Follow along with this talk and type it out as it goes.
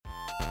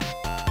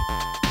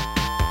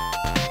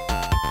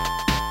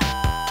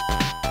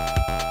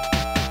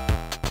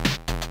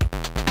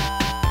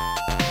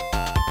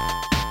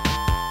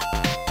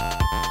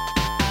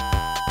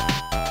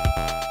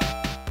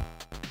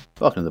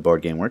Welcome to the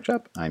Board Game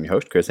Workshop. I'm your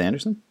host, Chris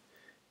Anderson.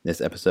 In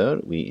this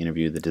episode, we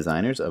interview the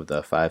designers of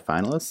the 5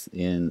 finalists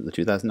in the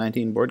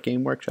 2019 Board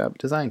Game Workshop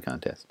Design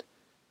Contest.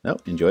 So,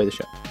 enjoy the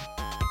show.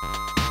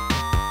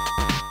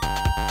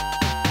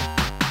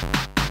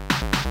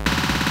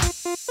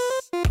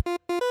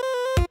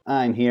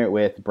 I'm here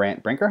with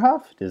Brant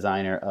Brinkerhoff,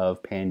 designer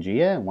of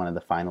Pangea, one of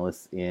the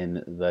finalists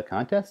in the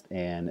contest,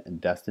 and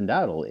Dustin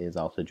Dowdle is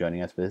also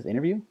joining us for this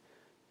interview.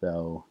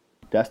 So,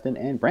 Dustin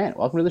and Brant,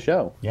 welcome to the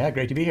show. Yeah,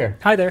 great to be here.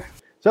 Hi there.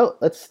 So,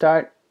 let's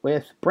start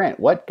with Brant.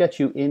 What got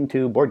you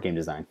into board game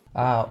design?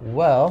 I've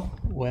always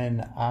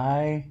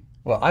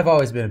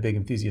been a big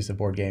enthusiast of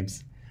board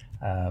games.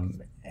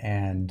 When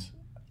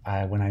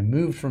I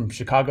moved from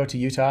Chicago to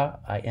Utah,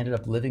 I ended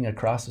up living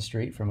across the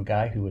street from a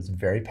guy who was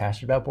very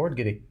passionate about board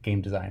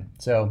game design.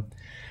 So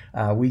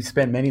we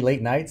spent many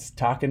late nights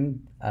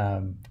talking,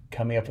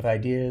 coming up with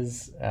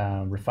ideas,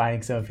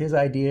 refining some of his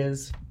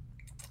ideas,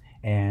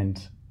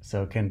 and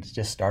so it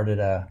just started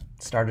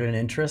an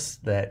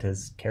interest that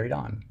has carried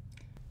on.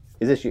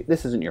 This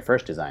isn't your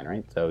first design,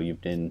 right? So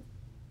you've been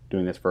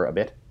doing this for a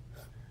bit?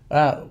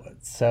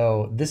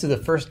 So this is the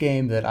first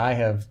game that I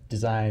have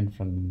designed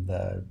from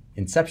the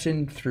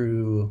inception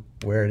through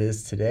where it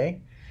is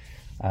today.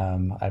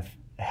 I've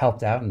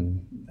helped out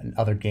in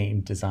other game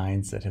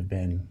designs that have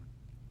been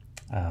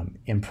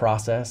in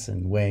process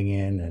and weighing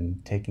in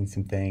and taking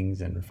some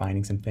things and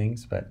refining some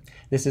things, but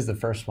this is the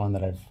first one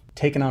that I've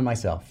taken on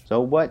myself.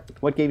 So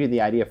what gave you the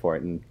idea for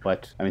it, and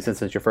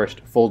since it's your first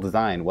full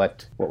design,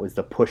 what was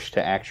the push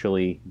to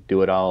actually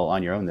do it all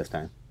on your own this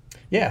time?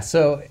 Yeah,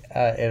 so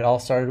it all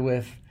started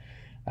with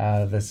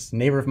this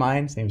neighbor of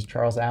mine. His name is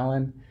Charles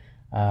Allen.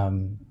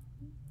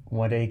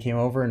 One day he came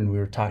over and we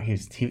were talking.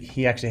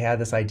 He actually had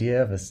this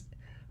idea of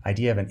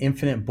an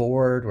infinite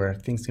board where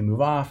things can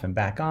move off and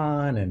back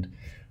on, and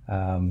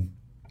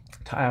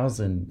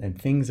tiles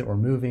and things that were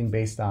moving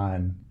based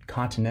on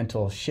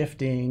continental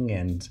shifting.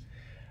 And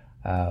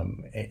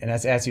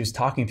as he was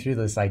talking through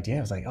this idea,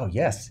 I was like, oh,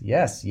 yes,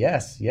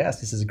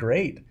 this is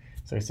great.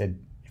 So he said,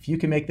 if you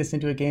can make this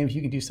into a game, if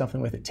you can do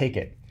something with it, take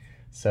it.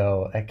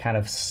 So I kind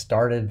of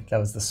that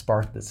was the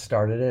spark that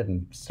started it,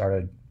 and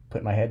started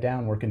putting my head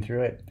down, working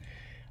through it,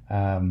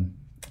 and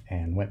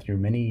went through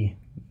many,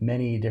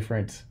 many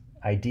different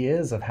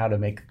ideas of how to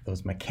make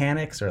those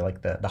mechanics, or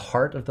like the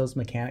heart of those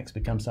mechanics,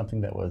 become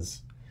something that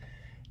was,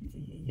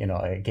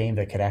 a game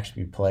that could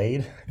actually be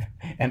played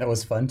and it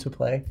was fun to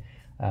play.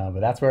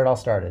 But that's where it all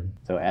started.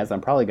 So as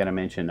I'm probably going to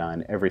mention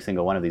on every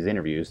single one of these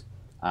interviews,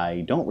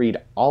 I don't read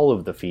all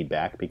of the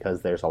feedback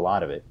because there's a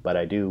lot of it, but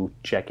I do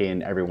check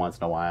in every once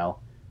in a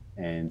while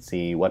and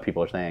see what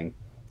people are saying.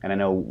 And I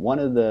know one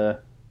of the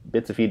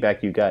bits of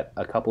feedback you got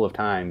a couple of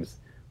times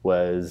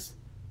was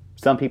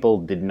some people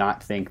did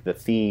not think the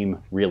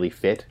theme really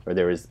fit, or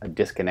there was a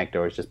disconnect,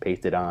 or it's just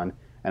pasted on.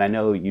 And I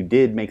know you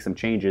did make some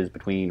changes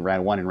between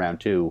round 1 and round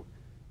 2,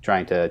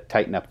 trying to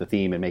tighten up the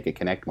theme and make it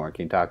connect more.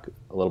 Can you talk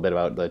a little bit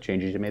about the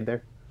changes you made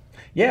there?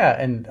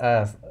 Yeah, and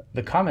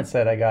the comments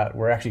that I got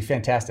were actually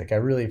fantastic. I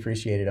really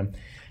appreciated them.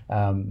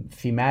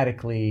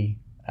 Thematically,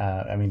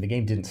 the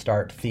game didn't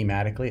start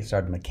thematically, it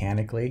started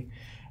mechanically.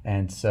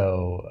 And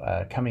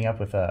so coming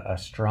up with a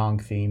strong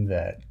theme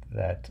that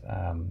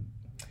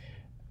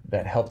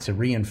helped to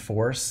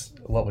reinforce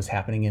what was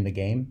happening in the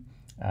game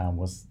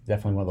was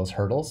definitely one of those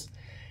hurdles.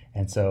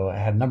 And so I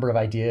had a number of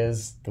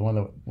ideas. The one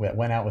that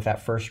went out with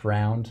that first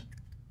round,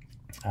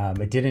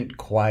 it didn't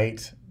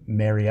quite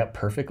marry up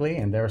perfectly,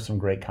 and there were some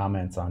great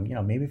comments on,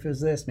 maybe if it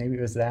was this, maybe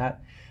it was that,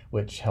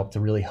 which helped to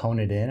really hone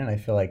it in. And I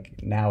feel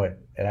like now it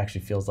actually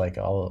feels like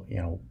all,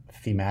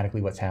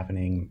 thematically what's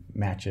happening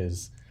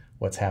matches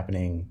what's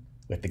happening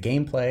with the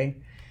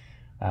gameplay,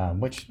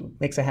 which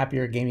makes a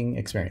happier gaming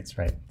experience,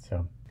 right?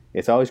 So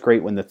it's always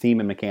great when the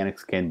theme and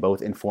mechanics can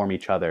both inform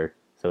each other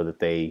so that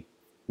they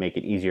make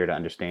it easier to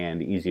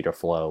understand, easier to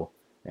flow,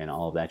 and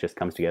all of that just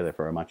comes together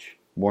for a much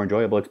more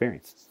enjoyable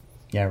experience.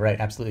 Yeah, right,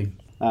 absolutely.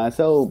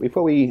 So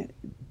before we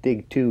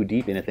dig too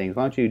deep into things,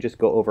 why don't you just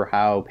go over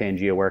how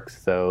Pangea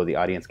works so the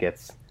audience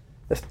gets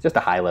just a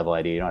high-level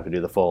idea. You don't have to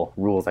do the full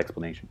rules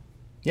explanation.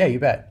 Yeah, you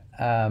bet.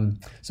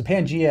 So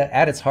Pangea,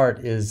 at its heart,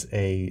 it's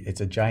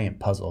a giant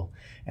puzzle,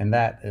 and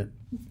that,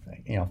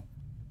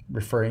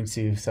 referring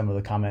to some of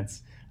the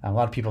comments, a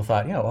lot of people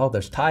thought,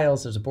 there's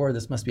tiles, there's a board,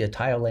 this must be a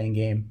tile-laying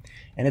game,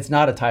 and it's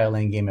not a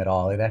tile-laying game at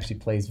all. It actually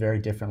plays very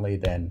differently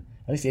than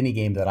at least any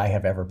game that I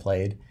have ever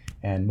played.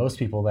 And most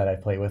people that I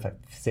play with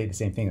say the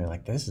same thing. They're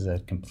like, this is a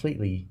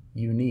completely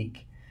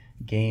unique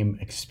game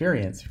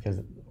experience because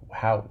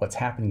what's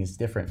happening is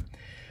different.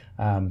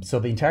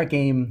 So the entire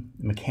game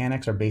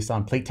mechanics are based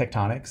on plate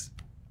tectonics,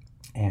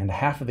 and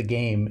half of the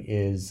game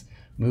is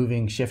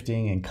moving,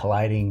 shifting, and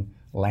colliding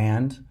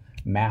land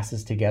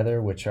masses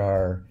together, which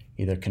are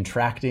either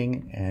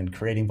contracting and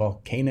creating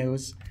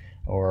volcanoes,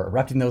 or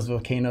erupting those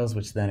volcanoes,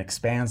 which then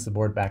expands the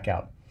board back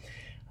out.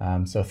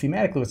 So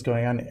thematically what's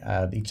going on,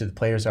 each of the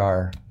players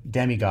are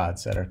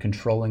demigods that are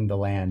controlling the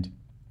land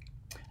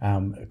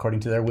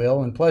according to their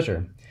will and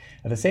pleasure.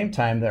 At the same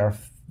time, they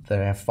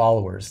have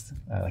followers,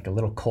 like a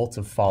little cult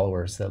of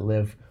followers that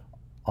live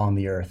on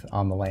the earth,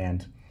 on the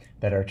land,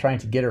 that are trying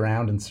to get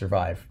around and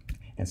survive.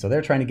 And so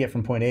they're trying to get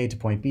from point A to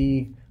point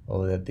B,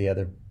 while the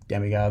other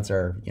demigods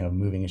are,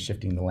 moving and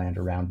shifting the land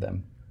around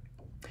them.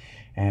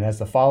 And as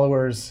the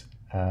followers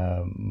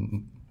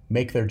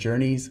make their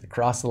journeys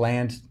across the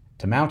land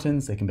to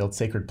mountains, they can build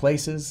sacred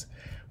places,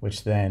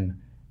 which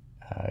then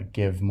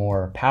give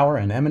more power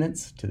and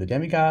eminence to the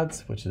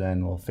demigods, which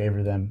then will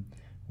favor them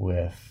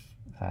with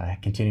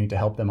continuing to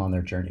help them on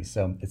their journey.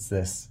 So it's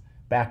this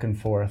back and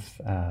forth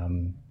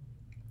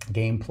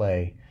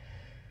gameplay,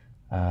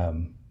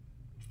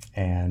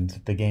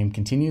 and the game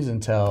continues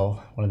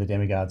until one of the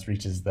demigods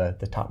reaches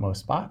the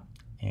topmost spot,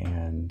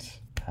 and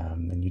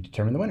then you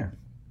determine the winner.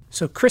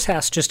 So Chris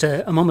asked just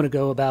a moment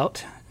ago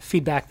about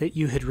feedback that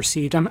you had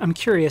received. I'm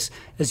curious,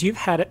 as you've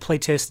had it play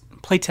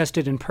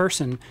tested in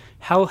person,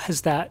 how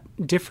has that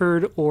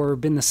differed or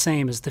been the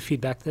same as the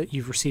feedback that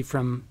you've received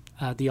from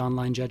the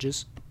online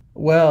judges?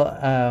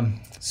 Well,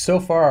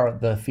 so far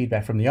the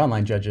feedback from the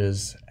online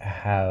judges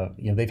have,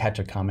 they've had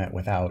to comment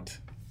without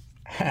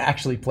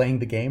actually playing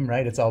the game,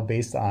 right? It's all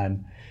based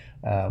on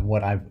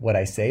what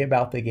I say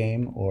about the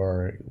game,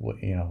 or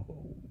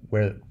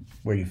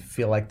where you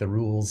feel like the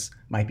rules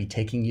might be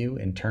taking you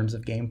in terms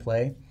of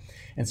gameplay.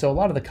 And so a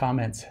lot of the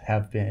comments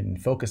have been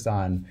focused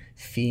on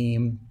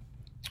theme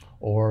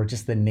or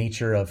just the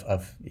nature of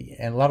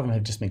and a lot of them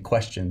have just been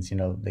questions.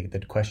 They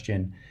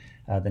question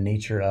the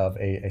nature of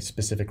a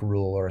specific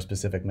rule or a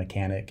specific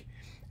mechanic.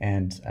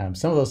 And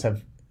some of those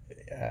have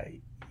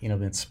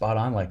been spot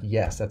on, like,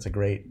 yes, that's a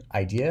great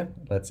idea,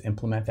 let's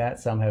implement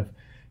that. Some have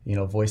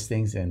voiced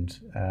things and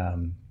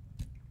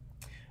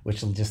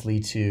which will just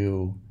lead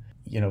to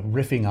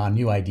riffing on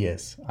new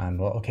ideas on,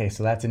 well, okay,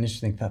 so that's an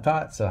interesting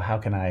thought, so how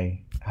can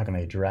I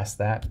address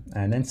that?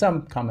 And then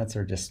some comments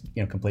are just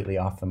completely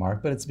off the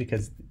mark, but it's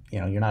because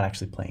you're not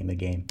actually playing the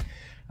game.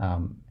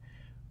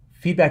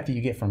 Feedback that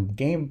you get from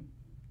game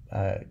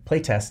play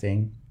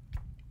testing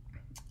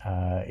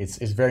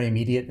is very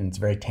immediate, and it's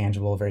very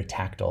tangible, very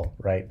tactile,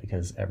 right?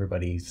 Because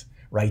everybody's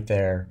right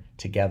there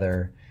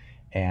together,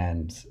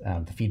 and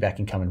the feedback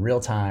can come in real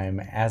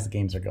time as the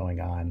games are going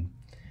on.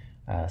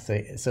 So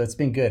it's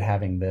been good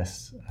having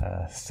this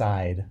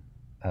side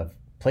of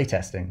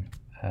playtesting,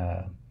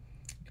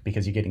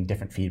 because you're getting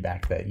different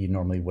feedback that you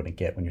normally wouldn't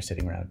get when you're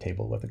sitting around a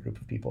table with a group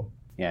of people.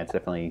 Yeah, it's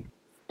definitely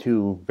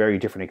two very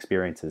different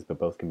experiences, but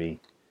both can be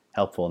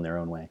helpful in their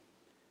own way.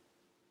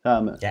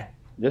 Yeah.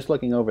 Just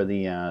looking over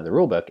the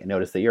rule book, and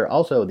noticed that you're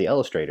also the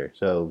illustrator.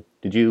 So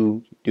did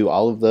you do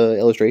all of the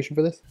illustration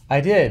for this?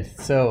 I did.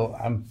 So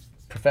I'm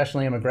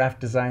a graphic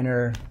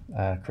designer,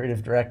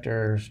 creative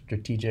director,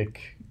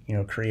 strategic,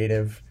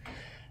 creative.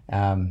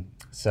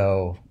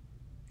 So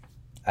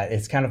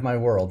it's kind of my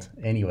world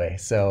anyway.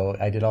 So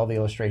I did all the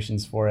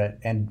illustrations for it,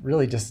 and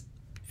really just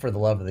for the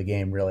love of the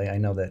game, really. I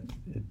know that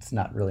it's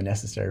not really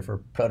necessary for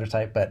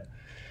prototype, but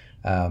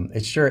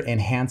it sure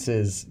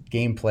enhances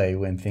gameplay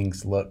when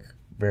things look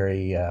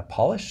very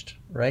polished,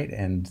 right?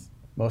 And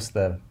most of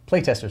the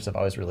playtesters have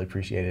always really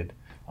appreciated,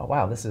 oh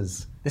wow,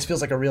 this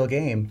feels like a real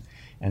game.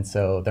 And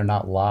so they're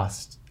not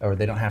lost, or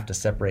they don't have to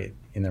separate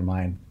in their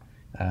mind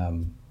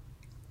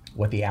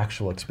what the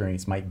actual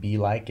experience might be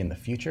like in the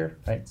future,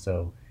 right?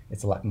 So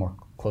it's a lot more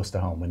close to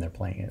home when they're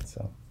playing it.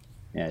 So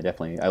yeah,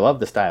 definitely. I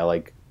love the style.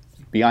 Like,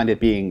 beyond it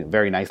being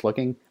very nice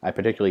looking, I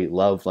particularly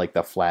love like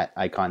the flat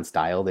icon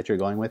style that you're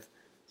going with.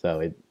 So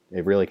it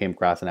really came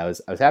across, and I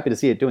was happy to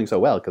see it doing so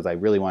well, because I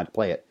really wanted to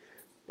play it.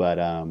 But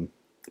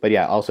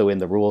yeah, also in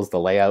the rules, the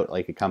layout,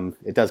 like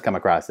it does come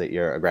across that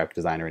you're a graphic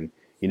designer and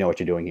you know what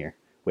you're doing here,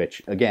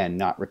 which again,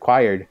 not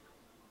required,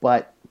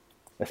 but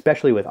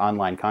especially with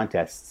online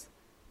contests,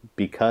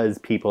 because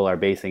people are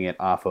basing it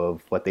off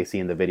of what they see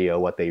in the video,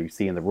 what they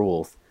see in the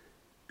rules,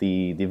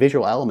 the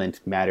visual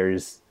element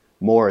matters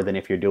more than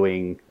if you're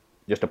doing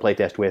just a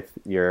playtest with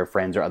your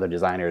friends or other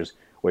designers,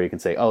 where you can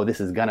say, oh, this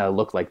is gonna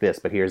look like this,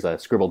 but here's a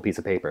scribbled piece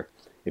of paper.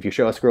 If you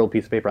show a scribbled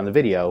piece of paper on the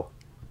video,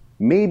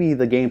 maybe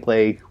the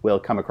gameplay will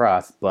come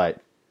across,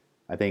 but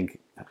I think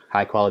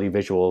high quality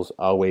visuals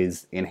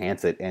always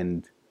enhance it,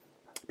 and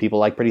people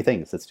like pretty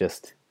things.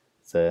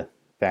 It's a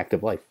fact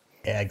of life.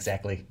 yeah,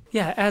 exactly.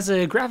 Yeah, as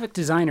a graphic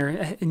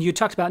designer, and you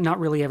talked about not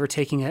really ever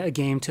taking a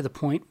game to the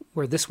point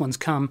where this one's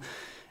come,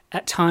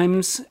 at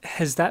times,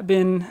 has that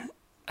been,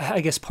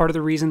 I guess, part of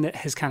the reason that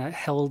has kind of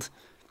held,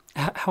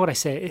 how would I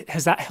say it?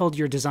 Has that held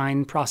your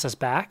design process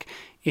back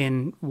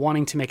in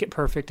wanting to make it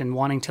perfect and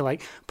wanting to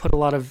like put a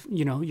lot of,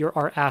 your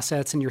art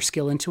assets and your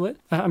skill into it?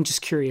 I'm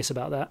just curious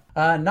about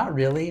that. Not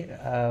really.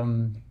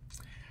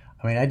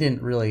 I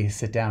didn't really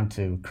sit down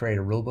to create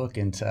a rule book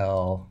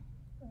until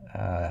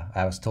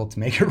I was told to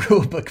make a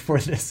rule book for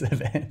this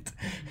event.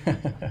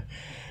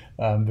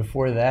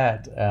 Before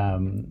that,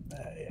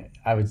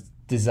 I would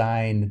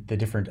design the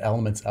different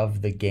elements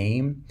of the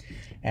game,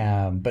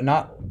 but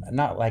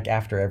not like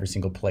after every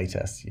single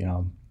playtest.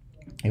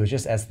 It was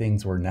just as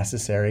things were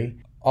necessary.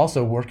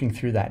 Also, working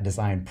through that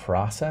design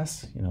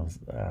process,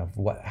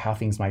 how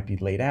things might be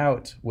laid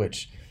out.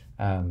 Which,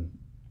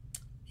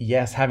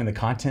 yes, having the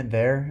content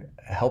there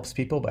helps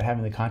people, but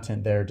having the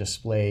content there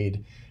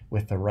displayed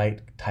with the right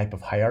type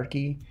of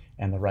hierarchy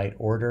and the right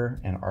order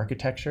and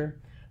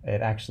architecture,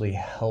 it actually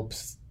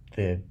helps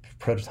the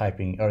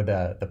prototyping or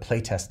the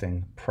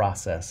playtesting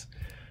process,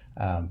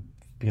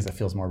 because it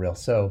feels more real.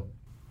 So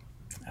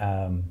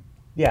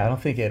yeah, I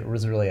don't think it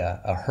was really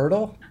a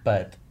hurdle,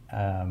 but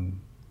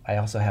I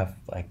also have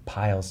like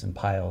piles and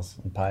piles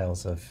and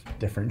piles of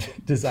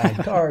different design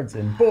cards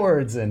and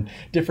boards and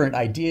different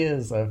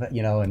ideas of,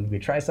 and we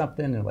try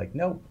something and like,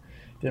 nope,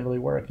 didn't really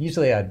work.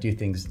 Usually I'd do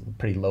things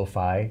pretty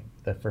lo-fi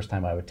the first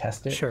time I would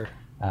test it. Sure.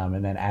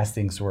 And then as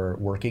things were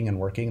working,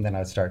 then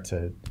I'd start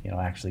to,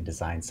 actually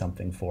design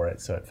something for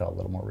it so it felt a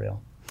little more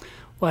real.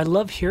 Well, I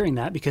love hearing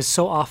that, because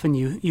so often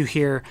you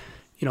hear,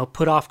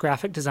 put off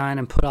graphic design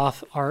and put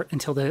off art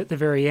until the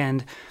very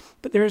end.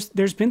 But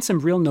there's been some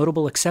real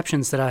notable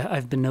exceptions that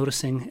I've been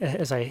noticing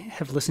as I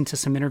have listened to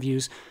some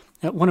interviews.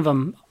 One of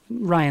them,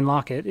 Ryan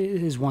Lockett,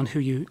 is one who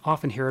you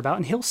often hear about,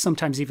 and he'll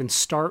sometimes even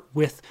start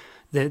with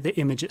the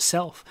image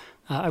itself.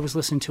 I was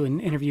listening to an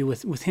interview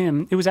with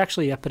him. It was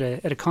actually up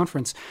at a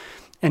conference,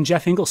 and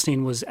Jeff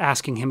Engelstein was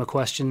asking him a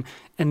question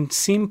and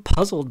seemed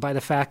puzzled by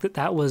the fact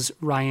that was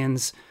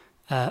Ryan's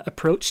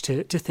approach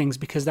to things,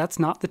 because that's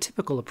not the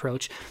typical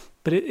approach.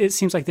 But it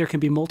seems like there can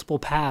be multiple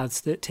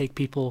paths that take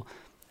people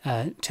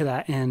to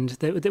that end,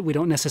 that we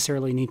don't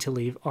necessarily need to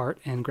leave art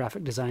and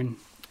graphic design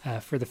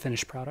for the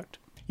finished product.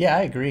 Yeah,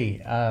 I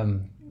agree.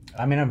 I'm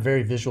a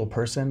very visual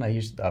person.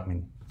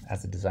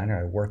 As a designer,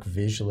 I work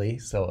visually,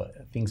 so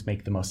things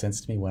make the most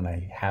sense to me when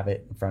I have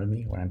it in front of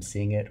me, when I'm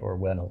seeing it, or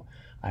when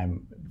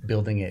I'm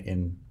building it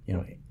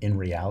in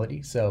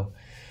reality. So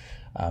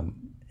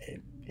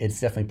it's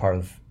definitely part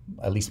of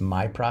at least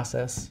my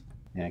process.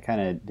 And I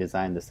kind of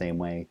design the same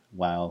way.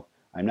 While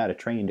I'm not a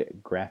trained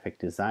graphic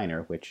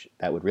designer, which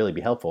that would really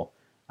be helpful,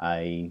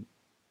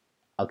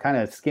 I'll kind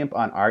of skimp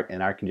on art,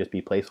 and art can just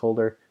be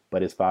placeholder.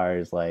 But as far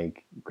as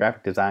like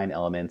graphic design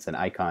elements and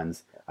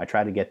icons, I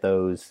try to get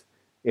those,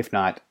 if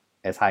not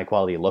as high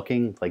quality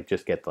looking, like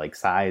just get like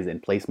size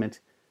and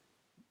placement,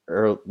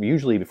 or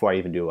usually before I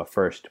even do a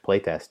first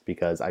playtest,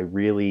 because I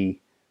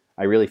really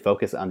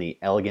focus on the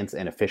elegance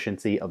and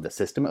efficiency of the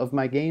system of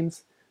my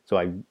games. So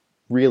I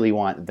really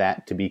want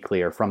that to be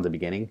clear from the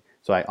beginning.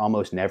 So I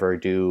almost never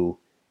do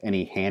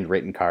any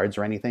handwritten cards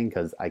or anything,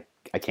 because I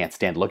can't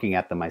stand looking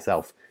at them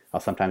myself. I'll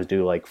sometimes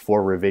do like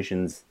 4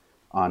 revisions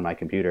on my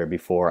computer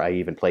before I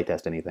even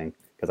playtest anything,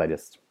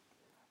 because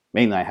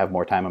mainly I have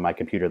more time on my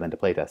computer than to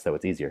playtest, so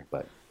it's easier,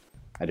 but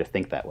I just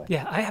think that way.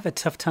 Yeah, I have a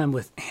tough time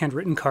with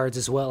handwritten cards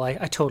as well. I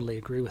totally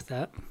agree with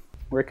that.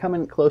 We're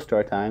coming close to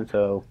our time,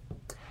 so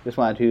just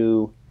wanted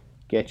to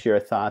get your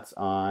thoughts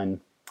on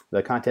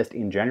the contest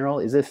in general.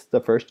 Is this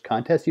the first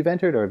contest you've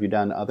entered, or have you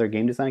done other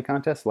game design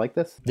contests like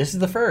this? This is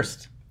the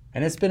first,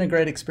 and it's been a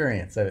great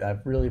experience.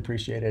 I've really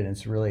appreciated it, and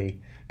it's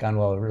really gone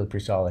well. I really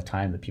appreciate all the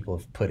time that people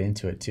have put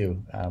into it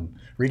too.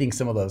 Reading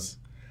some of those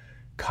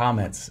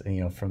comments,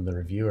 from the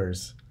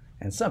reviewers,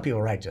 and some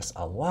people write just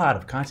a lot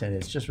of content.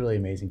 It's just really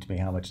amazing to me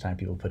how much time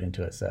people put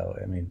into it. So,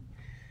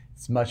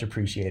 it's much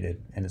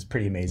appreciated, and it's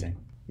pretty amazing.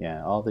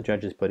 Yeah, all the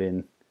judges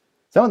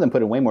some of them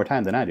put in way more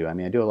time than I do. I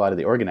do a lot of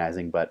the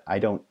organizing, but I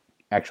don't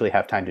actually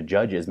have time to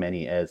judge as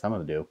many as some of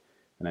them do.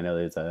 And I know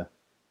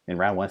in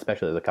round 1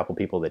 especially, there's a couple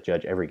people that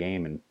judge every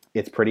game, and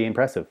it's pretty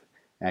impressive.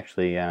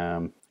 Actually,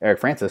 Eric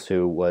Francis,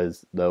 who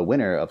was the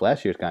winner of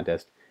last year's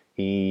contest,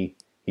 he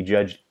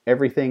judged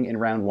everything in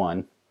round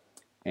 1,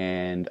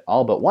 and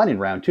all but 1 in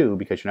round 2,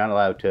 because you're not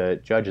allowed to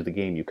judge the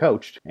game you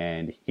coached,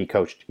 and he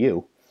coached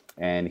you.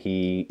 And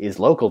he is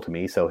local to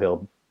me, so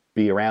he'll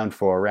be around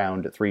for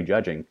round 3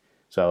 judging.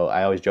 So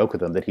I always joke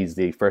with him that he's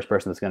the first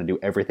person that's going to do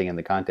everything in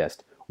the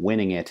contest,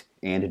 winning it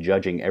and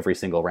judging every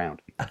single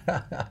round.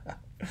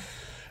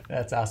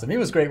 That's awesome. It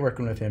was great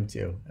working with him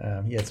too.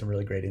 He had some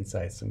really great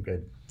insights, some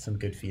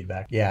good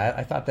feedback. Yeah,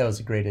 I thought that was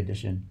a great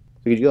addition.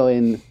 So could you go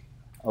in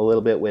a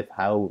little bit with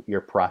how your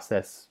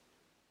process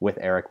with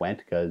Eric went?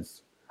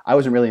 Because I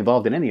wasn't really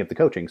involved in any of the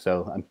coaching,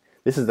 so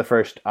this is the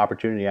first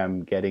opportunity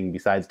I'm getting,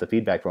 besides the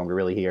feedback from him, to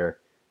really hear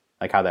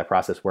like how that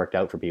process worked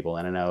out for people.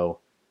 And I know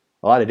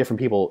a lot of different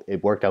people,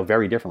 it worked out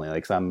very differently.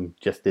 Like some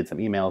just did some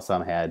emails,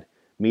 some had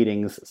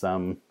meetings,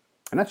 I'm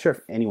not sure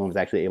if anyone was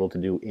actually able to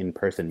do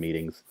in-person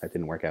meetings. That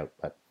didn't work out.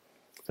 But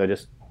so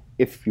just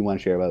if you want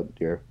to share about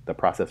the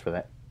process for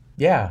that.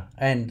 Yeah,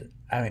 and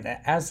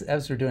as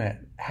we're doing it,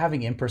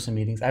 having in-person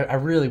meetings, I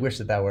really wish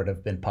that would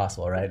have been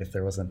possible, right? If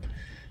there wasn't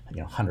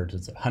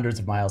hundreds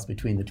of miles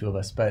between the two of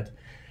us. But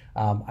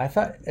I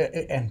thought,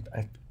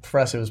 for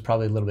us, it was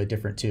probably a little bit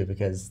different too,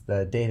 because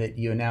the day that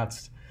you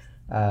announced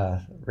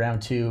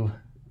round 2,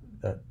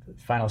 the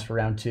finals for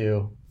round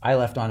 2, I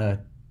left on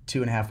a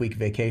 2.5 week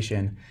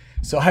vacation,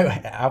 so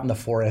I out in the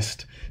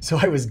forest, so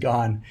I was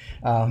gone.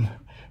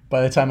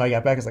 By the time I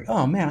got back, I was like,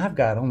 oh man, I've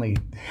got only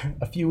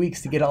a few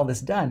weeks to get all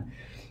this done.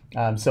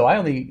 So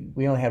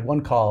we only had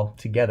one call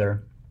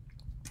together,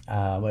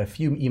 a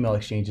few email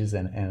exchanges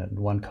and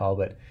one call,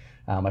 but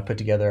I put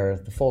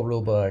together the full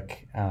rule book,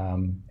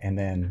 and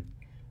then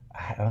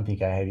I don't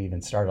think I had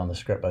even started on the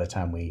script by the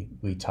time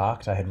we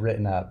talked. I had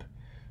written up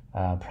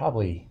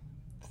probably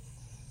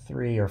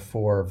 3 or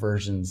 4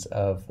 versions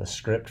of the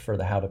script for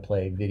the how to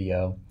play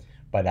video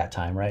by that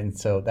time, right? And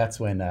so that's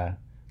when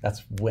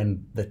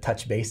the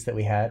touch base that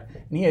we had.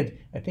 And he had,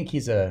 I think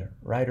he's a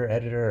writer,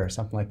 editor, or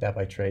something like that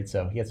by trade.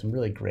 So he had some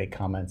really great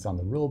comments on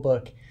the rule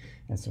book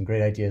and some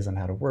great ideas on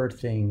how to word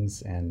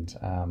things. And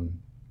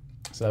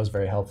so that was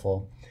very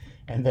helpful.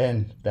 And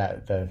then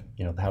the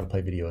how to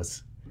play video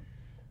was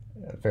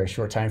a very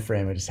short time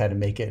frame. I just had to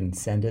make it and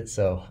send it.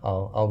 So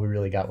all we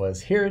really got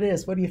was, here it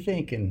is, what do you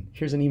think? And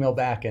here's an email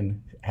back,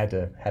 and had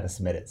to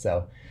submit it.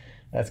 So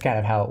that's kind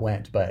of how it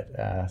went, but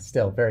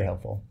still very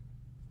helpful.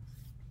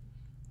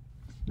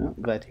 No,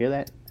 glad to hear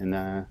that. And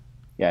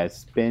yeah,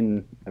 it's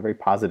been a very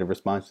positive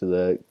response to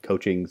the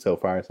coaching so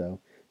far. So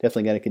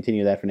definitely got to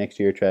continue that for next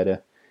year. Try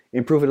to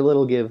improve it a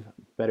little, give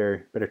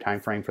better time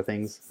frame for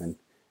things. And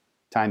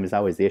time is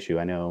always the issue.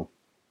 I know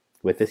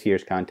with this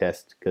year's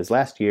contest, because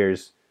last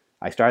year's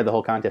I started the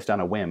whole contest on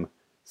a whim,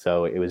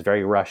 so it was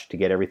very rushed to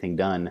get everything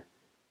done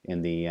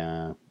in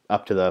the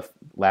up to the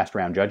last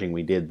round judging.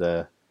 We did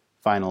the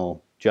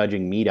final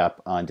judging meetup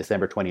on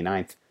December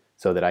 29th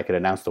so that I could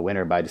announce the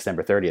winner by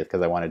December 30th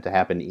because I wanted it to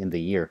happen in the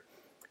year.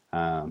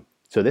 So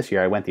this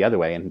year I went the other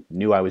way and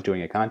knew I was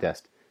doing a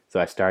contest. So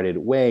I started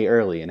way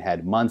early and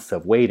had months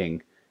of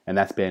waiting, and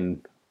that's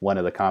been one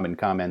of the common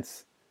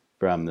comments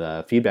from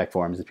the feedback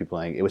forums is people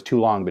saying it was too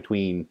long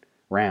between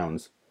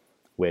rounds,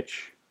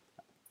 which,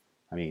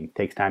 I mean,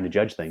 takes time to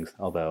judge things,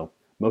 although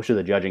most of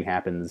the judging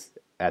happens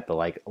at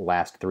the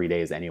last 3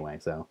 days anyway,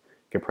 so you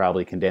could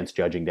probably condense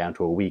judging down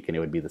to a week and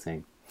it would be the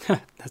same.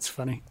 That's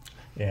funny.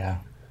 Yeah.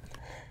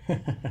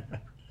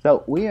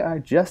 So we are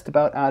just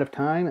about out of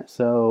time,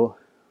 so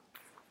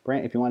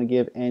Brant, if you want to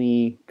give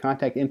any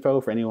contact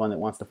info for anyone that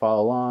wants to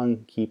follow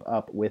along, keep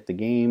up with the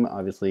game.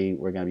 Obviously,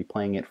 we're going to be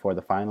playing it for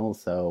the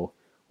finals, so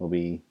we'll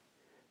be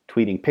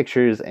tweeting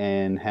pictures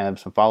and have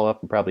some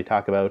follow-up and probably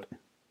talk about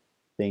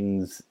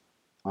things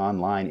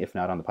online, if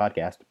not on the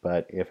podcast.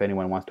 But if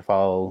anyone wants to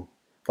follow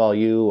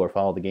you or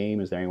follow the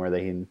game, is there anywhere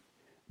they can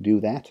do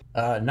that?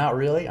 Not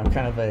really. I'm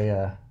kind of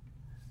a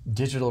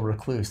digital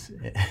recluse.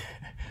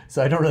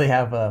 So I don't really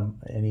have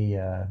any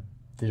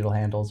digital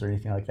handles or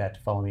anything like that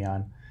to follow me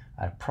on.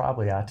 I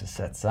probably ought to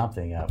set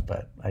something up,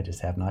 but I just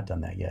have not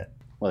done that yet.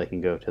 Well, they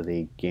can go to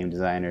the Game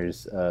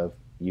Designers of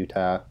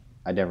Utah.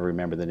 I never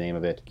remember the name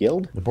of it.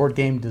 Guild? The Board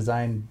Game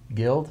Design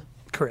Guild?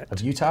 Correct.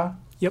 Of Utah?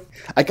 Yep.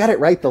 I got it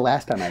right the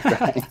last time I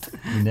tried.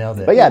 You nailed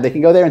it. But yeah, they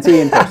can go there and see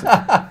you in person.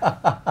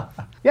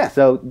 Yeah,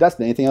 so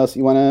Dustin, anything else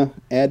you want to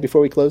add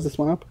before we close this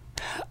one up?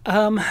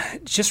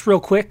 Just real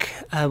quick,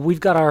 we've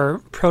got our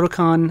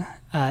Protocon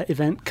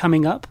event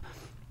coming up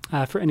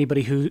for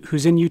anybody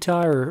who's in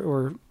Utah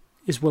or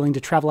is willing to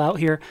travel out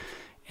here.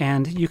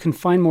 And you can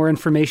find more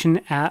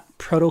information at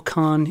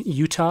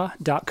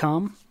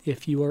protoconutah.com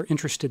if you are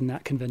interested in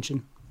that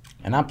convention.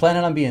 And I'm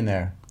planning on being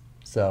there.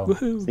 So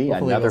Woohoo. See,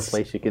 another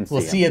place you can see.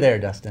 We'll see you there,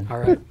 Dustin. All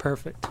right,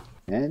 perfect.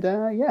 And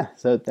yeah,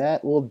 so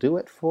that will do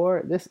it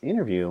for this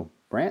interview.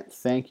 Brant,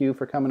 thank you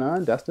for coming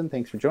on. Dustin,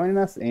 thanks for joining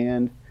us,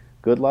 and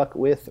good luck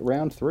with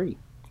round 3.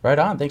 Right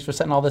on. Thanks for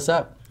setting all this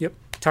up. Yep.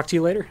 Talk to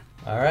you later.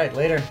 All right,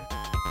 later.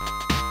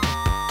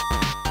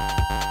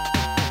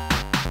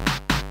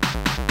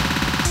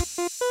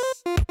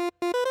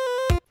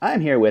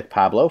 I'm here with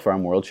Pablo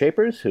from World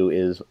Shapers, who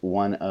is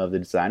one of the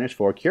designers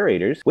for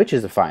Curators, which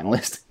is a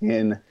finalist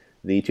in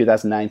the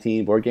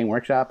 2019 Board Game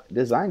Workshop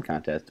Design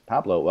Contest.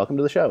 Pablo, welcome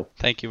to the show.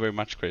 Thank you very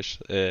much, Chris.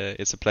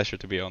 It's a pleasure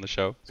to be on the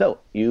show. So,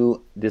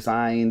 you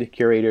designed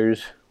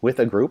Curators with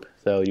a group,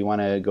 so you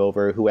want to go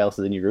over who else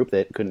is in your group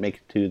that couldn't make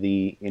it to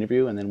the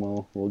interview, and then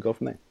we'll go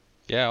from there.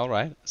 Yeah, all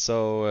right.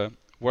 So,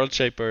 World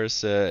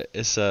Shapers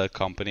is a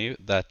company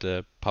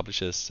that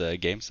publishes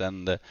games,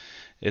 and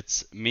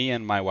it's me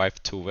and my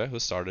wife Tove who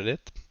started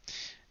it.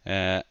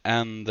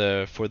 And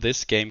for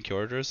this game,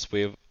 Curators,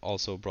 we've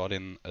also brought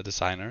in a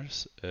designer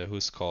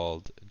who's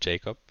called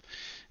Jacob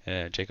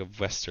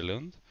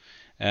Westerlund.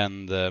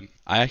 And I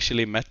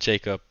actually met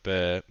Jacob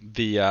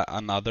via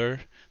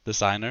another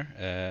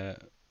designer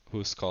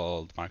who's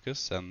called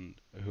Marcus and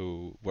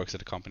who works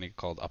at a company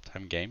called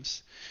Uptime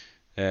Games.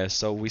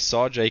 So we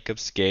saw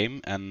Jacob's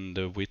game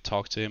and we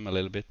talked to him a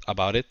little bit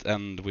about it,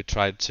 and we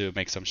tried to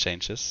make some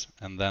changes,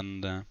 and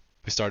then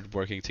we started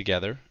working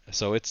together.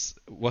 So it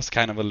was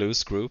kind of a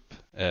loose group,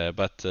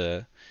 but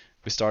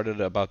we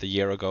started about a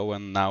year ago,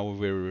 and now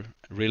we're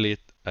really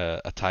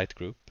a tight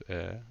group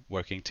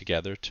working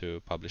together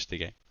to publish the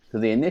game. So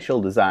the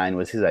initial design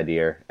was his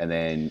idea, and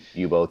then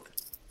you both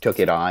took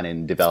it on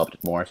and developed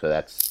it more, so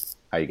that's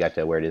how you got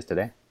to where it is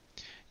today?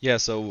 Yeah,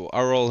 so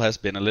our role has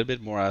been a little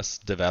bit more as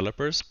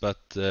developers, but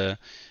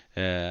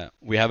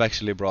we have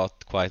actually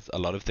brought quite a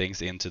lot of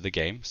things into the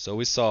game. So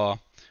we saw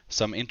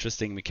some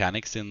interesting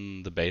mechanics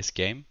in the base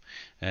game,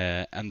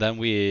 and then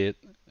we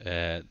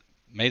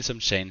made some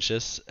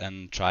changes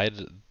and tried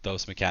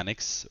those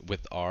mechanics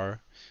with our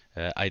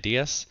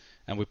ideas,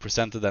 and we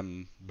presented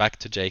them back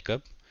to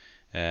Jacob,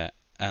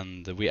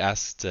 and we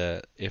asked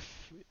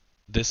if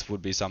this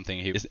would be something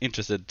he is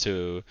interested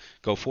to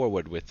go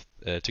forward with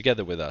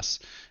together with us,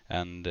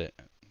 and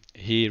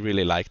he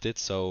really liked it.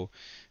 So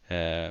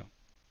Uh,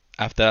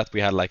 After that, we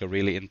had like a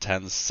really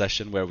intense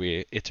session where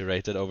we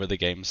iterated over the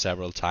game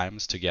several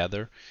times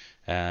together,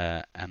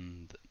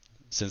 and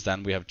since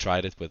then we have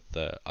tried it with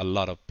a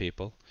lot of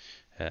people.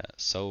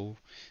 So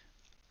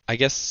I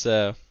guess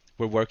we're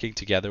working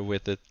together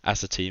with it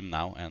as a team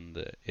now, and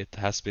it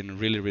has been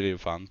really, really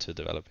fun to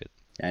develop it.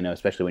 I know,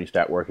 especially when you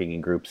start working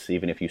in groups,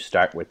 even if you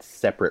start with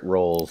separate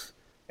roles,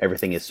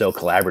 everything is so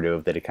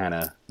collaborative that it kind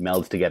of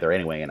melds together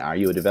anyway. And are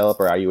you a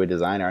developer? Are you a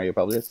designer? Are you a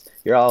publicist?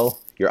 You're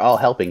all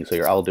helping, so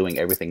you're all doing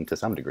everything to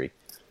some degree.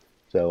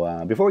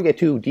 So before we get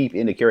too deep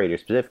into Curator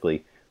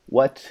specifically,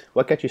 what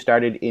got you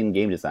started in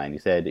game design? You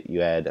said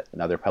you had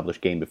another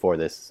published game before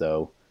this,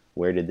 so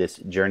where did this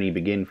journey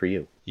begin for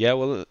you? Yeah,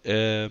 well,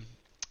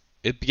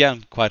 it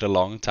began quite a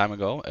long time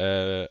ago.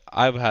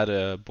 I've had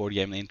a board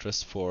game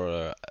interest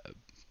for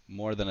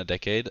more than a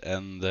decade,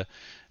 and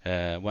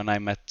when I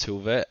met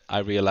Tove, I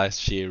realized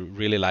she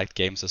really liked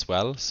games as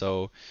well.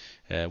 So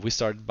we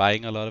started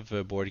buying a lot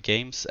of board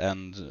games,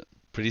 and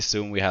pretty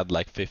soon we had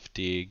like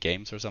 50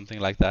 games or something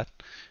like that.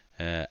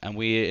 And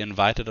we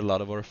invited a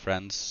lot of our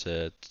friends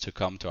to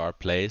come to our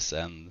place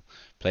and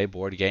play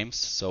board games.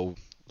 So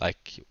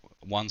like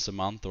once a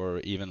month or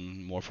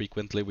even more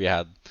frequently, we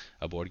had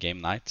a board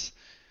game night.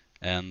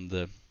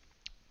 And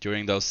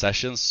during those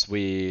sessions,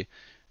 we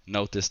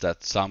noticed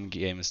that some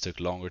games took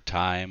longer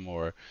time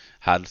or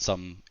had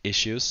some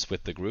issues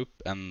with the group,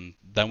 and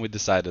then we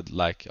decided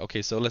like,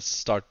 okay, so let's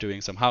start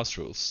doing some house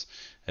rules.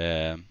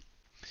 And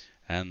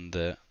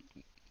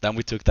then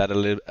we took that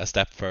a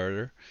step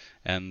further,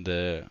 and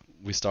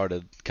we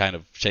started kind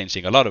of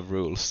changing a lot of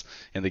rules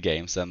in the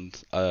games. And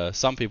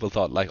some people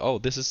thought like, oh,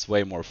 this is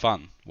way more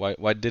fun.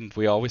 Why didn't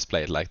we always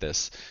play it like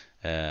this?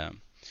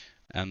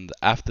 And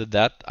after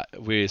that,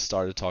 we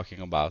started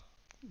talking about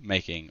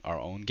making our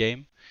own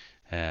game.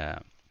 Uh,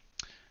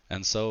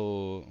 and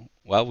so,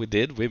 well, we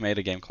did. We made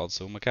a game called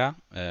Sumaka,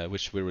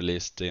 which we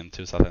released in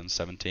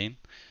 2017.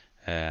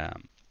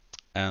 Um,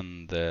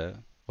 and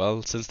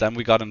well, since then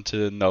we gotten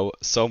to know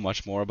so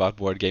much more about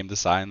board game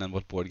design and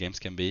what board games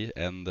can be.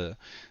 And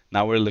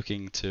now we're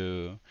looking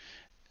to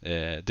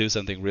do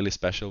something really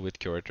special with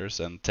curators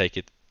and take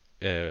it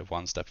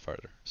one step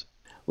further. So.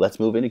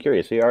 Let's move into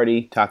Curious. So you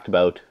already talked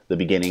about the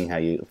beginning, how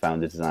you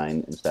found the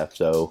design and stuff.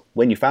 So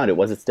when you found it,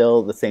 was it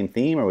still the same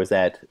theme, or was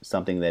that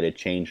something that had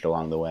changed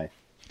along the way?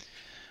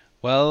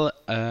 Well,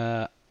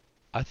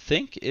 I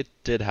think it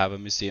did have a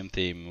museum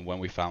theme when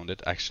we found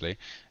it, actually.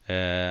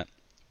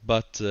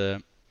 But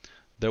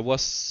there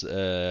was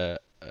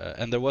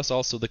and there was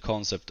also the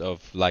concept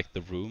of like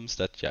the rooms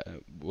that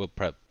well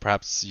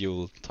perhaps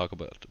you'll talk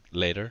about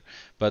later.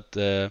 But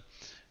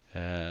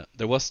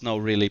there was no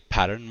really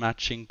pattern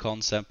matching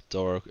concept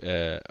or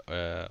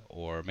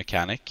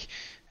mechanic.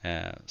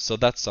 So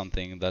that's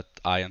something that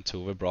I and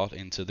Tove brought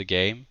into the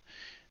game.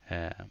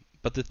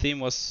 But the theme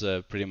was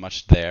pretty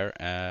much there,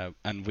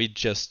 and we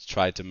just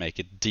tried to make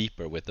it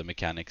deeper with the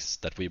mechanics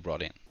that we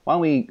brought in. Why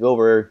don't we go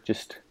over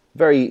just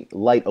very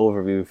light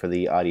overview for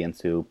the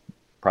audience who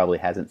probably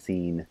hasn't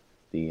seen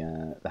the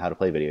How to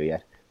Play video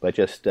yet, but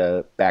just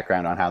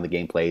background on how the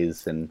game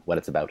plays and what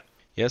it's about.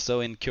 Yeah, so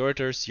in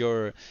Curators,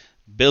 you're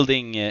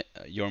building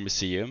your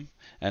museum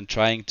and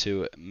trying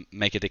to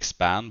make it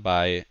expand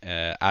by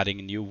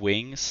adding new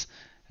wings,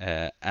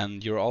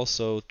 and you're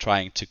also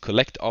trying to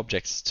collect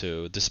objects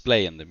to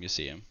display in the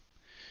museum.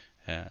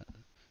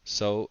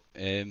 So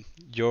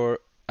you're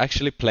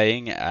actually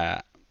playing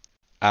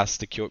as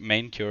the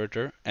main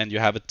curator, and you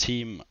have a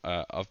team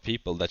of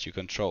people that you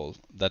control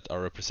that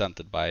are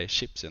represented by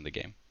ships in the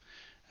game.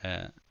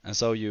 And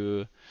so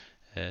you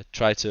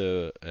try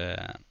to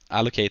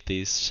allocate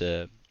these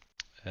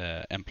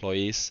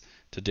employees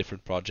to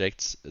different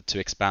projects to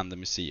expand the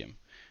museum.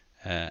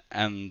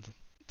 And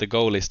the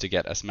goal is to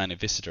get as many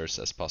visitors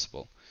as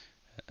possible.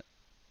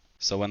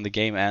 So when the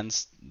game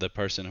ends, the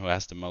person who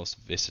has the most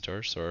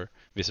visitors or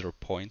visitor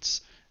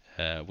points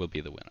will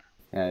be the winner.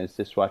 I was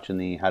just watching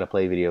the How to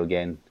Play video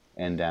again,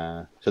 and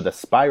so the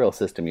spiral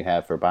system you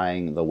have for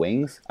buying the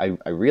wings, I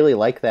really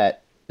like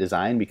that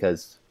design,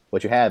 because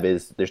what you have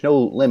is there's no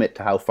limit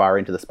to how far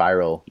into the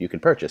spiral you can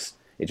purchase.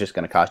 It's just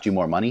going to cost you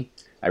more money.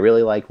 I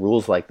really like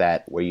rules like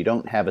that, where you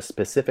don't have a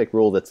specific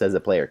rule that says a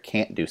player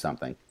can't do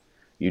something.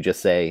 You just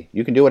say,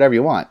 you can do whatever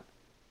you want,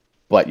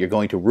 but you're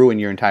going to ruin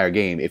your entire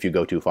game if you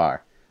go too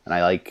far. And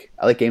I like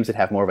games that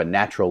have more of a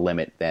natural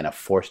limit than a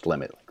forced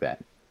limit like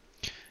that.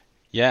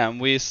 Yeah,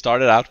 and we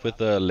started out with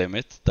a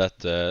limit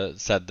that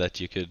said that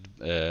you could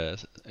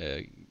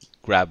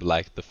grab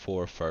like the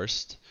 4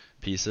 first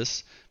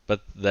pieces,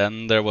 but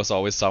then there was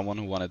always someone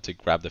who wanted to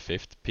grab the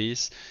 5th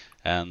piece,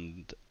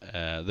 and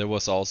there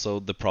was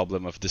also the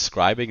problem of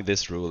describing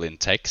this rule in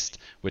text,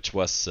 which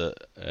was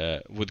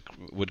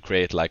would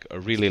create like a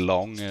really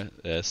long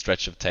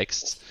stretch of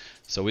text.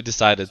 So we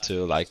decided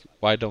to like,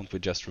 why don't we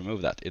just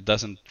remove that? It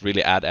doesn't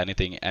really add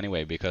anything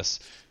anyway, because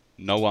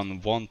no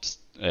one wants.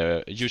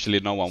 Usually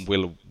no one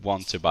will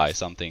want to buy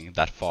something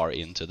that far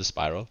into the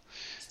spiral.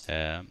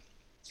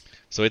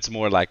 So it's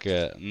more like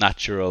a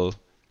natural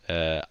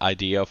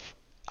idea of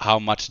how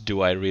much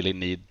do I really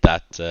need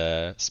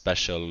that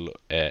special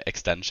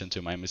extension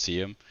to my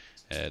museum?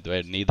 Do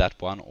I need that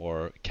one,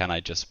 or can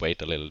I just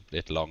wait a little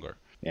bit longer?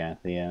 Yeah,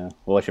 the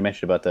well, what you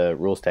mentioned about the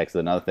rules text is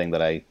another thing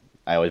that I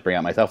always bring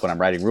out myself when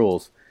I'm writing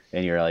rules.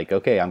 And you're like,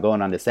 okay, I'm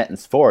going on to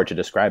sentence 4 to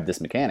describe this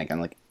mechanic.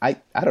 I'm like, I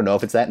don't know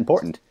if it's that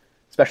important,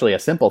 especially a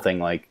simple thing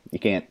like you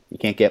can't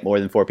get more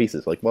than 4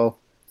 pieces. Like, well,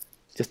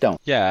 just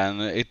don't. Yeah,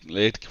 and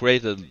it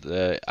created.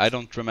 I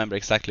don't remember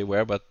exactly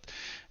where, but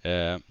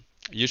uh,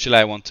 usually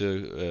I want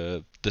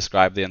to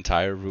describe the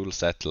entire rule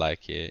set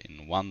like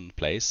in one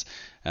place,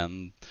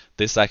 and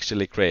this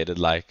actually created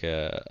like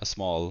a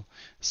small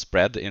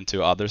spread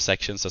into other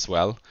sections as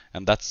well,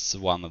 and that's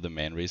one of the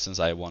main reasons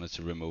I wanted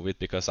to remove it,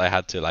 because I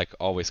had to like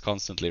always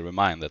constantly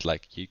remind that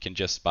like you can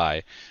just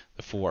buy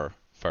the 4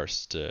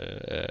 first.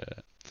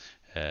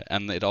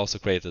 And it also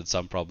created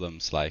some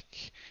problems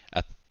like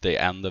at the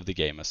end of the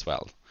game as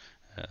well.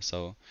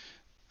 So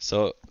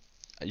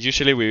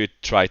usually we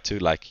try to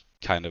like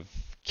kind of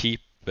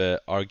keep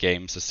our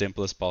games as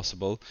simple as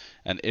possible,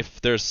 and if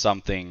there's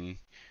something,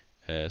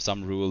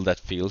 some rule that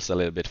feels a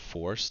little bit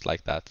forced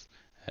like that,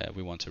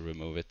 we want to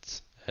remove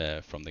it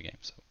from the game.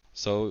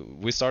 So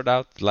we start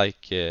out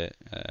like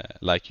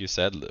you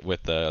said,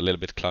 with a little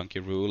bit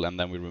clunky rule, and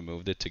then we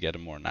removed it to get a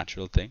more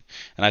natural thing.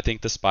 And I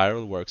think the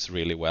spiral works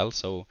really well.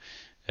 So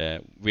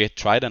we had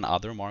tried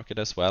another market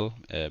as well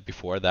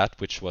before that,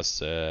 which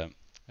was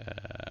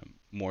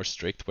more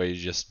strict, where you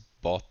just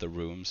bought the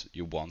rooms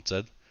you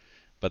wanted.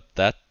 But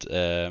that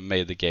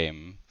made the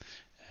game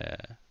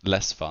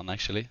less fun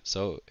actually.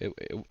 So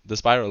the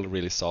spiral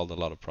really solved a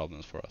lot of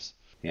problems for us.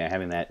 Yeah,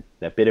 having that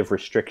bit of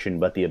restriction,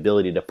 but the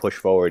ability to push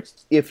forward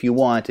if you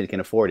want and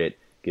can afford it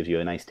gives you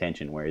a nice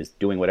tension. Whereas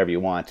doing whatever you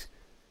want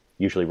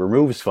usually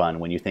removes fun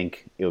when you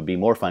think it would be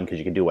more fun because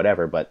you can do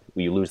whatever. But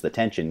when you lose the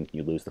tension,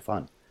 you lose the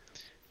fun.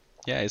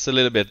 Yeah, it's a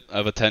little bit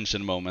of a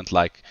tension moment,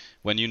 like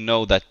when you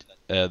know that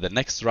the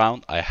next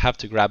round I have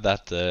to grab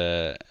that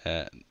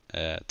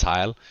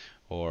tile,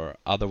 or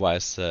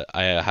otherwise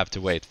I have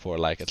to wait for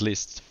like at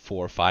least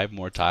 4 or 5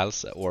 more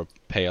tiles or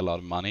pay a lot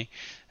of money,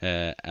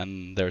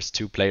 and there's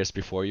 2 players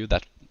before you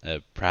that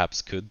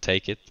perhaps could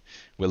take it.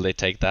 Will they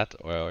take that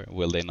or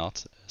will they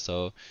not?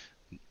 So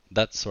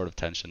that sort of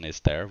tension is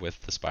there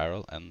with the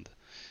spiral, and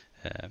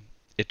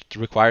it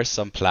requires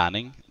some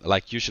planning.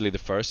 Like usually the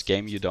first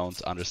game you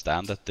don't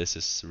understand that this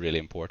is really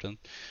important,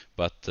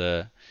 but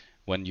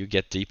when you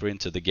get deeper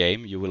into the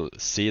game, you will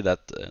see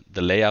that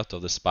the layout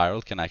of the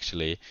spiral can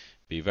actually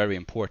be very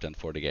important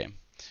for the game.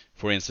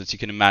 For instance, you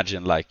can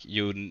imagine like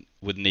you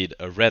would need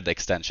a red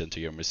extension to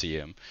your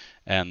museum,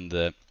 and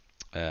the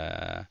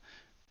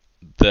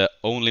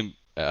only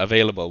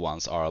available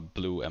ones are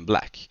blue and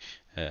black.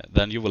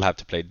 Then you will have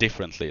to play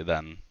differently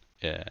than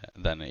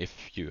if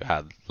you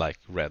had like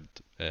red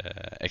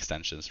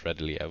extensions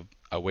readily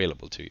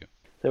available to you.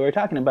 So we're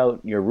talking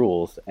about your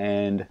rules,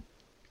 and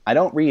I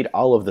don't read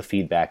all of the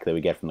feedback that we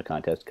get from the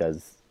contest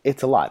because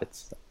it's a lot.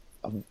 It's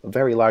a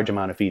very large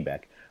amount of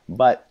feedback.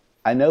 But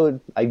I know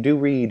I do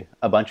read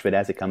a bunch of it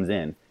as it comes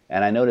in,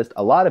 and I noticed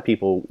a lot of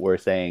people were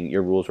saying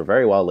your rules were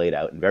very well laid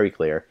out and very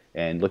clear.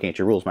 And looking at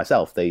your rules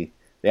myself, they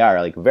are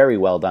like very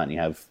well done. You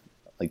have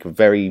like a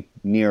very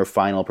near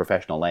final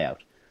professional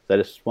layout. So I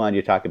just wanted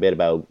you to talk a bit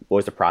about what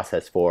was the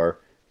process for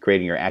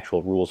creating your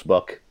actual rules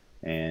book,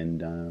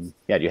 and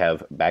yeah, do you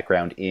have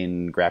background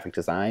in graphic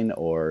design,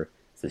 or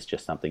is this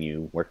just something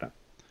you worked on?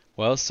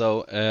 Well,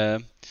 so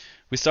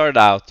we started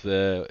out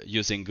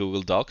using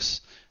Google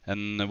Docs,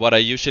 and what I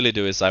usually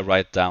do is I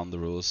write down the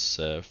rules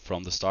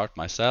from the start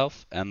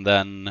myself, and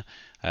then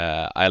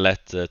I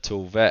let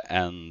Tove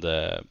and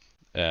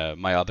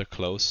my other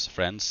close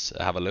friends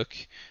have a look,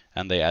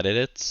 and they edit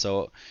it.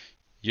 So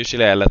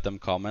usually I let them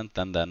comment,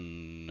 and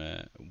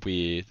then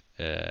we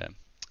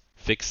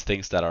fix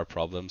things that are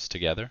problems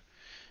together.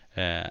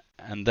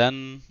 And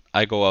then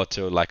I go out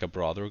to like a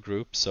broader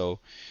group. So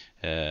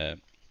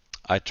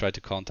I try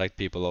to contact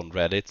people on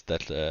Reddit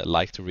that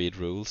like to read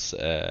rules,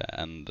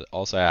 and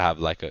also I have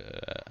like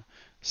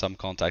some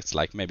contacts,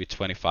 like maybe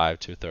 25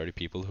 to 30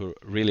 people who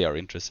really are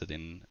interested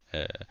in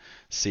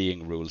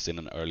seeing rules in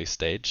an early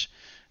stage.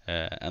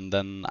 And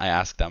then I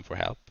ask them for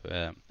help,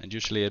 and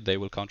usually they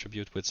will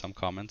contribute with some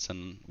comments,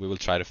 and we will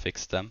try to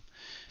fix them.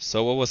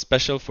 So what was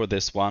special for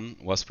this one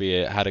was we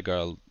had a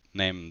girl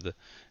named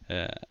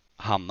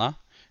Hanna,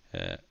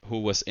 who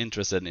was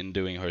interested in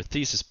doing her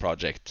thesis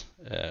project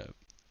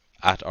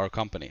at our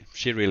company.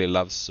 She really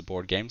loves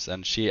board games,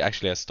 and she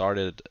actually has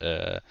started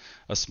a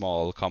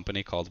small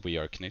company called We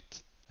Are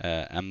Knit,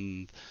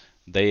 and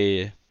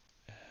they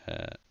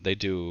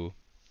do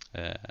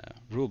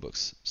rule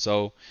books.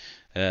 So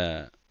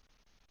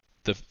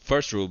the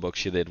first rule book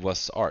she did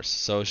was ours.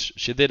 So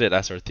she did it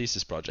as her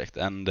thesis project,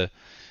 and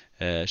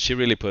she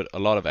really put a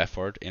lot of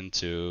effort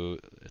into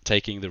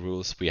taking the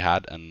rules we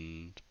had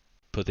and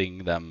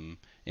putting them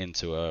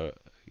into a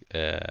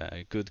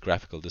good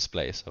graphical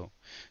display. So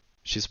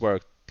she's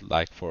worked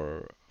like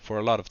for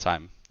a lot of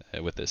time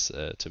with this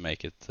to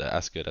make it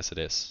as good as it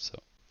is. So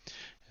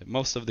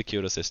most of the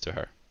kudos is to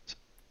her.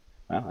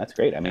 Well, that's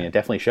great. I mean, it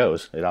definitely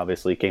shows. It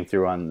obviously came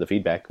through on the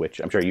feedback, which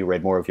I'm sure you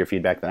read more of your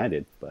feedback than I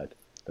did, but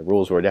the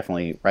rules were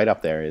definitely right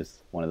up there as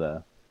one of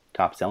the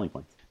top selling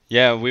points.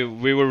 Yeah,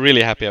 we were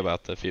really happy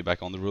about the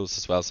feedback on the rules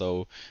as well.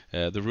 So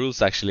the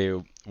rules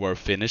actually were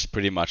finished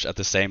pretty much at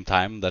the same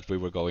time that we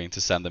were going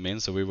to send them in.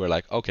 So we were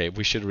like, okay,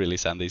 we should really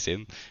send these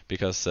in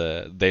because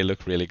they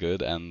look really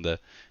good, and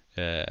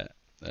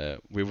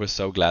we were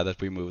so glad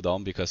that we moved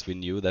on because we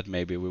knew that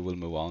maybe we will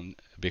move on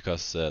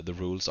because the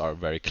rules are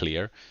very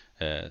clear.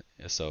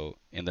 So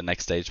in the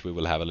next stage we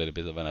will have a little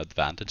bit of an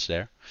advantage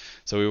there.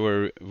 So we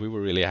were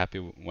really happy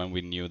when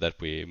we knew that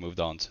we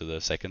moved on to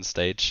the second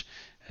stage.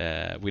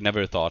 We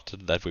never thought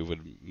that we would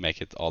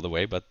make it all the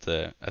way, but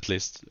at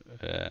least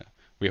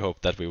we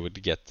hoped that we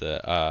would get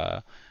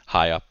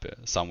high up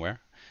somewhere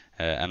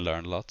and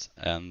learn a lot.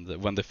 And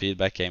when the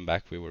feedback came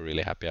back, we were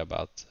really happy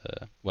about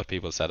what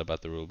people said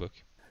about the rulebook.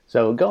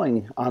 So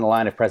going on the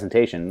line of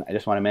presentation, I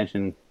just want to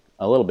mention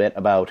a little bit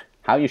about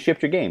how you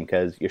shipped your game,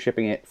 because you're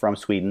shipping it from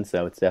Sweden,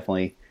 so it's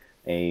definitely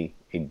a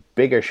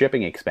bigger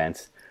shipping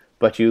expense.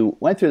 But you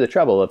went through the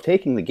trouble of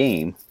taking the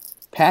game,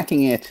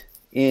 packing it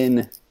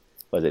in,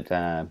 was it?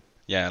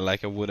 Yeah,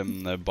 like a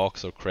wooden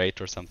box or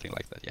crate or something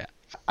like that. Yeah.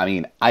 I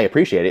mean, I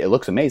appreciate it. It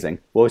looks amazing.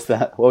 What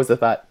was the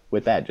thought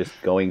with that? Just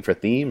going for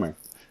theme, or?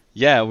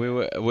 Yeah,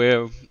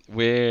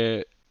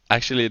 we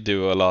actually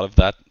do a lot of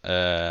that.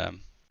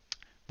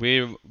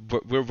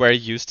 We're very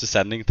used to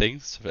sending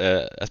things,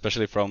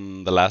 especially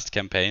from the last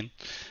campaign.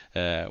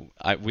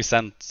 We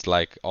sent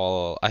like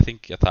I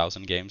think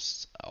 1,000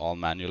 games all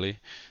manually.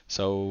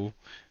 So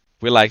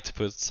we like to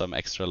put some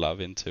extra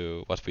love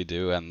into what we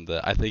do, and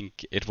I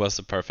think it was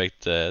a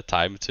perfect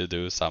time to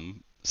do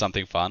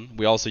something fun.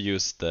 We also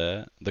used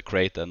the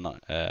crate and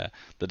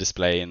the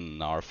display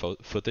in our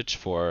footage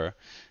for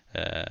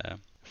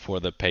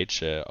the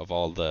page of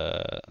all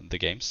the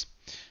games.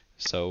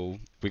 So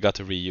we got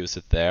to reuse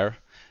it there,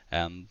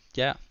 and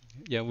yeah,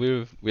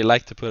 we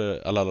like to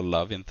put a lot of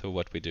love into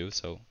what we do.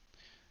 So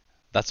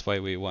that's why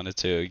we wanted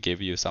to give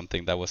you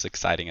something that was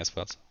exciting as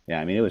well. Yeah,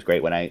 I mean, it was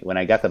great when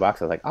I got the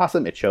box. I was like,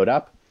 awesome! It showed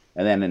up,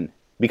 and then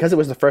because it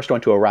was the first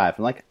one to arrive,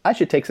 I'm like, I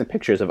should take some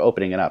pictures of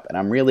opening it up, and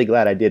I'm really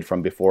glad I did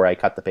from before I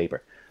cut the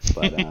paper.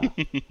 But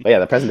yeah,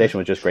 the presentation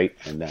was just great,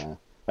 and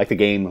like the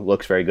game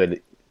looks very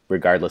good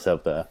regardless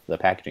of the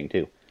packaging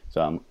too.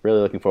 So I'm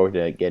really looking forward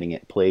to getting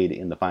it played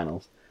in the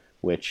finals.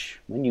 Which,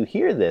 when you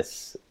hear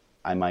this,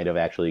 I might have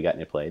actually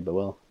gotten it played, but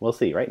we'll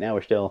see. Right now,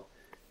 we're still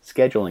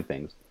scheduling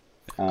things.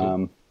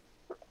 Cool.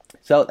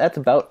 So that's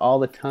about all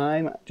the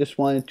time. Just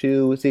wanted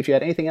to see if you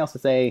had anything else to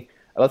say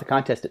about the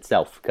contest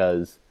itself,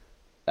 because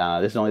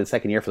this is only the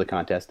second year for the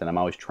contest, and I'm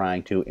always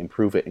trying to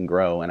improve it and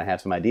grow, and I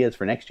have some ideas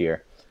for next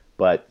year.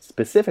 But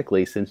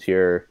specifically, since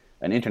you're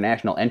an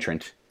international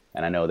entrant,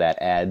 and I know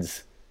that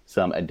adds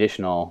some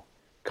additional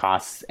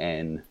costs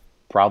and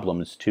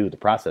problems to the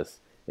process,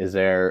 is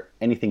there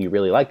anything you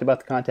really liked about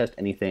the contest?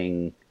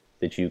 Anything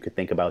that you could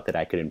think about that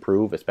I could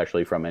improve,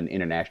 especially from an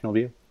international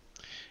view?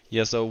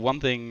 Yeah, so one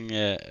thing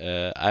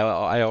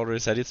I already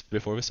said it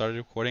before we started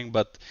recording,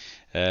 but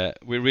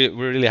we're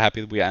really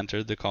happy we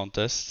entered the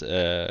contest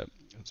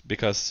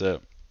because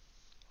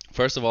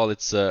first of all,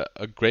 it's a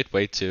great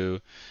way to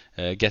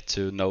get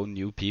to know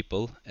new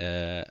people,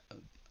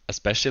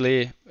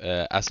 especially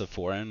as a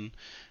foreign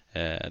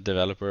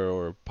developer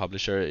or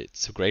publisher.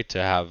 It's great to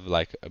have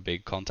like a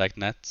big contact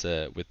net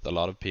with a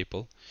lot of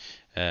people.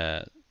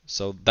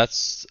 So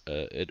that's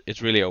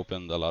it really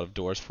opened a lot of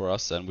doors for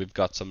us, and we've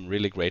got some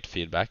really great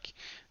feedback.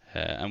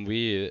 And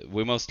we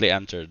mostly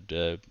entered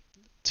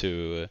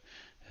to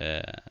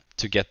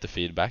get the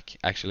feedback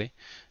actually.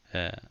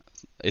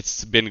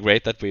 It's been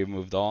great that we've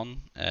moved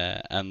on,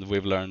 and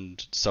we've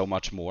learned so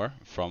much more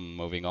from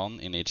moving on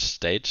in each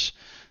stage.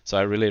 So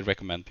I really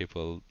recommend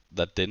people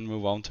that didn't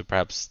move on to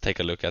perhaps take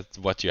a look at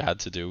what you had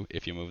to do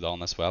if you moved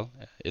on as well.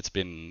 It's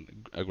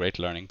been a great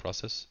learning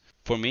process.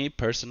 For me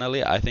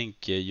personally, I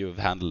think you've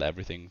handled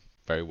everything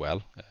very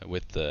well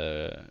with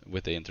the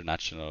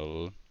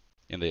international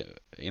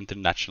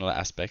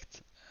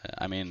aspect.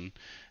 I mean,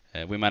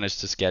 we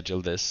managed to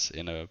schedule this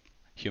in a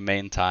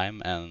humane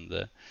time,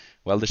 and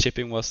well, the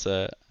shipping was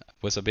a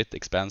bit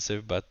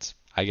expensive, but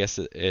I guess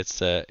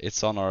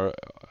it's on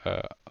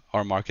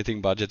our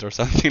marketing budget or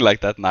something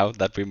like that now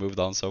that we moved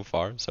on so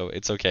far, so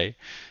it's okay.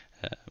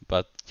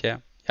 But yeah,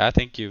 I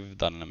think you've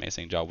done an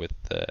amazing job with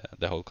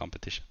the whole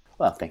competition.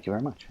 Well, thank you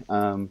very much.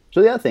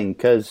 So the other thing,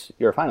 because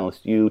you're a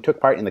finalist, you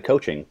took part in the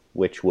coaching,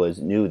 which was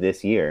new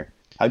this year.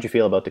 How'd you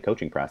feel about the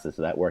coaching process?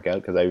 Did that work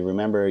out? Because I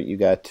remember you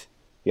got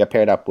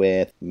paired up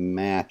with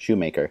Matt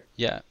Shoemaker.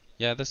 Yeah,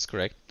 that's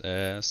correct.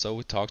 So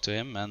we talked to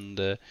him,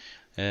 and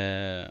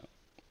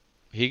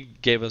he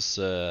gave us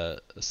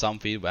some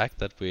feedback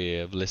that we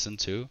have listened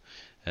to.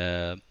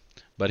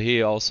 But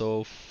he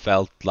also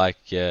felt like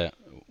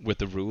with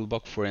the rule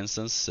book, for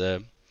instance,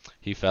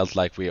 he felt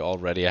like we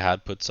already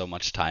had put so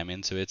much time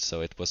into it,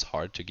 so it was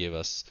hard to give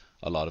us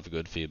a lot of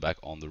good feedback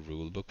on the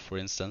rule book, for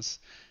instance.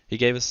 He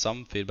gave us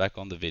some feedback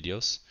on the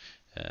videos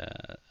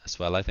as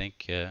well, I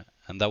think,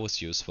 and that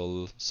was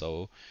useful.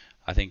 So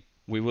I think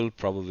we will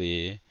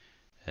probably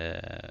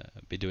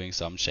be doing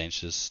some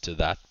changes to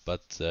that,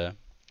 but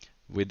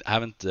we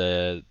haven't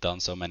done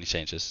so many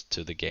changes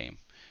to the game.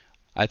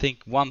 I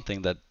think one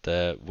thing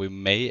that we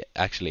may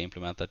actually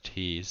implement that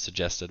he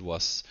suggested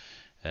was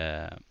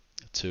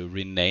to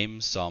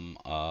rename some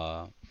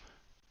to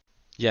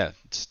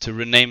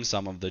rename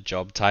some of the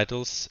job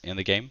titles in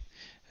the game.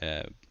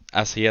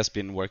 As he has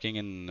been working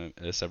in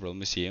several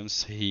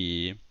museums,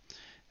 he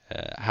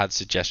had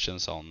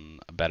suggestions on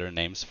better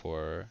names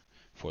for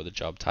the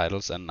job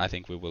titles, and I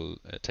think we will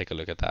take a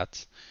look at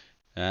that.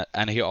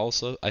 And he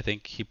also, I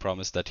think he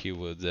promised that he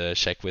would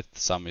check with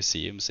some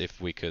museums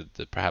if we could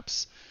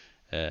perhaps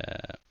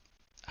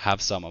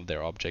have some of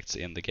their objects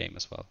in the game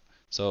as well.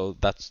 So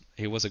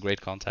he was a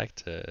great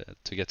contact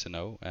to get to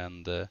know,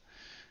 and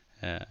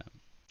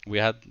we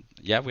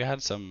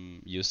had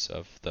some use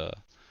of the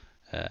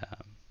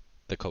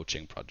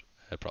coaching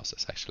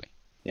process actually.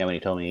 Yeah, when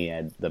he told me he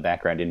had the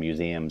background in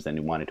museums and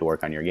he wanted to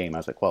work on your game, I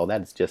was like, well,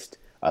 that's just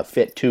a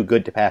fit too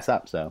good to pass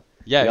up. So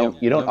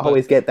you don't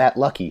always get that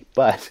lucky,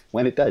 but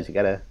when it does, you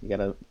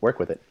gotta work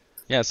with it.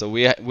 Yeah, so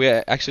we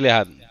actually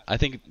had, I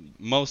think,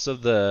 most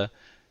of the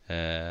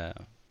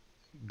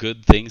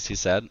good things he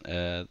said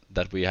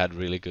that we had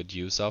really good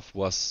use of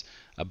was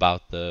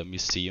about the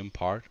museum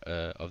part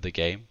of the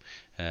game,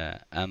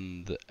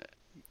 and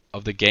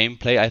of the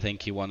gameplay. I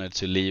think he wanted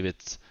to leave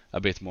it a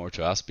bit more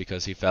to us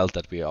because he felt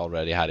that we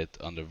already had it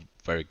under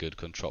very good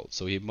control.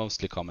 So he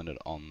mostly commented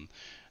on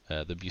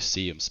the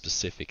museum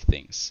specific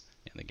things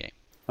in the game.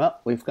 Well,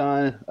 we've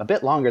gone a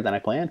bit longer than I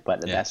planned,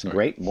 but that's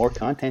great. More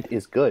content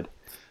is good.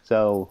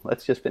 So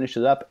let's just finish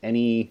it up.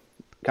 Any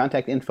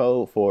contact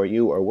info for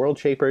you or World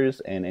Shapers,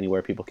 and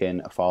anywhere people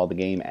can follow the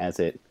game as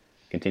it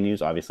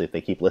continues? Obviously, if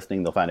they keep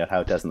listening, they'll find out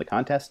how it does in the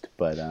contest.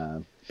 But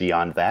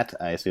beyond that,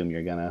 I assume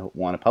you're going to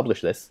want to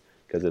publish this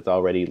because it's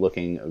already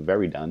looking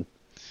very done.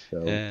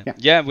 So,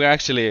 we're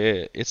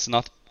actually, it's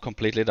not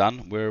completely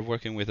done. We're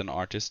working with an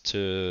artist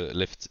to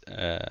lift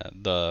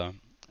the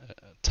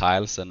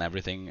tiles and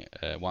everything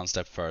one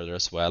step further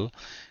as well.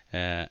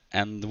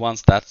 And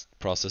once that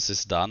process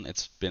is done,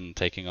 it's been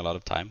taking a lot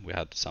of time. We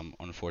had some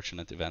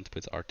unfortunate event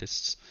with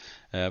artists.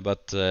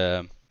 But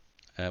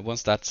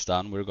once that's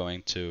done, we're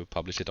going to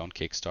publish it on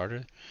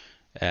Kickstarter.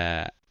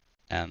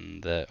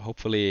 And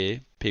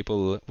hopefully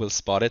people will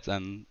spot it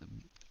and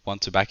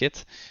want to back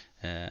it.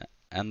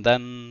 And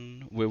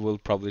then we will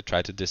probably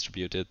try to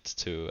distribute it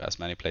to as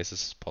many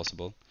places as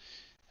possible.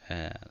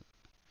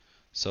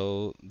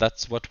 So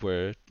that's what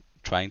we're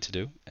trying to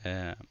do.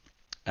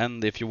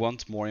 And if you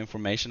want more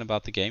information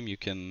about the game, you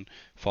can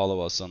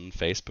follow us on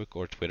Facebook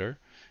or Twitter.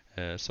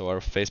 So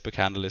our Facebook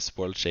handle is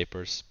World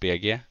Shapers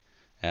BG,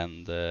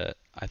 and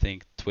I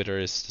think Twitter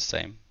is the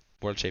same,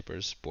 World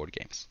Shapers Board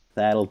Games.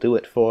 That'll do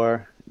it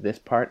for this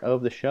part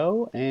of the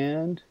show,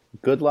 and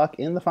good luck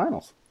in the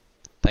finals.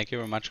 Thank you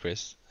very much,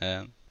 Chris.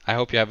 I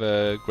hope you have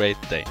a great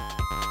day.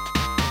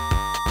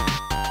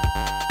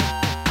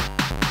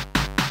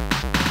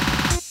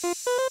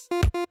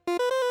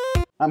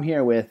 I'm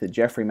here with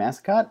Jeffrey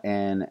Mascott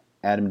and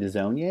Adam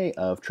Dezonier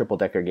of Triple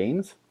Decker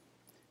Games,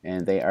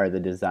 and they are the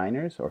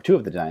designers, or two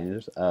of the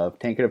designers, of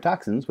Tankard of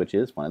Toxins, which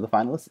is one of the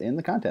finalists in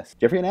the contest.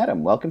 Jeffrey and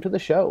Adam, welcome to the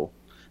show.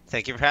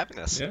 Thank you for having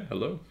us. Yeah,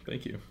 hello.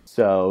 Thank you.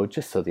 So,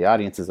 just so the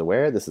audience is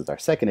aware, this is our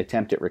second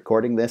attempt at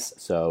recording this,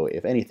 so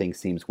if anything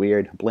seems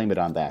weird, blame it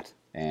on that.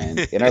 And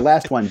in our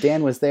last one,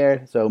 Dan was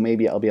there, so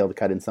maybe I'll be able to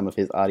cut in some of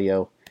his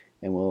audio,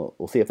 and we'll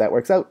see if that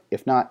works out.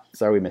 If not,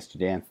 sorry we missed you,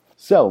 Dan.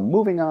 So,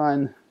 moving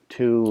on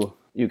to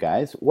you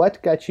guys,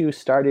 what got you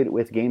started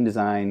with game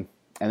design,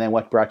 and then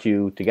what brought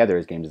you together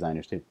as game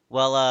designers too?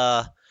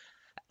 Well,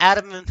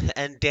 Adam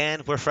and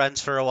Dan were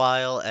friends for a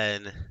while,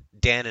 and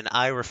Dan and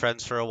I were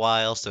friends for a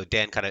while, so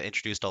Dan kind of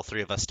introduced all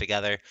three of us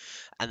together.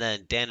 And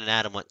then Dan and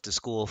Adam went to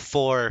school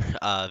for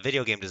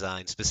video game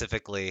design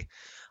specifically,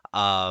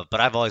 but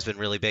I've always been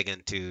really big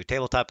into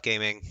tabletop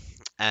gaming,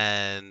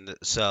 and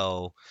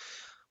so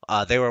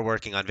they were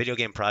working on video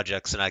game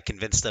projects, and I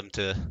convinced them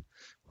to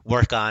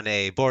work on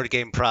a board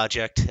game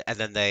project, and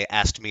then they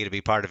asked me to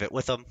be part of it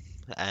with them,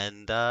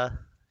 and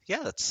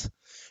that's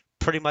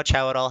pretty much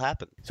how it all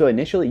happened. So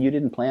initially you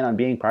didn't plan on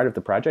being part of the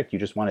project, you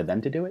just wanted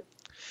them to do it?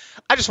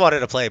 I just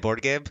wanted to play a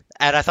board game,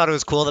 and I thought it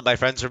was cool that my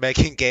friends were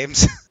making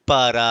games,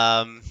 but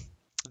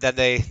then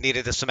they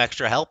needed some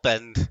extra help,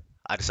 and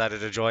I decided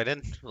to join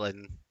in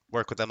and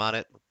work with them on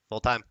it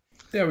full time.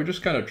 Yeah, we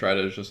just kind of tried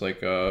it as just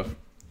like,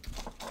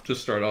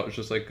 just start out,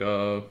 just like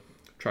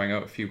trying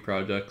out a few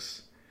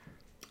projects.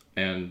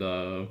 And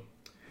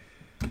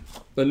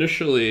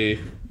initially,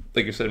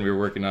 like you said, we were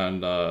working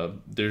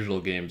on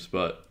digital games,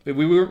 but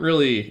we weren't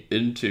really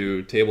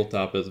into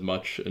tabletop as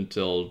much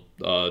until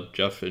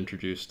Jeff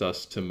introduced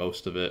us to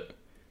most of it.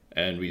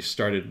 And we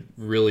started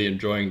really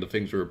enjoying the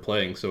things we were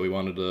playing, so we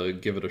wanted to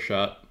give it a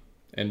shot.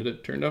 And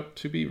it turned out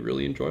to be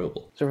really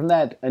enjoyable. So from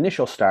that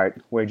initial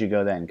start, where'd you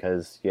go then?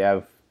 Because you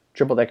have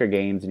Triple Decker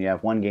Games and you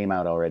have one game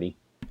out already.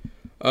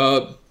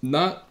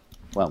 Not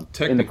well,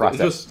 technically, in the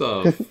process.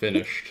 Just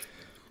finished.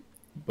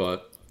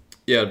 But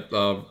yeah,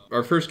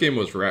 our first game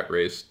was Rat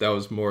Race. That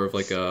was more of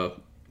like a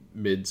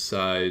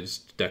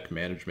mid-sized deck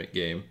management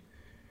game.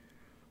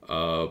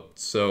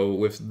 So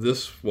with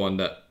this one,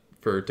 that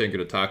for Tanker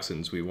to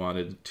Toxins, we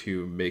wanted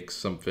to make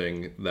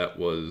something that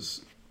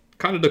was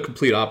kind of the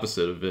complete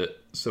opposite of it.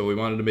 So we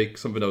wanted to make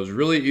something that was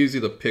really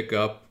easy to pick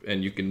up,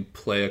 and you can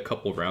play a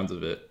couple rounds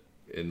of it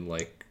in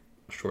like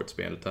a short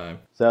span of time.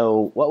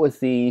 So what was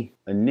the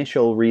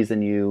initial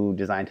reason you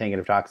designed Tank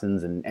of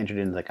Toxins and entered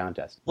into the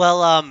contest? Well,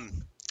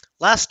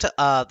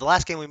 the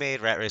last game we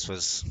made, Rat Race,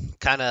 was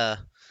kind of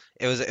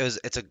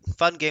it's a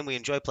fun game. We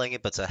enjoy playing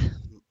it, but it's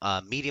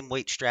a medium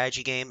weight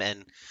strategy game,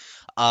 and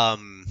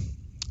um,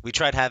 we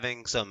tried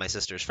having some of my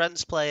sister's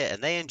friends play it,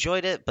 and they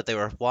enjoyed it, but they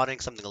were wanting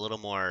something a little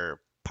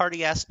more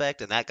party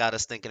aspect, and that got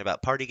us thinking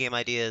about party game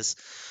ideas.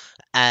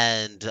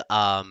 And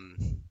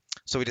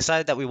so we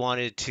decided that we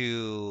wanted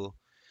to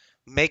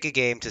make a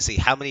game to see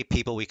how many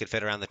people we could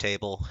fit around the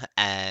table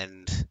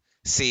and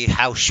see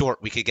how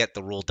short we could get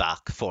the rule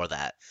doc for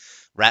that.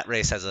 Rat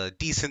Race has a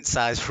decent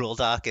sized rule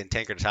doc, and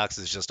Tanker Talks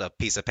is just a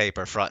piece of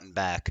paper front and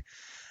back.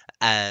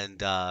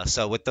 And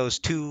so with those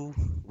two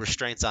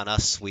restraints on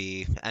us,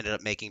 we ended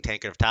up making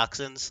Tanker of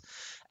Toxins,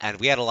 and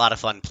we had a lot of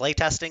fun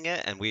playtesting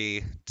it, and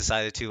we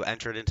decided to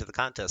enter it into the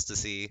contest to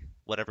see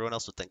what everyone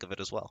else would think of it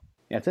as well.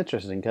 Yeah, it's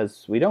interesting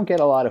because we don't get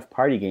a lot of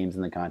party games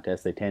in the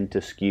contest. They tend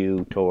to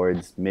skew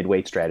towards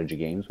mid-weight strategy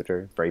games, which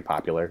are very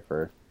popular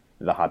for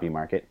the hobby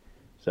market.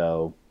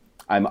 So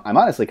I'm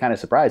honestly kind of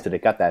surprised that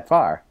it got that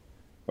far,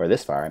 or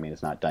this far. I mean,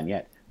 it's not done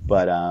yet,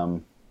 but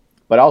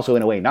also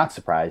in a way not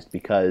surprised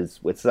because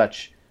with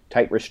such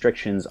tight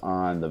restrictions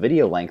on the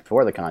video length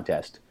for the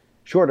contest,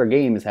 shorter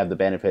games have the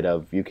benefit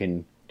of you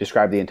can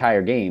describe the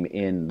entire game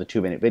in the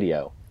 2-minute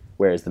video,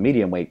 whereas the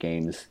medium weight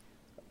games,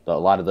 a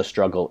lot of the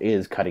struggle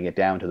is cutting it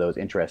down to those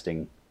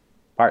interesting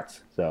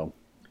parts. So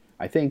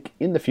I think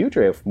in the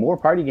future, if more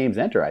party games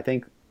enter, I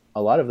think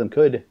a lot of them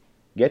could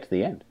get to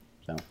the end.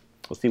 So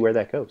we'll see where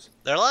that goes.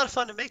 They're a lot of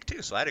fun to make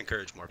too, so I'd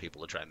encourage more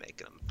people to try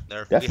making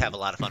them. We have a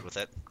lot of fun with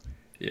it.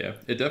 Yeah,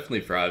 it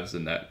definitely thrives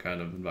in that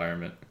kind of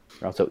environment.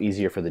 They're also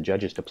easier for the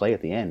judges to play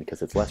at the end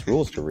because it's less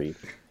rules to read.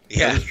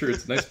 Yeah, That's true.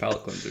 It's a nice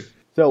palate cleanser.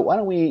 So why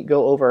don't we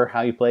go over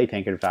how you play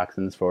Tankard of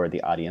Toxins for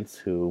the audience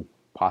who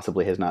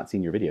possibly has not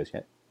seen your videos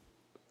yet.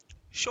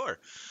 sure.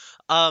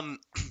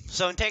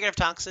 So in Tanker of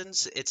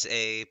Toxins, it's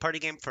a party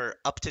game for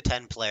up to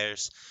 10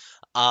 players.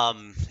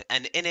 And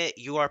in it,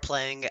 you are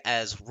playing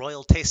as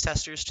royal taste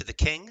testers to the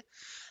king.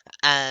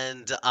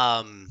 And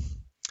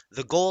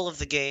the goal of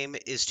the game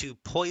is to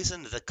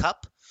poison the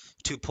cup,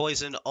 to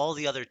poison all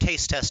the other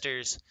taste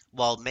testers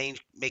while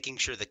making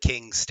sure the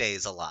king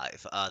stays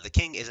alive. The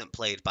king isn't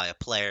played by a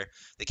player.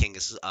 The king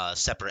is a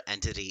separate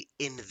entity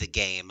in the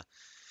game.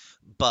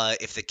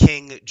 But if the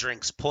king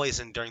drinks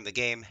poison during the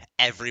game,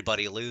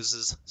 everybody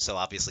loses. So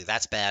obviously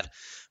that's bad.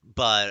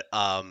 But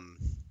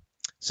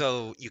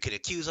so you can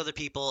accuse other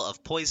people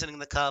of poisoning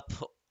the cup,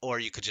 or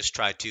you could just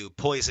try to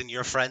poison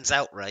your friends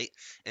outright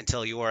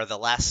until you are the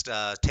last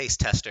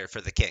taste tester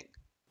for the king.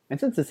 And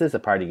since this is a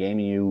party game,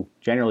 you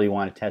generally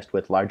want to test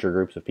with larger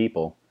groups of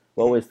people.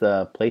 What was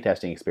the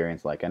playtesting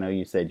experience like? I know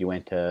you said you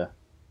went to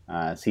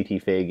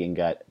CT Fig and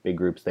got big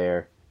groups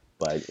there,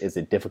 but is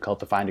it difficult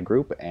to find a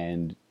group?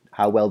 And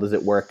how well does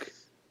it work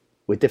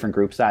with different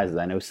group sizes?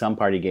 I know some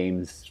party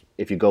games,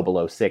 if you go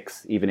below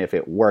 6, even if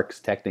it works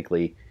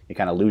technically, you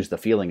kind of lose the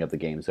feeling of the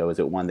game. So is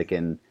it one that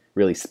can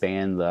really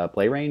span the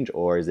play range,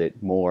 or is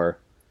it more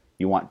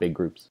you want big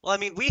groups? Well, I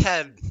mean, we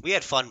had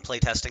fun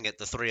playtesting it,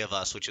 the three of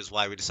us, which is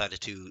why we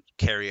decided to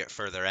carry it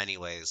further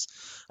anyways.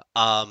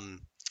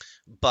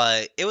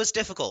 But it was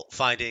difficult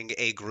finding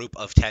a group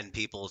of 10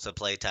 people to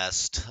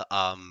playtest.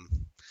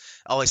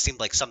 Always seemed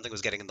like something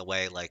was getting in the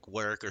way, like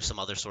work or some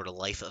other sort of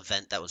life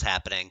event that was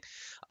happening.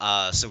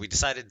 So we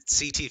decided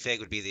CT Fig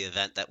would be the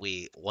event that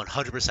we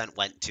 100%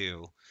 went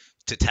to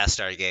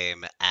test our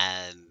game,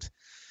 and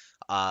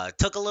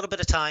took a little bit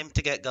of time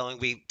to get going.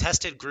 We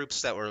tested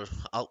groups that were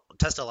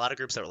tested a lot of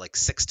groups that were like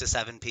 6 to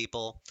 7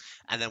 people,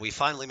 and then we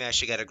finally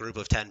managed to get a group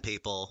of 10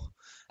 people,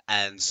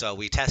 and so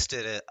we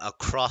tested it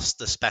across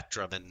the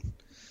spectrum and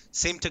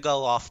seemed to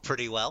go off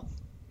pretty well.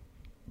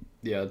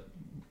 Yeah,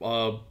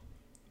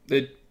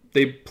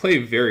 they play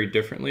very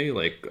differently.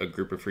 Like a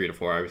group of 3 to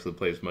 4 obviously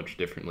plays much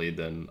differently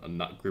than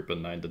a group of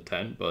 9 to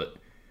 10, but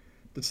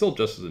it's still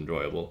just as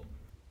enjoyable.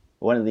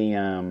 One of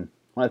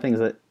the things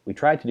that we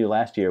tried to do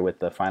last year with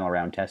the final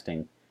round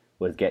testing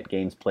was get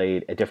games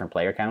played at different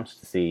player counts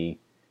to see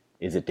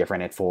is it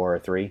different at 4 or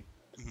 3.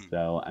 Mm-hmm.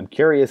 So I'm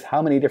curious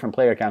how many different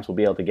player counts we'll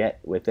be able to get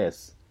with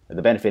this.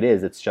 The benefit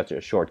is it's just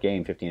a short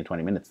game, 15 to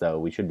 20 minutes, so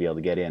we should be able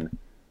to get in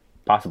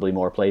possibly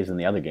more plays than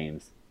the other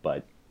games.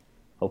 But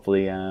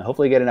hopefully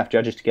get enough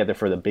judges together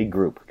for the big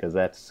group, because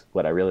that's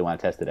what I really want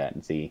to test it at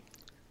and see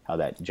how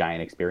that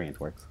giant experience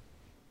works.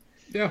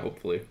 Yeah,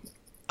 hopefully.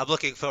 I'm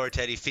looking forward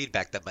to any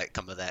feedback that might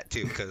come of that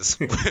too, because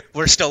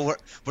we're still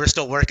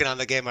working on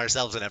the game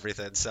ourselves and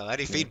everything. So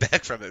any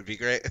feedback from it would be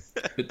great.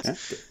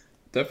 It's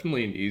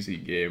definitely an easy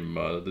game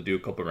to do a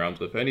couple rounds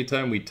with.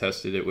 Anytime we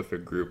tested it with a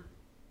group,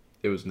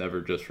 it was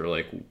never just for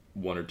like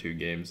 1 or 2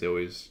 games. They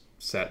always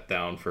sat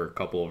down for a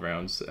couple of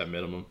rounds at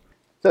minimum.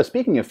 So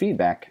speaking of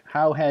feedback,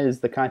 how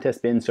has the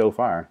contest been so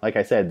far? Like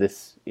I said,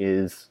 this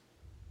is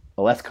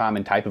a less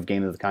common type of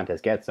game that the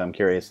contest gets. So I'm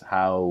curious,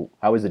 how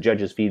is the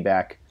judges'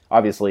 feedback?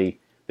 Obviously,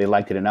 they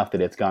liked it enough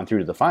that it's gone through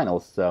to the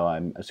finals, so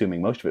I'm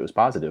assuming most of it was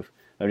positive.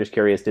 I'm just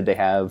curious, did they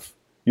have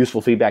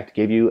useful feedback to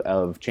give you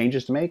of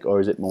changes to make,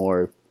 or is it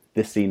more,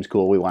 this seems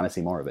cool, we want to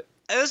see more of it?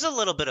 It was a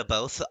little bit of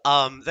both.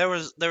 There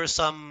was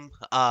some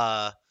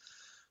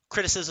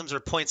criticisms or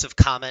points of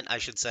comment, I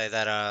should say,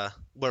 that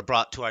were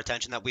brought to our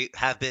attention that we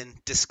have been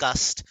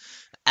discussed,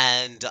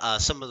 and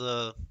some of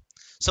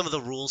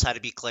the rules had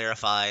to be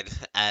clarified,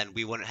 and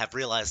we wouldn't have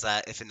realized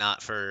that if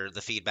not for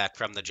the feedback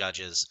from the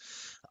judges.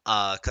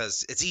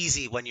 Because it's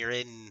easy when you're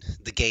in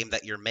the game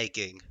that you're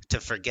making to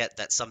forget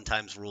that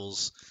sometimes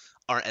rules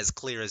aren't as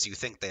clear as you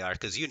think they are,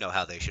 because you know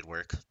how they should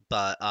work.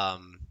 But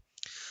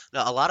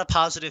no, a lot of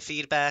positive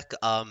feedback,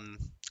 a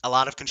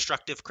lot of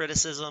constructive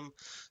criticism.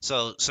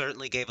 So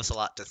certainly gave us a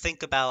lot to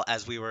think about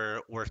as we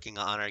were working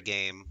on our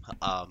game.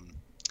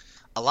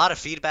 A lot of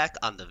feedback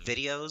on the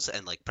videos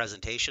and like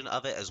presentation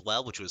of it as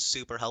well, which was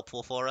super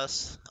helpful for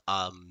us.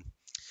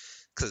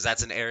 Because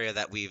that's an area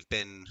that we've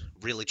been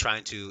really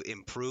trying to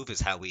improve, is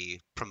how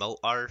we promote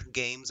our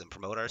games and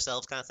promote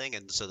ourselves, kind of thing.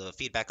 And so the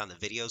feedback on the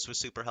videos was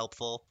super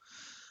helpful.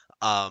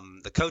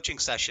 The coaching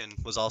session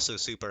was also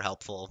super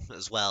helpful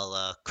as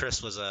well.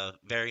 Chris was a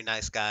very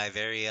nice guy,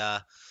 very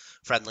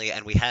friendly,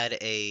 and we had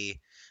a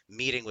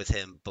meeting with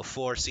him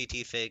before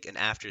CT Fig and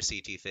after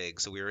CT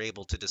Fig, so we were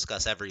able to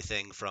discuss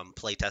everything from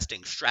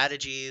playtesting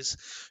strategies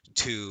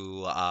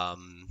to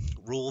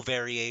rule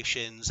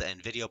variations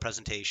and video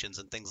presentations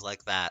and things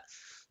like that.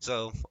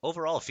 So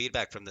overall,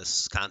 feedback from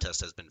this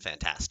contest has been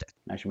fantastic.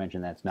 I should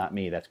mention that's not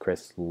me, that's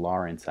Chris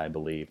Lawrence, I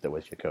believe, that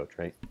was your coach,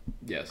 right?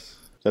 Yes.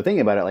 So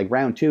thinking about it, like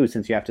round 2,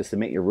 since you have to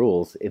submit your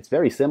rules, it's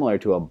very similar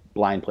to a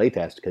blind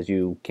playtest because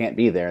you can't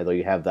be there, though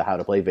you have the how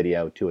to play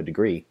video to a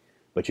degree,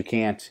 but you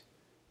can't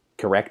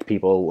correct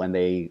people when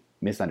they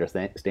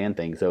misunderstand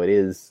things. So it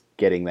is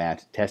getting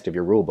that test of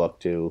your rule book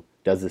to,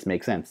 does this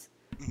make sense?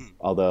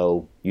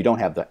 Although you don't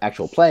have the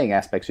actual playing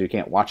aspect, so you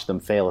can't watch them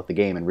fail at the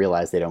game and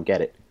realize they don't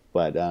get it.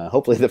 But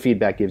hopefully the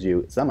feedback gives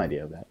you some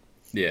idea of that.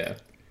 Yeah.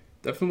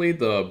 Definitely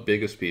the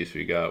biggest piece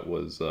we got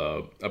was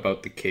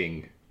about the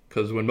king.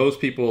 Because when most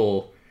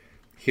people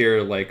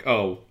hear, like,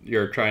 oh,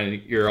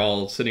 you're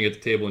all sitting at the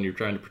table and you're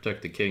trying to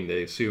protect the king,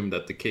 they assume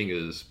that the king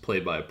is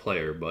played by a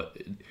player, but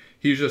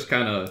he's just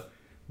kind of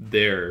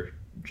there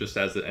just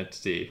as an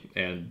entity.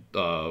 And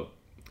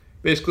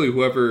basically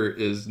whoever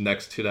is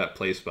next to that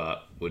play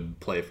spot would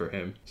play for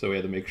him. So we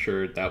had to make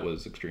sure that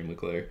was extremely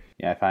clear.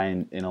 Yeah, I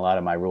find in a lot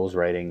of my rules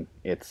writing,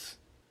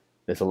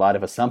 there's a lot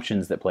of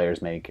assumptions that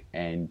players make,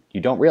 and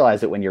you don't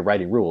realize it when you're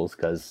writing rules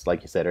because,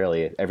 like you said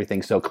earlier,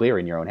 everything's so clear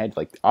in your own head.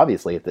 Like,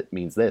 obviously, it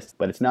means this,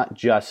 but it's not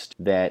just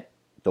that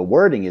the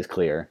wording is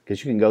clear,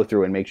 because you can go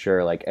through and make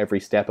sure like every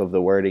step of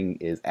the wording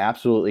is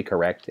absolutely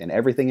correct and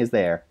everything is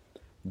there,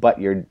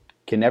 but you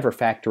can never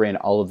factor in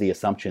all of the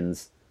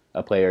assumptions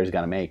a player is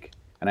going to make.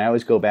 And I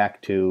always go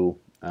back to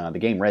the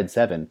game Red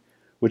 7,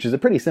 which is a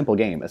pretty simple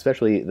game,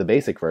 especially the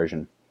basic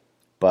version.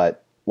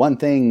 But one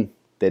thing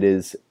that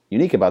is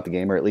unique about the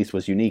game, or at least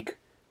was unique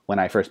when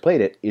I first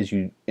played it, is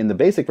in the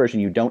basic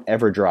version you don't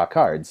ever draw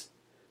cards.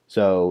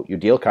 So you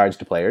deal cards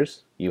to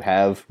players, you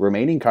have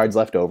remaining cards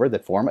left over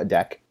that form a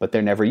deck, but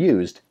they're never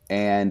used.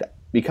 And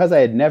because I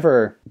had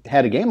never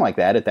had a game like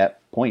that at that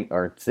point,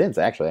 or since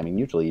actually, I mean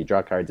usually you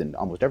draw cards in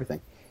almost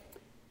everything,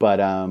 but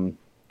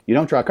you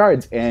don't draw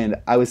cards, and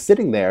I was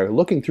sitting there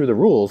looking through the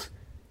rules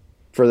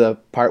for the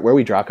part where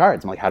we draw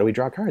cards. I'm like, how do we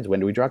draw cards? When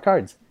do we draw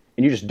cards?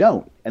 And you just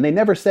don't. And they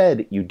never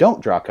said you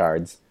don't draw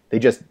cards. They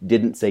just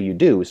didn't say you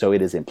do, so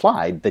it is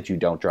implied that you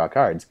don't draw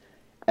cards.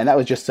 And that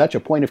was just such a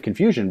point of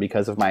confusion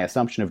because of my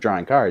assumption of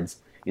drawing cards,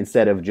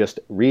 instead of just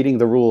reading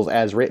the rules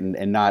as written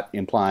and not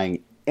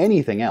implying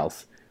anything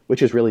else,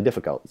 which is really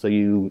difficult. So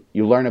you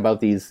learn about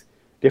these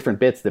different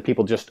bits that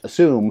people just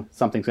assume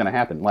something's going to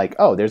happen. Like,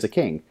 oh, there's a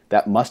king.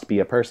 That must be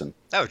a person.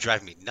 That would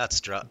drive me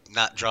nuts,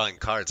 not drawing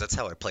cards. That's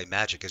how I play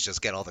Magic, is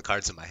just get all the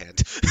cards in my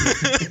hand.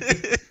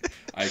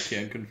 I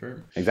can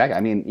confirm. Exactly.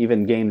 I mean,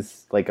 even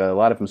games, like a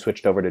lot of them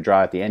switched over to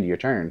draw at the end of your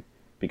turn,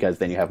 because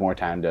then you have more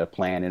time to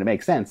plan, and it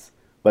makes sense.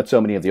 But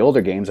so many of the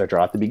older games are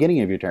draw at the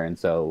beginning of your turn,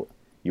 so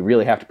you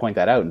really have to point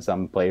that out, and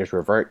some players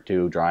revert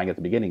to drawing at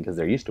the beginning because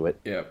they're used to it.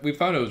 Yeah, we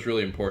found it was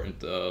really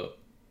important to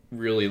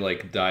really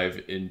like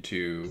dive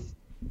into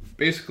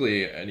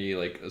basically any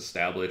like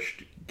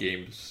established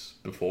games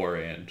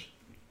beforehand.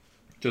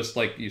 Just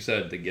like you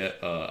said, to get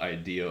an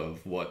idea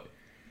of what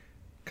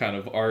kind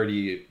of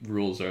already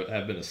rules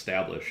have been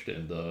established,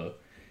 and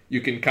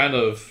you can kind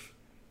of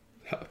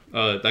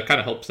that kind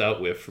of helps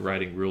out with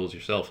writing rules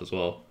yourself as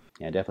well.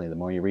 Yeah, definitely. The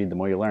more you read, the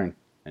more you learn,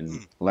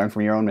 and learn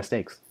from your own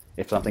mistakes.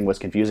 If something was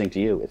confusing to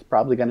you, it's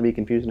probably going to be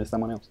confusing to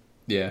someone else.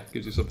 Yeah,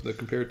 gives you something to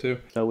compare to.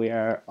 So we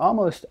are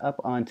almost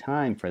up on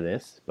time for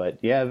this,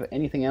 but do you have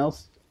anything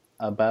else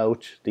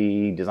about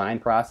the design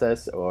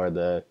process or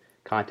the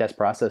contest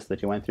process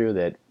that you went through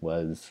that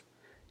was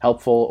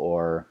helpful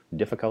or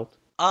difficult?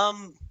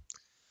 Probably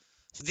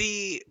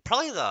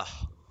the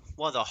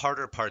one of the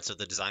harder parts of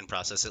the design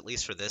process, at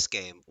least for this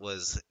game,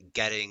 was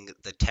getting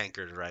the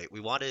tankard right. We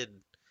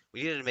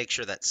needed to make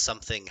sure that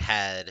something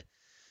had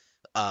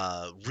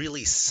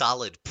really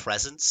solid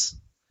presence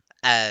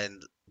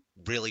and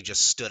really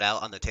just stood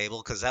out on the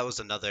table, because that was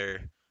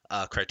another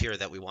criteria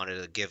that we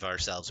wanted to give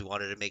ourselves. We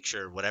wanted to make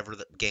sure whatever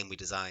the game we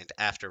designed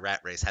after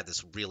Rat Race had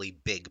this really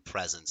big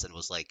presence and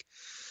was like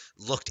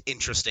looked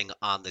interesting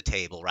on the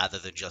table rather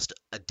than just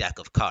a deck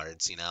of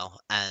cards, you know?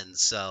 And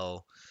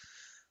so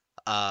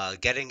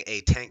getting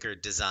a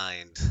tankard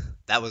designed,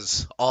 that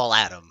was all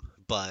Adam,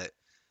 but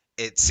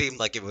it seemed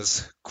like it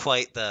was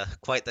quite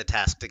the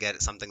task to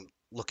get something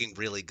looking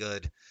really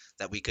good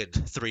that we could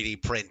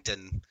 3D print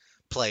and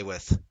play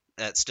with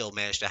that still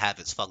managed to have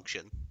its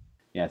function.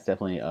 Yeah, it's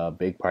definitely a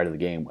big part of the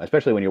game,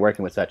 especially when you're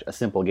working with such a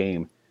simple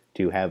game.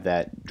 To have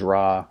that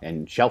draw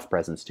and shelf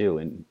presence too,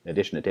 in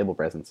addition to table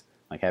presence,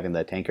 like having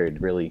that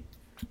tankard really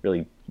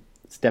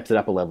steps it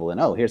up a level.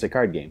 And oh, here's a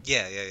card game.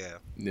 Yeah.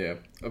 Yeah.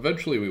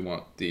 Eventually, we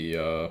want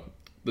the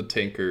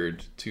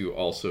tankard to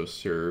also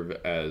serve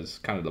as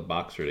kind of the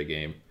boxer of the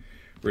game,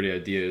 where the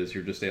idea is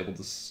you're just able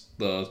to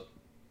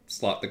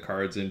slot the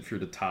cards in through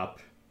the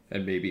top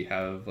and maybe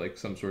have like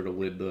some sort of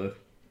lid to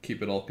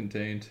keep it all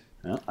contained.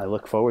 Well, I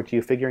look forward to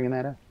you figuring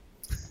that out.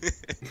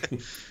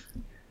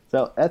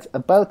 So that's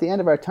about the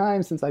end of our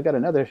time, since I've got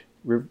another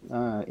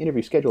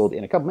interview scheduled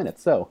in a couple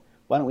minutes. So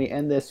why don't we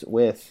end this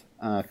with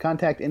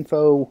contact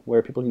info,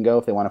 where people can go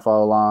if they want to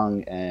follow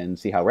along and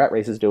see how Rat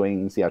Race is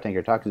doing, see how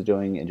Tanker Talks is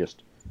doing, and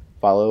just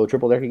follow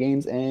Triple Decker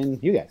Games and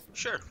you guys.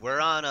 Sure.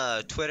 We're on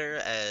Twitter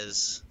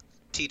as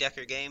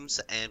T-Decker Games,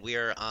 and we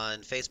are on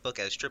Facebook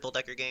as Triple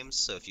Decker Games.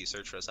 So if you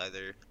search for us,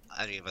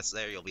 any of us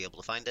there, you'll be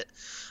able to find it.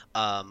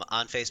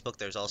 On Facebook,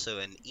 there's also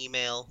an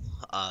email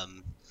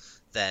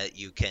that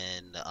you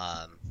can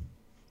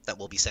that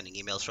we'll be sending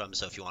emails from.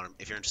 So if you're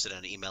interested in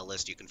an email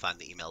list, you can find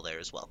the email there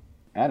as well.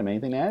 Adam,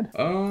 anything to add?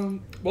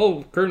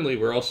 Well, currently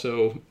we're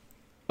also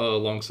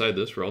alongside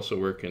this, we're also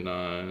working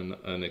on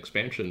an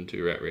expansion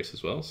to Rat Race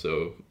as well.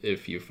 So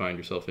if you find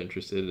yourself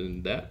interested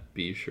in that,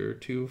 be sure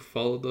to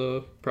follow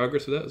the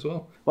progress of that as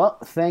well. Well,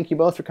 thank you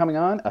both for coming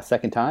on a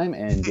second time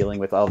and dealing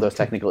with all those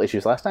technical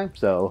issues last time.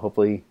 So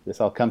hopefully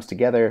this all comes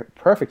together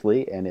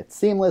perfectly and it's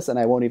seamless, and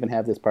I won't even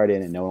have this part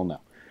in and no one will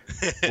know.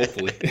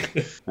 Hopefully.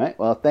 All right.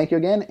 Well, thank you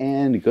again,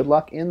 and good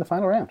luck in the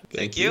final round.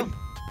 Thank you.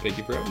 Thank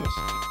you for having us.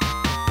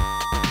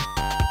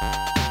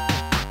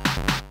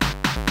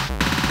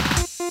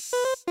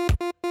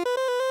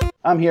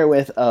 I'm here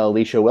with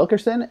Alicia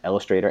Wilkerson,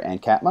 illustrator and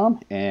cat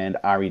mom, and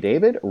Ari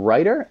David,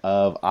 writer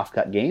of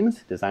Offcut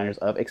Games, designers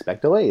of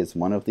Expect Delays,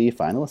 one of the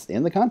finalists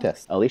in the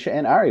contest. Alicia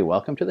and Ari,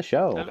 welcome to the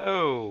show.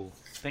 Hello.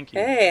 Thank you.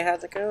 Hey,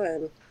 how's it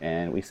going?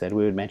 And we said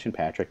we would mention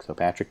Patrick, so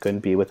Patrick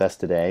couldn't be with us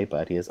today,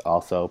 but he is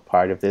also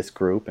part of this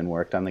group and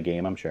worked on the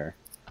game, I'm sure.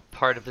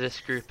 Part of this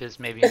group is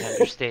maybe an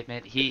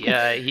understatement. He's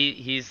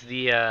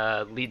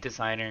the lead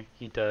designer.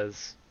 He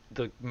does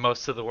the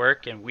most of the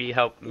work, and we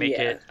help make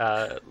it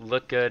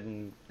look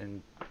good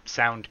and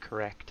sound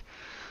correct.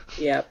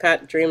 Yeah,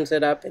 Pat dreams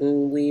it up,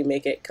 and we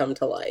make it come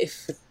to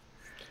life.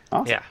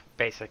 Awesome. Yeah,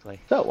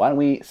 basically. So why don't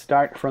we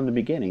start from the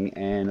beginning,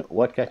 and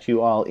what got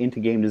you all into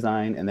game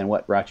design, and then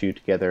what brought you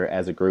together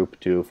as a group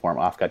to form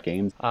Offcut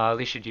Games?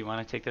 Alicia, do you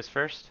want to take this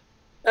first?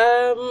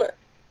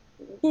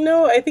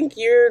 No, I think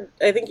you're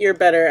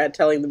better at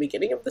telling the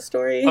beginning of the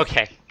story.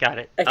 Okay, got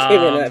it. I came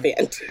in at the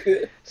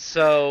end.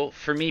 So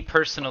for me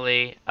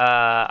personally,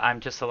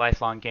 I'm just a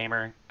lifelong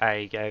gamer.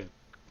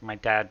 My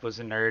dad was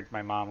a nerd.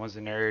 My mom was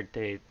a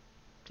nerd.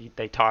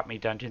 They taught me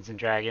Dungeons and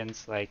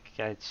Dragons. Like,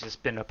 it's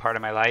just been a part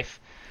of my life.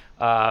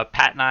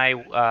 Pat and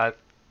I,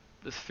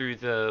 through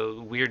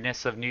the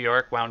weirdness of New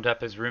York, wound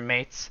up as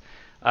roommates.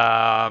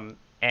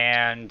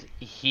 And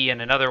he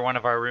and another one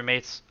of our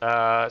roommates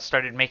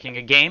started making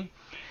a game.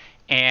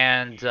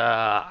 And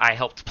I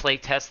helped play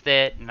test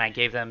it, and I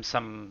gave them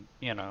some,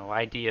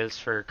 ideas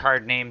for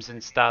card names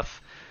and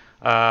stuff.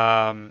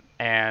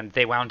 And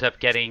they wound up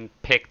getting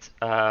picked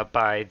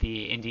by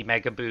the Indie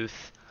Mega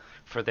Booth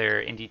for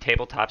their Indie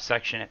Tabletop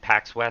section at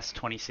PAX West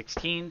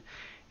 2016.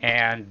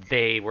 And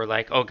they were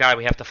like, oh, God,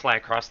 we have to fly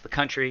across the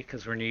country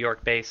because we're New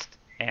York-based.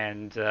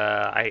 And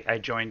I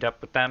joined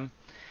up with them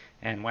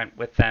and went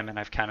with them, and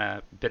I've kind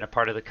of been a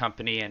part of the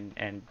company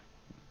and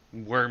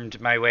wormed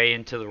my way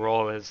into the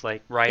role as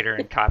like writer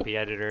and copy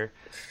editor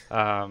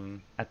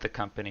at the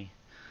company.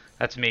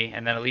 That's me.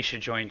 And then Alicia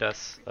joined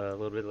us a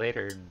little bit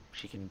later, and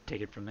she can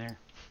take it from there.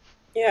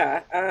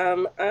 Yeah,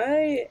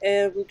 I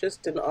am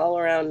just an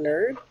all-around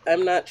nerd.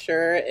 I'm not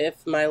sure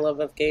if my love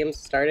of games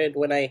started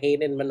when I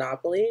hated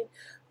Monopoly,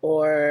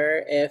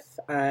 or if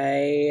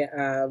I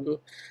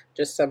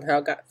just somehow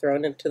got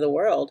thrown into the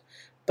world.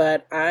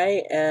 But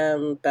I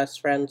am best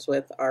friends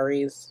with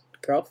Ari's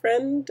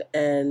girlfriend,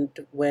 and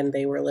when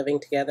they were living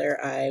together,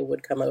 I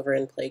would come over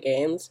and play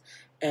games.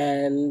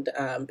 And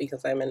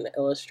because I'm an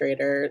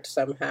illustrator,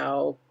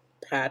 somehow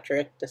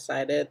Patrick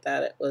decided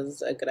that it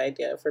was a good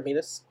idea for me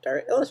to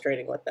start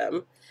illustrating with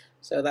them.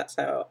 So that's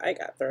how I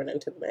got thrown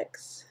into the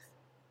mix.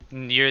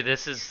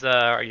 This is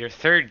your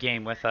third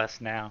game with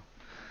us now.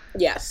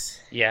 Yes.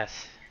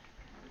 Yes.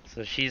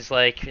 So she's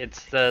like,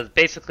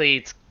 basically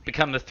it's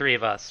become the three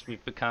of us.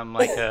 We've become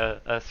like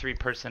a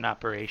three-person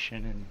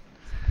operation, and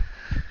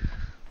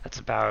that's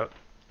about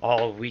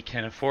all we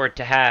can afford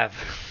to have.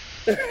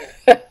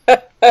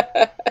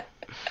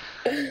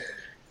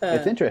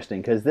 It's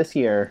interesting because this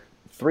year,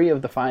 three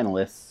of the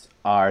finalists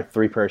are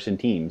three-person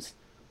teams,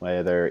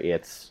 whether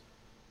it's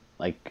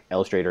like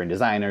illustrator and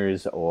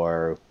designers,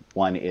 or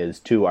one is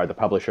two are the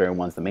publisher and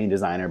one's the main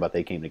designer, but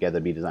they came together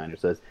to be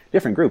designers. So it's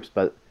different groups.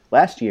 But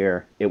last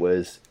year it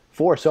was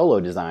four solo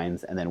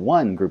designs and then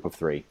one group of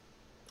three.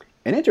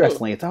 And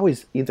interestingly, it's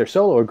always either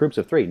solo or groups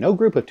of three. No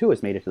group of two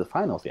has made it to the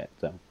finals yet.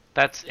 So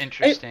That's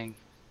interesting.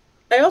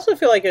 I also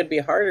feel like it would be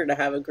harder to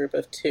have a group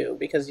of two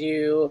because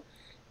you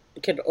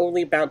can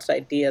only bounce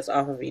ideas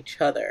off of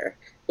each other.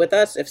 With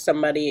us, if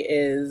somebody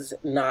is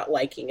not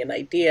liking an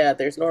idea,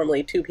 there's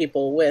normally two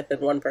people with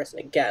and one person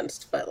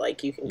against, but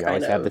like you can you kind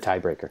always of have the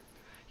tiebreaker.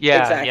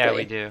 Yeah, Exactly. yeah,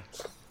 we do.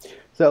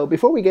 So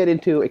before we get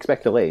into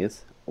expect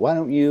delays, why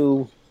don't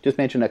you just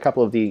mention a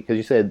couple of because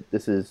you said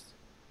this is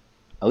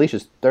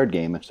Alicia's third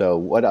game. So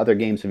what other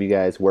games have you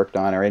guys worked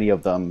on? Are any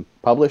of them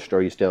published, or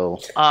are you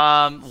still?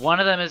 One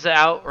of them is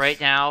out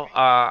right now.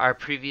 Our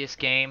previous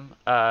game,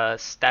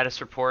 Status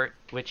Report,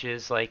 which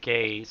is like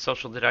a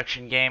social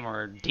deduction game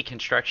or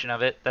deconstruction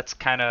of it. That's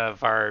kind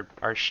of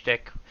our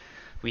shtick.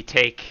 We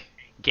take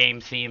game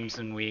themes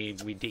and we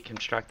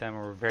deconstruct them.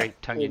 We're very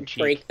tongue in we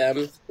cheek. break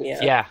them. Yeah.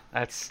 Yeah,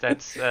 that's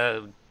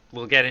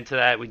we'll get into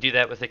that. We do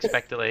that with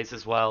expect delays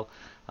as well.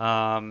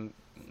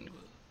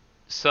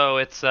 So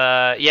it's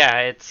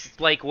it's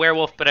like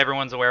werewolf, but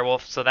everyone's a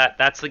werewolf. So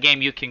that's the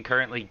game you can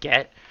currently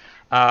get.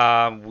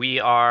 We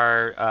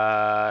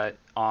are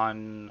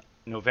on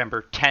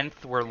November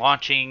 10th. We're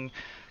launching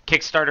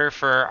Kickstarter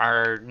for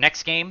our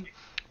next game,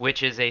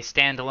 which is a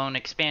standalone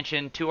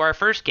expansion to our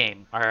first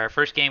game. Our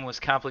first game was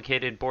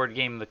Complicated Board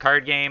Game, the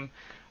card game,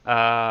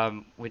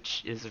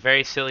 which is a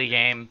very silly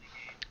game.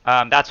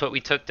 That's what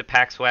we took to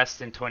PAX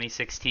West in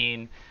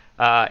 2016.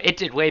 It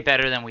did way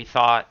better than we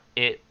thought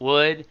it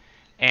would,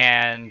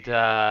 and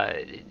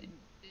that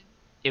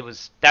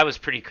was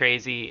pretty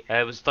crazy.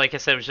 It was, like I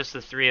said, it was just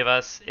the three of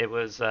us. It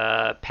was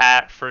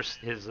Pat, first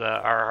his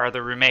our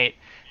other roommate,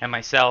 and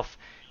myself,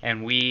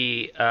 and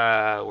we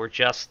were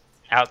just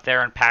out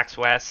there in PAX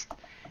West,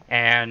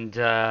 and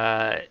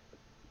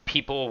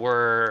people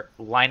were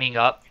lining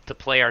up to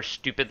play our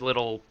stupid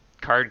little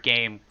card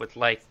game with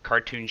like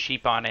cartoon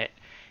sheep on it.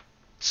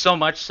 So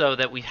much so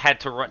that we had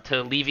to run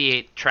to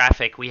alleviate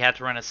traffic. We had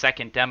to run a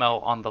second demo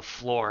on the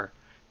floor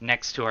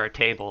next to our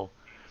table,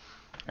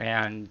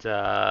 and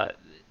it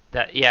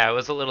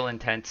was a little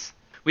intense.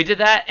 We did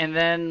that, and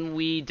then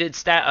we did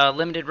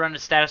limited run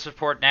of Status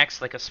Report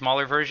next, like a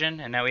smaller version,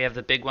 and now we have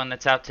the big one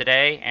that's out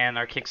today. And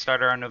our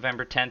Kickstarter on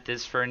November 10th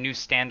is for a new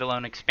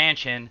standalone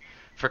expansion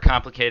for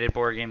Complicated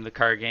Board Game, the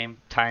card game.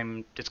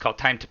 It's called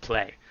Time to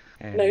Play.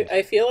 And No,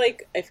 I feel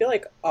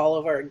like all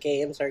of our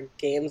games are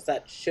games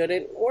that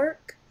shouldn't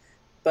work,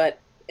 but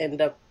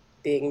end up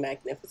being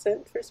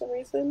magnificent for some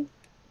reason.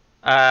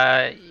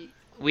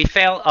 we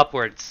fail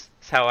upwards.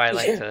 That's how I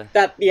like to.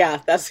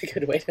 That's a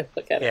good way to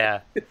look at it.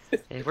 Yeah,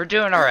 we're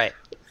doing all right.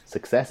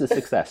 Success is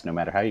success, no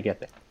matter how you get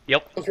there.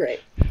 Yep.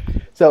 Great.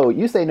 So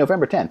you say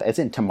November 10th, as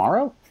in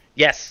tomorrow?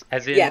 Yes,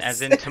 as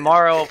in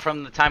tomorrow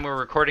from the time we're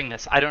recording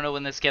this. I don't know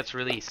when this gets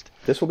released.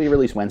 This will be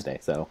released Wednesday,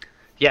 so.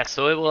 Yeah,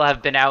 so it will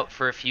have been out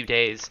for a few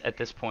days at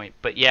this point.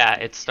 But yeah,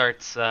 it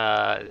starts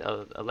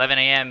 11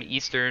 a.m.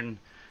 Eastern,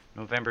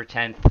 November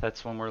 10th.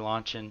 That's when we're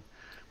launching.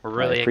 We're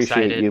really I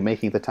appreciate excited. you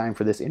making the time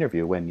for this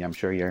interview when I'm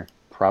sure you're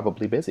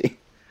probably busy.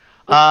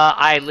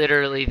 I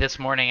literally, this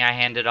morning, I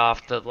handed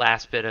off the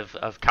last bit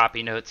of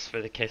copy notes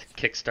for the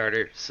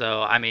Kickstarter.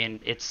 So, I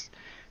mean, it's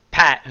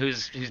Pat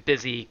who's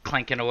busy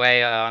clanking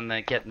away on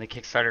getting the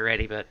Kickstarter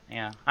ready. But,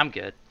 yeah, I'm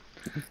good.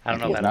 I don't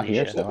know He's about not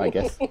here, Alicia. so I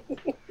guess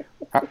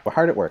we're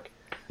hard at work.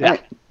 Yeah. All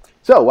right.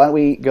 So why don't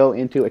we go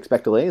into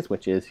Expect Delays,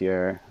 which is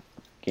your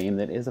game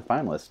that is a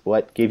finalist.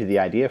 What gave you the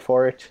idea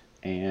for it,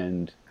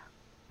 and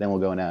then we'll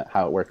go into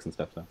how it works and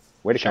stuff. So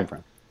where'd it come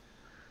from?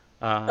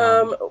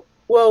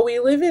 Well, we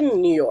live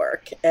in New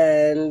York,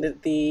 and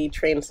the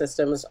train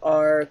systems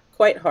are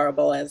quite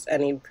horrible, as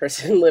any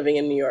person living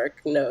in New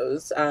York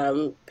knows.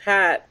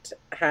 Pat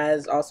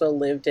has also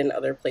lived in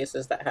other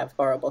places that have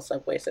horrible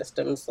subway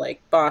systems,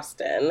 like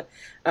Boston.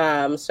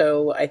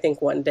 So I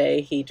think one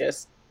day he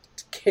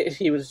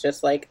was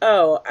just like,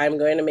 oh, I'm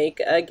going to make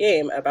a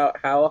game about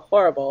how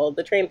horrible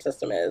the train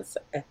system is.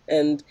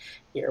 And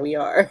here we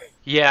are.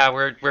 Yeah,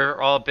 we're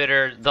all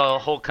bitter. The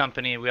whole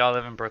company, we all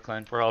live in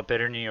Brooklyn. We're all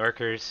bitter New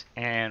Yorkers,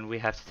 and we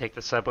have to take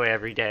the subway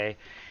every day.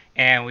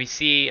 And we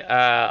see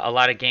a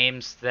lot of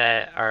games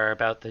that are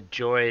about the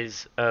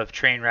joys of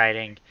train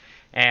riding.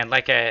 And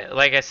like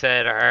I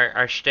said,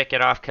 our shtick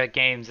at Offcut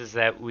Games is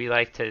that we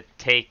like to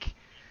take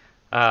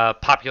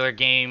popular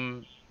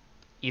game,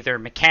 either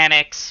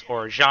mechanics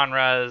or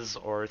genres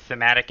or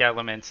thematic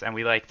elements, and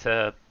we like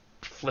to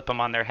flip them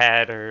on their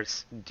head or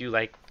do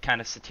like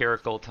kind of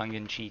satirical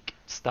tongue-in-cheek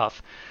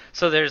stuff.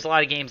 So there's a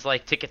lot of games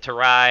like Ticket to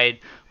Ride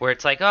where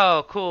it's like,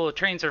 oh, cool,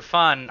 trains are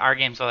fun. Our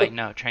games are like,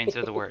 no, trains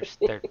are the worst.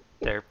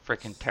 They're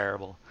freaking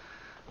terrible.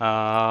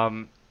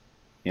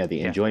 Yeah, the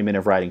Yeah. enjoyment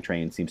of riding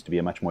trains seems to be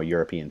a much more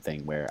European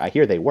thing, where I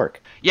hear they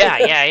work.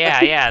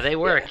 Yeah. They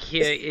work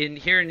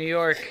here in New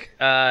York.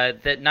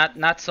 That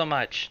not so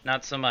much.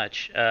 Not so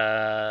much.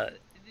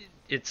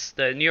 It's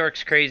the New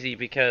York's crazy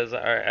because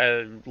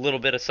a little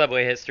bit of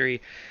subway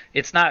history.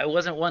 It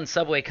wasn't one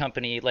subway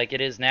company like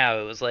it is now.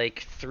 It was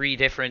like 3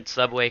 different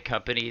subway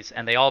companies,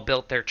 and they all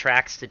built their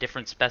tracks to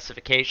different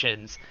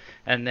specifications.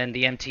 And then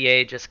the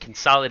MTA just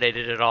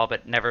consolidated it all,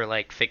 but never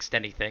like fixed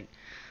anything.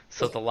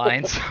 So the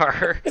lines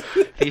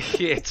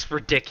it's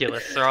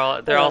ridiculous. They're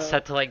all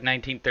set to like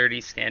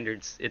 1930s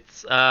standards.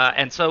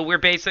 And so we're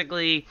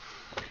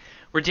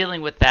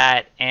dealing with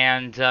that,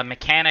 and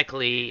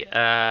mechanically,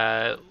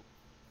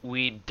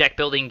 we deck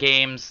building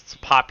games. It's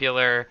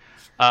popular.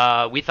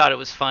 We thought it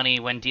was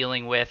funny when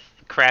dealing with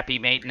crappy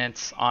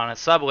maintenance on a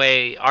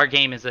subway. Our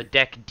game is a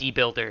deck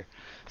debuilder.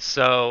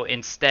 So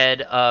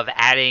instead of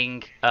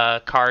adding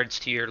cards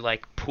to your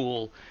like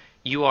pool,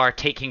 you are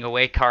taking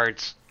away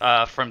cards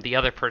from the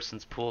other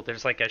person's pool.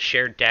 There's like a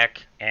shared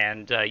deck,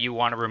 and you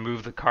want to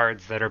remove the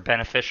cards that are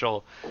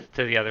beneficial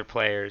to the other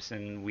players.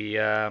 And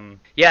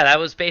that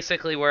was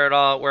basically where it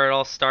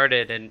all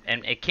started, and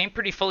it came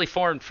pretty fully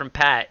formed from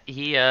Pat.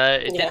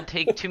 It didn't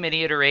take too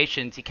many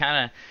iterations. He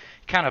kind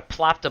of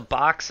plopped a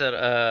box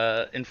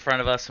in front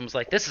of us and was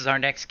like, "This is our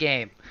next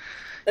game."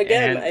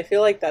 Again, I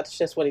feel like that's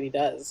just what he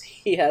does.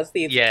 He has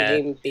these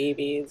game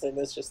babies, and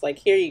it's just like,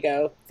 here you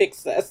go,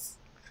 fix this.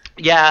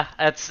 Yeah,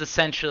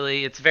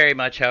 it's very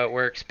much how it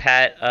works.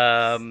 Pat,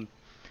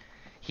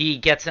 he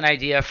gets an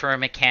idea for a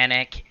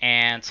mechanic,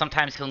 and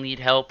sometimes he'll need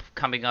help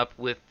coming up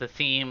with the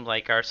theme,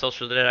 like our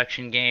social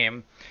deduction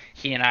game.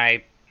 He and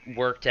I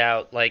worked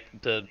out like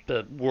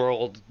the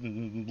world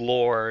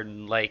lore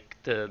and like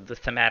the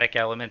thematic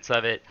elements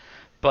of it.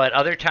 But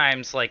other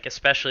times, like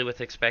especially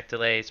with Expect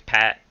Delays,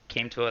 Pat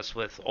came to us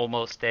with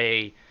almost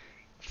a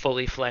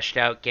fully fleshed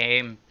out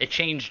game. It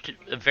changed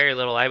very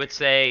little, I would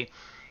say.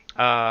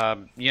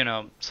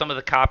 Some of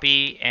the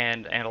copy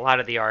and a lot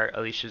of the art.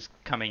 Alicia's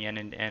coming in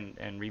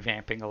and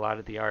revamping a lot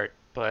of the art.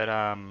 But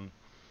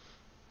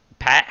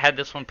Pat had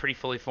this one pretty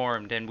fully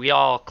formed, and we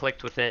all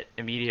clicked with it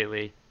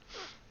immediately.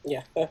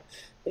 Yeah.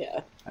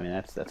 Yeah. I mean,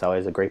 that's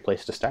always a great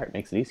place to start.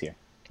 Makes it easier.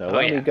 So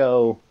why don't we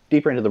go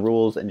deeper into the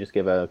rules and just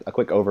give a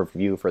quick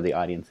overview for the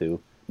audience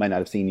who might not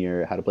have seen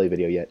your how to play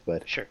video yet,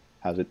 but Sure.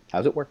 How's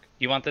it work?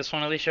 You want this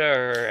one, Alicia,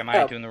 or am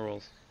I doing the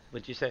rules?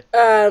 What'd you say?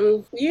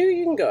 You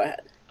can go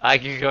ahead. I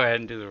can go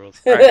ahead and do the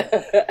rules. All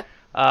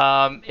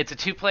right. It's a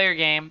 2-player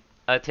game.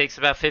 It takes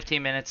about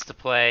 15 minutes to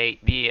play.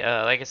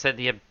 Like I said,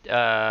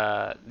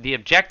 the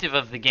objective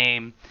of the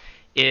game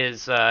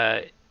is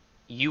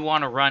you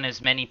want to run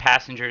as many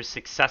passengers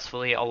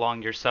successfully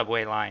along your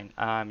subway line.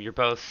 You're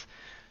both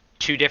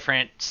 2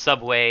 different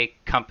subway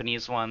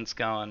companies. One's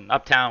going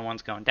uptown,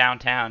 one's going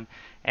downtown,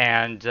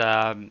 and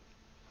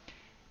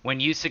when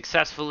you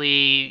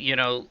successfully,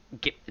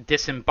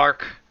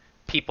 disembark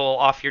people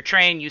off your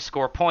train, you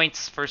score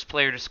points. First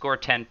player to score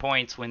 10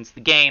 points wins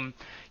the game.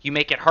 You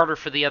make it harder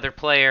for the other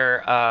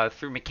player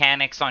through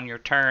mechanics on your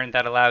turn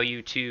that allow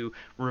you to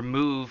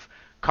remove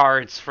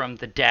cards from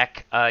the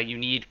deck. You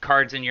need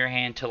cards in your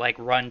hand to like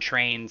run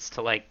trains,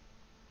 to like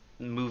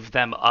move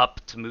them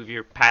up, to move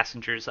your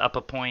passengers up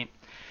a point.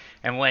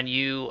 And when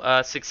you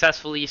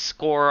successfully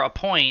score a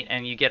point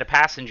and you get a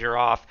passenger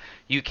off,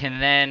 you can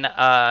then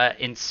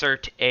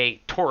insert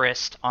a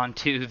tourist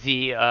onto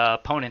the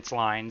opponent's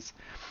lines.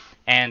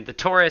 And the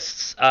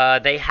tourists,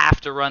 they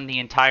have to run the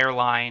entire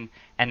line,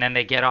 and then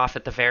they get off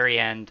at the very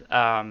end.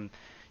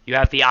 You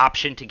have the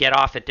option to get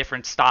off at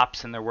different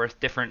stops, and they're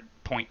worth different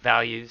point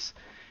values.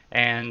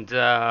 And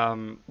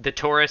the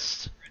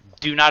tourists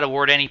do not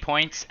award any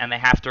points, and they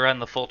have to run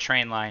the full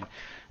train line.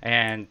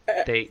 And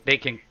they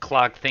can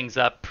clog things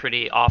up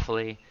pretty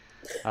awfully.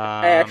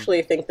 I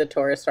actually think the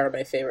tourists are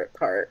my favorite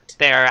part.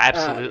 They are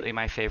absolutely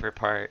my favorite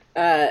part.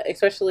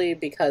 Especially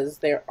because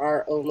there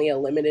are only a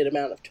limited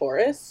amount of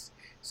tourists.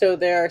 So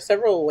there are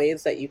several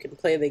ways that you can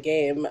play the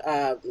game.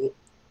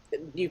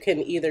 You can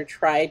either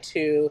try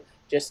to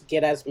just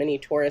get as many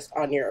tourists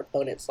on your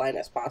opponent's line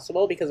as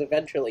possible, because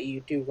eventually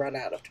you do run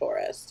out of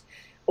tourists.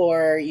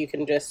 Or you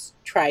can just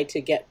try to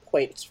get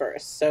points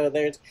first. So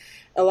there's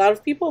a lot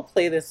of people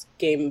play this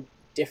game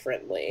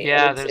differently.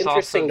 Yeah, it's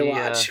interesting to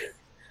watch.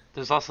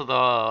 There's also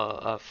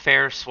the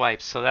fare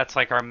swipes, so that's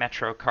like our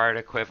Metro card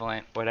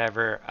equivalent,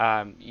 whatever.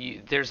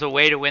 There's a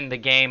way to win the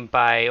game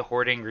by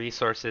hoarding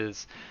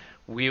resources.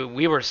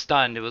 We were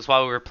stunned. It was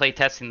while we were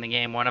playtesting the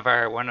game. One of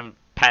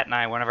Pat and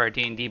I, one of our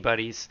D&D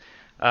buddies,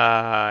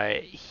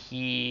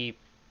 he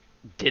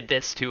did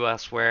this to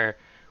us where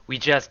we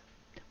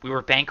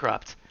were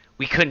bankrupt.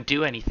 We couldn't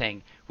do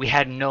anything. We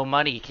had no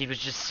money. He was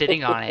just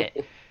sitting on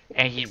it,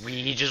 and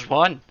he just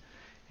won,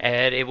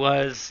 and it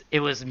was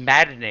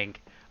maddening.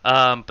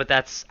 But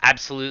that's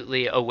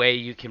absolutely a way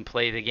you can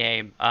play the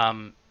game.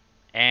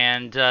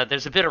 and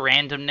there's a bit of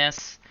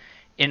randomness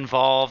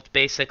involved.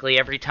 Basically,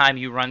 every time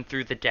you run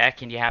through the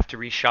deck and you have to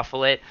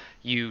reshuffle it,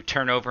 you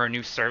turn over a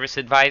new service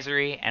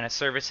advisory, and a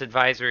service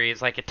advisory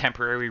is like a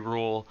temporary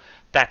rule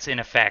that's in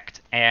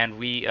effect. And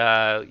we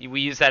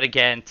use that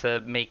again to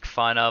make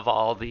fun of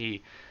all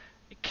the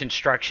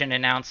construction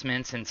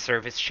announcements and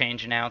service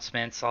change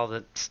announcements, all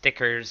the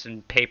stickers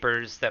and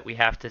papers that we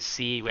have to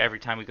see every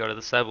time we go to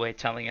the subway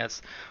telling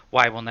us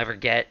why we'll never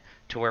get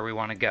to where we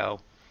want to go.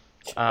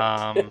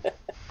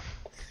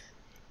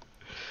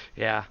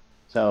 Yeah.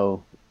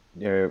 So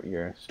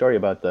your story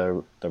about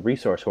the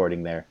resource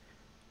hoarding there,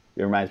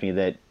 it reminds me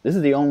that this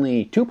is the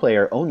only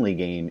two-player only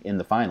game in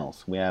the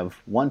finals. We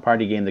have one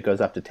party game that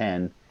goes up to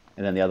 10,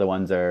 and then the other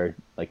ones are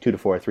like 2 to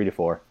 4, 3 to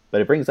 4. But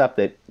it brings up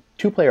that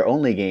two-player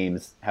only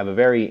games have a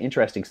very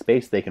interesting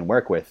space they can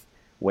work with,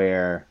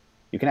 where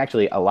you can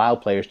actually allow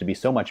players to be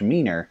so much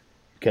meaner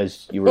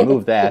because you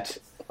remove that,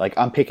 like,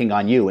 I'm picking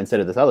on you instead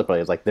of this other player.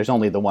 It's like there's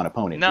only the one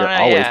opponent. You're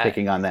always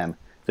picking on them.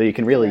 So you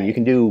can really, you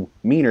can do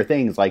meaner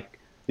things, like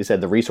you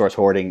said, the resource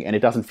hoarding, and it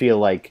doesn't feel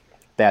like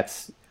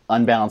that's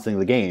unbalancing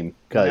the game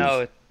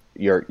because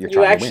you're trying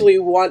you actually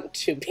to win. Want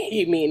to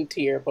be mean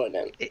to your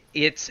opponent.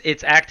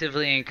 It's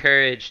actively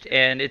encouraged,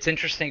 and it's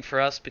interesting for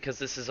us because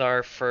this is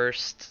our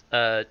first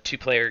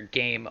two-player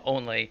game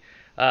only.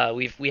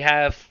 We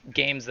have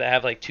games that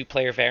have like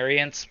two-player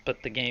variants,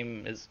 but the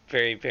game is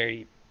very,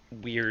 very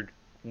weird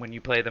when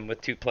you play them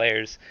with two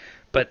players.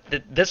 But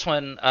this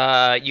one,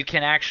 you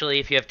can actually,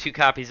 if you have 2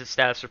 copies of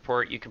Status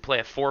Report, you can play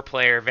a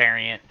 4-player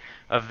variant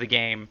of the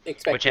game,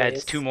 which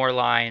adds 2 more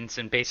lines,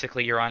 and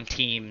basically you're on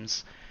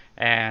teams,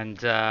 and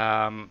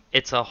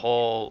it's a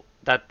whole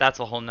that's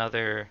a whole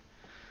nother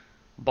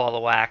ball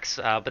of wax.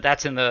 But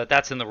that's in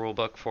the rule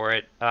book for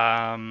it.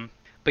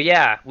 But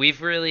yeah,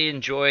 we've really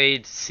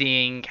enjoyed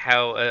seeing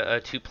how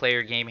a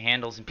 2-player game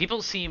handles, and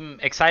people seem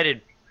excited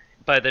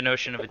by the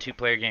notion of a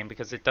 2-player game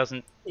because it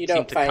doesn't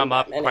seem to come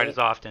up quite as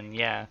often.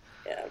 Yeah.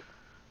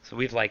 So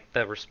we've liked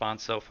the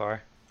response so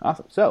far.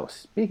 Awesome. So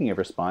speaking of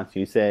response,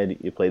 you said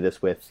you play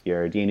this with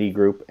your D&D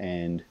group,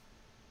 and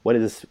what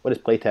has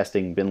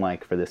playtesting been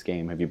like for this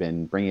game? Have you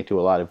been bringing it to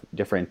a lot of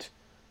different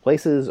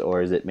places,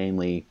 or is it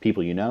mainly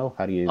people you know?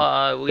 How do you?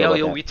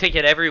 We take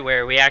it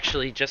everywhere. We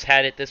actually just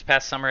had it this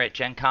past summer at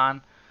Gen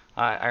Con.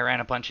 I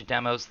ran a bunch of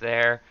demos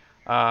there.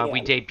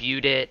 We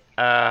debuted it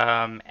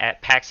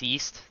at PAX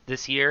East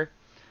this year.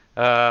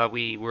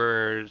 We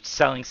were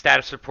selling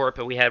Status Report,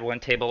 but we had one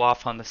table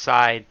off on the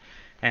side,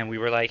 and we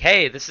were like,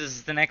 hey, this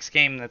is the next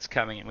game that's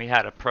coming. And we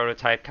had a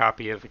prototype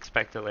copy of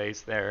Expect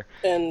Delays there.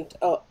 And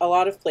a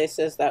lot of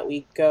places that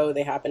we go,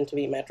 they happen to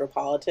be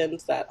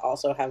metropolitans that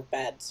also have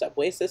bad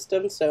subway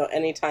systems. So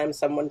anytime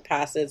someone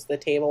passes the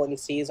table and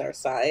sees our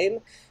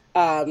sign,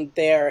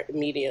 they're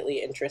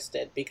immediately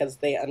interested because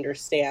they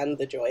understand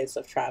the joys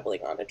of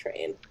traveling on a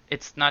train.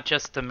 It's not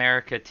just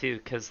America,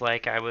 too, because,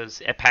 like, I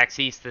was at PAX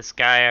East, this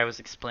guy I was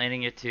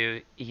explaining it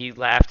to, he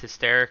laughed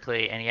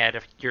hysterically, and he had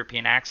a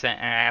European accent,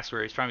 and I asked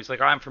where he's from. He's like,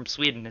 oh, I'm from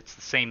Sweden. It's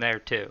the same there,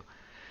 too.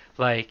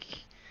 Like,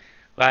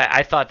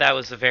 I thought that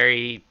was a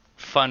very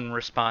fun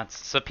response.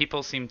 So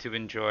people seem to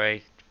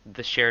enjoy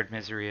the shared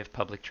misery of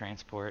public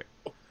transport.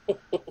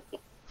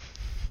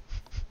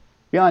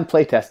 Beyond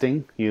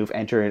playtesting, you've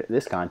entered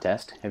this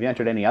contest. Have you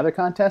entered any other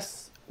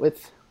contests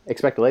with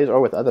Expect Delays or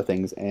with other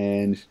things?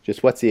 And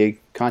just what's the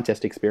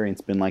contest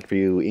experience been like for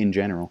you in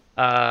general?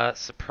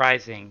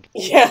 Surprising.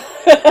 Yeah.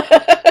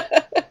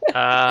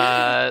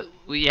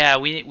 We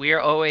are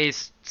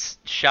always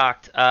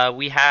shocked.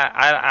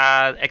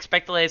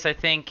 Expect Delays. I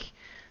think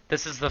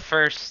this is the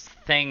first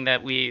thing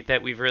that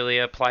we've really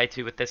applied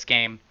to with this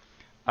game.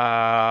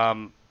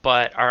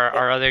 But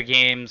our other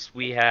games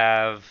we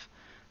have.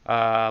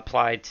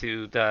 Applied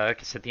to like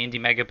I said, the Indie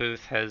Mega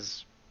Booth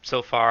has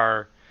so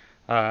far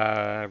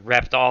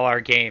repped all our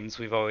games.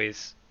 We've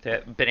always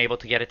been able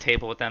to get a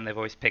table with them. They've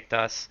always picked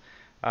us.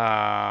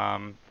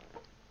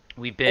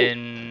 We've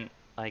been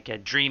like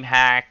at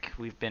DreamHack.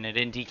 We've been at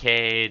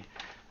Indiecade.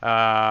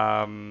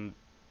 Don't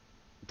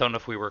know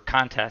if we were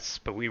contests,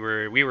 but we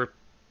were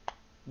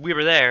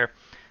there.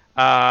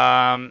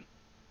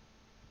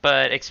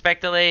 But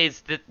Expect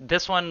Delays.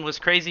 This one was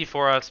crazy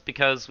for us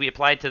because we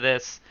applied to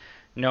this.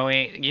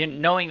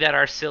 Knowing that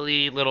our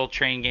silly little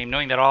train game,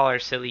 knowing that all our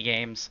silly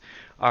games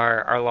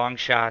are long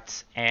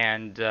shots,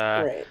 and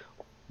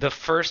the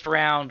first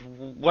round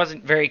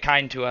wasn't very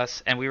kind to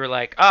us, and we were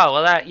like, oh,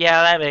 well,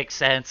 that makes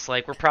sense.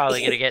 Like, we're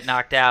probably going to get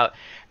knocked out.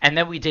 And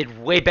then we did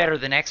way better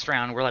the next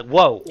round. We're like,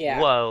 whoa,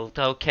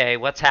 okay,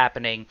 what's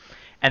happening?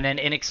 And then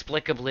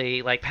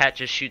inexplicably, like, Pat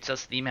just shoots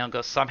us the email and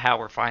goes, somehow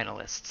we're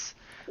finalists.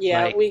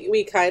 Yeah, like,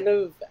 we kind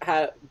of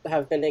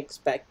have been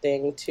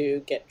expecting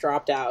to get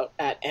dropped out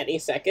at any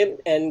second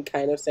and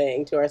kind of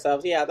saying to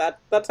ourselves, yeah,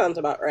 that sounds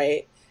about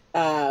right.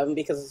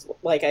 Because,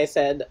 like I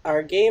said,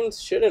 our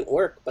games shouldn't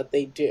work, but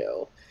they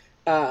do.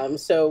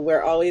 So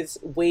we're always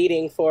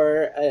waiting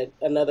for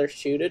another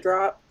shoe to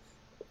drop,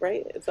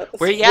 right? Is that the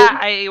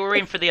same? We're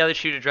waiting for the other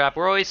shoe to drop.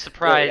 We're always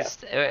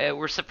surprised.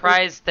 We're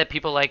surprised that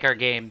people like our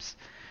games.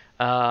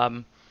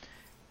 But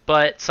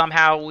but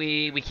somehow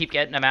we keep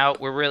getting them out.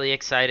 We're really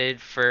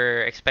excited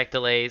for Expect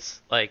Delays.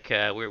 Like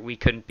we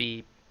couldn't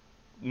be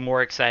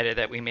more excited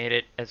that we made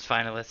it as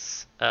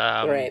finalists.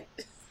 Right.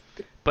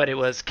 But it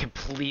was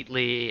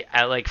completely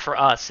like for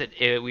us,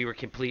 we were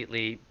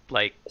completely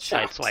like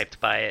Shocked. sideswiped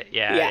by it.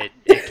 Yeah, Yeah.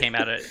 it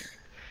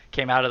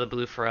came out of the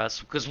blue for us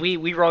because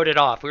we wrote it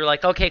off. We were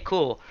like, okay,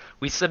 cool.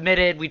 We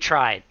submitted, we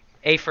tried,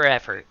 A for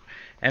effort,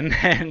 and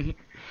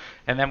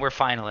then we're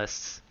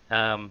finalists,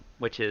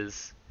 which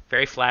is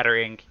very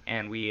flattering,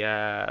 and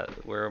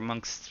we're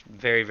amongst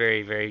very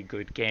very very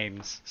good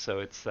games. So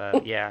it's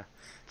yeah,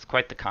 it's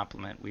quite the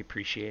compliment. We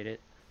appreciate it.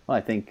 Well,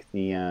 I think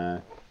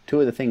the two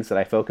of the things that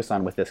I focus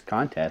on with this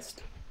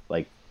contest,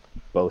 like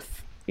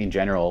both in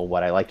general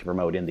what I like to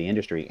promote in the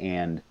industry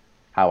and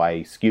how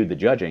I skewed the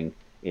judging,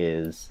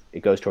 is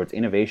it goes towards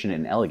innovation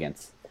and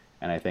elegance.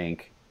 And I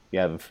think you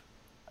have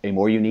a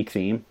more unique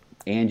theme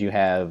and you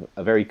have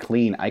a very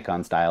clean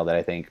icon style that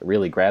I think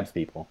really grabs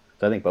people.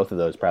 So I think both of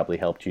those probably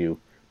helped you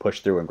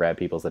push through and grab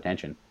people's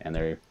attention, and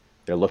they're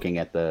looking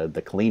at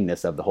the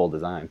cleanness of the whole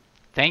design.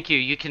 Thank you.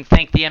 You can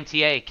thank the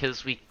MTA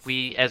because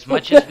we as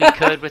much as we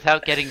could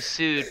without getting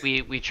sued,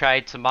 we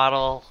tried to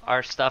model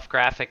our stuff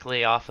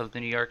graphically off of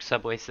the New York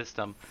subway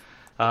system.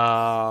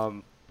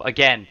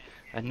 Again,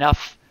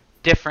 enough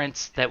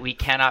difference that we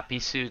cannot be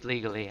sued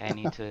legally. I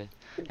need to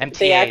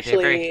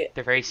MTA.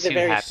 They're very suit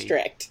very happy.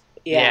 Strict.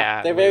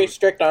 Yeah, they're very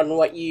strict on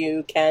what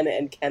you can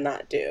and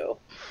cannot do.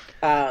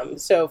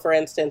 So, for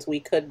instance,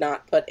 we could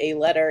not put a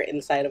letter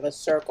inside of a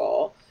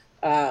circle.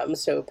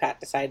 So Pat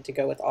decided to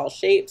go with all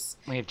shapes.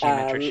 We have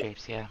geometric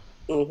shapes, yeah.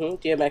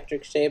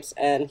 Geometric shapes,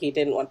 and he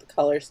didn't want the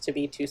colors to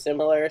be too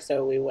similar,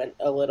 so we went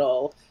a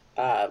little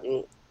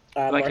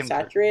more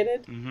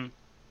saturated.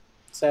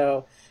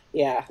 So,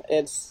 yeah,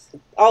 it's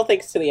all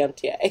thanks to the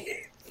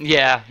MTA.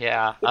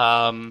 Yeah.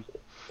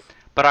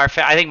 But I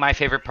think my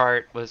favorite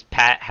part was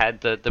Pat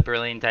had the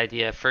brilliant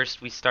idea.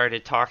 First, we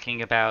started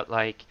talking about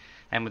like,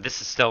 and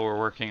this is still we're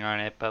working on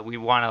it, but we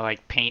want to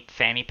like paint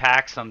fanny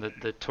packs on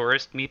the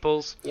tourist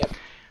meeples. Yep.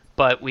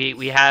 But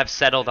we have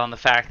settled on the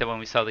fact that when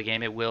we sell the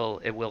game, it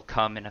will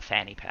come in a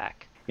fanny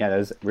pack. Yeah, that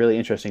was really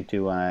interesting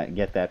to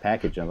get that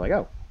package. I was like,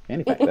 oh,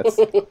 fanny pack.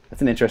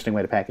 That's an interesting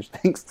way to package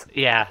things.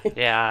 Yeah.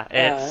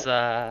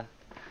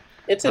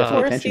 It's a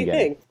touristy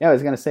thing. Yeah, I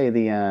was gonna say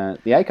the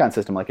icon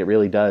system, like it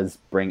really does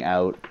bring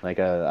out like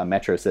a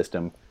metro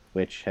system.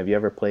 Which, have you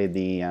ever played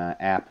the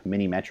app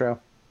Mini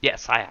Metro?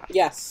 Yes, I have.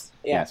 Yes.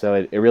 Yeah. So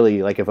it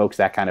really like evokes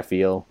that kind of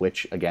feel.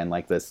 Which again,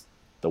 like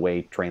the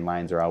way train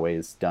lines are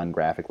always done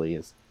graphically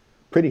is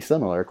pretty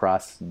similar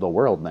across the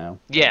world now.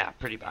 Yeah,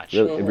 pretty much.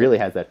 It really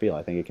has that feel.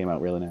 I think it came out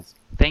really nice.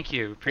 Thank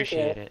you.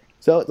 Appreciate it.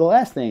 So the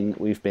last thing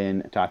we've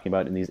been talking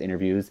about in these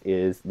interviews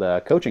is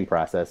the coaching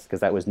process,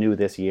 because that was new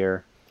this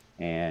year,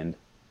 and it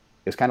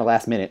was kind of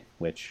last minute,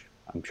 which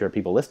I'm sure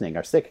people listening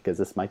are sick because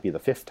this might be the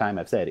 5th time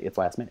I've said it's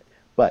last minute.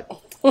 But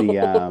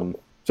the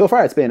so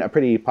far it's been a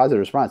pretty positive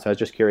response. So I was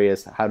just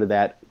curious, how did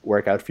that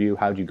work out for you?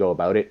 How did you go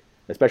about it?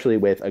 Especially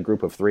with a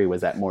group of 3,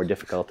 was that more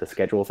difficult to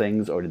schedule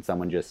things, or did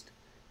someone just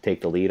take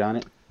the lead on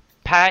it?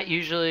 Pat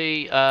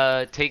usually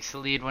takes the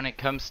lead when it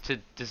comes to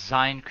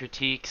design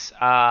critiques.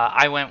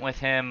 I went with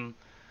him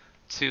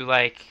to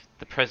like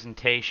the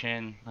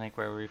presentation, like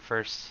where we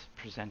first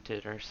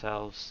presented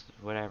ourselves,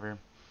 whatever.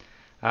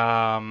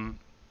 And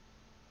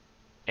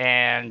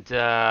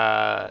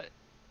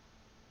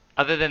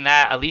other than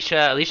that,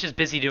 Alicia's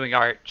busy doing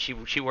art. She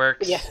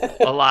works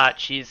a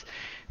lot.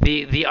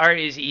 The art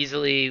is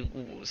easily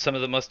some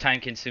of the most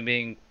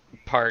time-consuming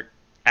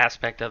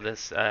aspect of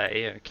this.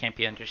 It can't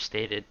be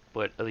understated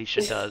what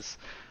Alicia does.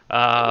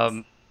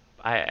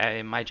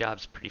 My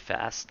job's pretty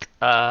fast.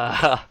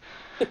 But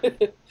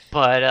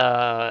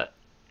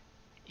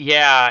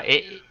yeah,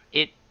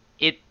 it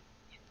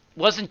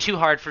wasn't too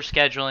hard for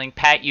scheduling.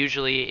 Pat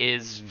usually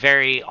is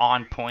very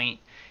on point.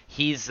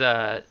 He's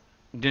a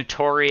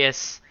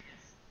notorious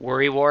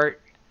worrywart,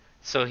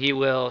 so he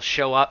will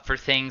show up for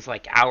things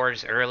like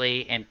hours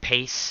early and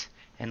pace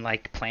and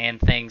like plan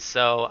things.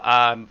 So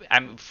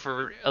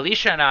for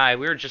Alicia and I,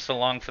 we were just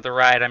along for the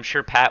ride. I'm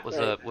sure Pat was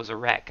a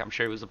wreck. I'm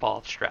sure he was a ball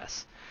of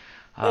stress.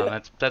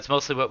 That's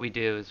mostly what we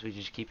do, is we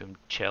just keep him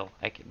chill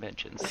at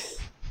conventions.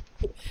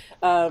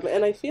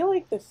 And I feel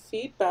like the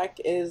feedback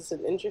is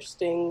an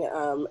interesting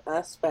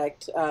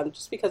aspect,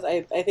 just because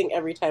I think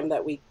every time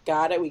that we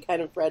got it, we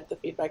kind of read the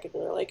feedback and we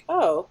were like,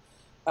 oh,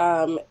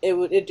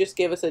 it just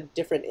gave us a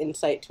different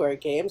insight to our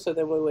game. So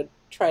then we would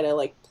try to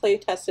like play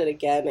test it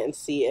again and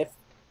see if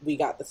we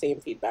got the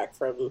same feedback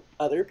from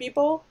other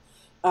people,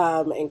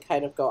 and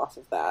kind of go off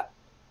of that.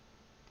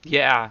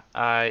 Yeah,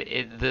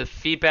 the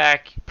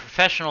feedback,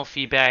 professional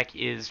feedback,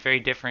 is very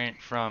different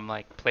from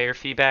like player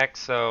feedback.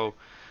 So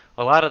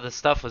a lot of the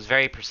stuff was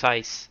very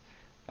precise,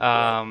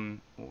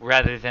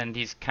 rather than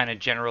these kind of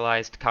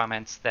generalized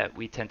comments that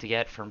we tend to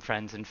get from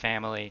friends and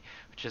family,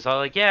 which is all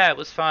like, yeah, it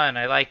was fun.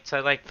 I liked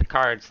the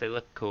cards. They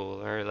look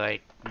cool, or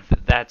like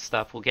that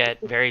stuff. We'll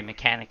get very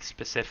mechanic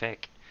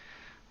specific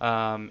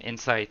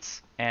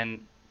insights,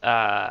 and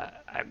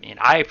I mean,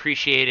 I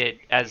appreciate it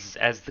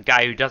as the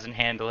guy who doesn't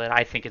handle it.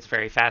 I think it's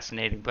very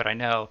fascinating, but I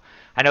know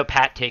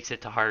Pat takes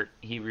it to heart.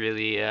 He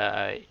really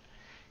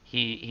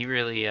he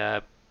really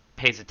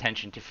pays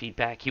attention to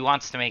feedback. He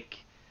wants to make,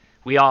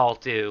 we all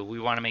do.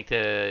 We want to make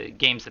the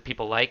games that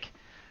people like.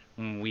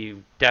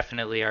 We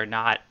definitely are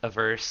not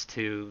averse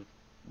to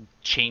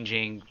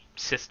changing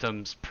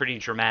systems pretty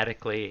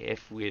dramatically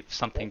if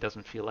something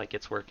doesn't feel like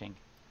it's working.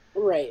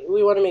 Right.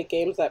 We want to make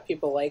games that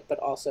people like, but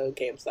also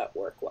games that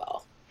work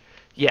well.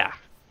 Yeah.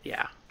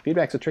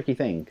 Feedback's a tricky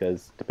thing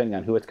because depending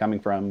on who it's coming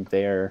from,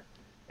 their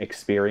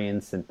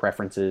experience and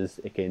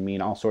preferences, it can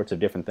mean all sorts of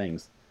different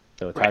things.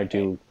 So it's hard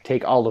to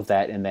take all of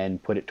that and then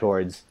put it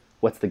towards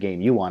what's the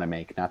game you want to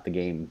make, not the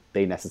game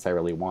they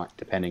necessarily want,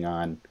 depending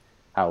on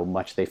how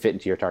much they fit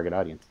into your target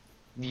audience.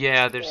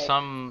 Yeah, there's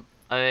some.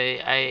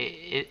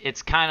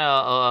 It's kind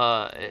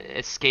of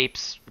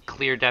escapes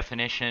clear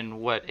definition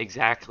what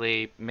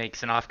exactly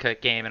makes an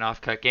offcut game an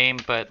offcut game,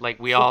 but like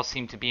we all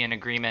seem to be in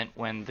agreement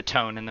when the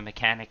tone and the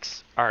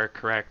mechanics are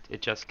correct.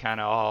 It just kind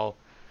of all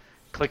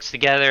clicks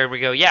together. We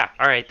go, yeah,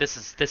 all right, this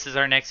is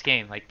our next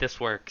game. Like this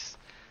works.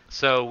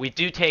 So we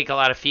do take a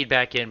lot of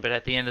feedback in, but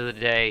at the end of the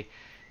day,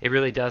 it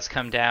really does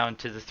come down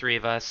to the three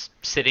of us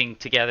sitting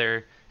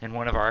together in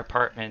one of our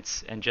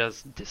apartments and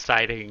just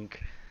deciding,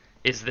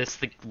 is this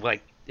the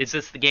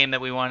game that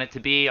we want it to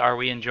be? Are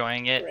we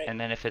enjoying it? Right. And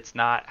then if it's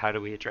not, how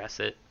do we address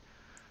it?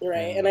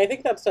 Right, and I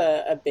think that's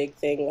a big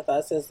thing with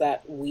us is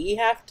that we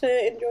have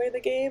to enjoy the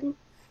game.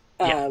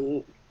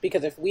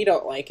 Because if we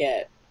don't like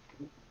it,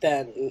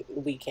 then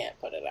we can't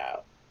put it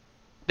out.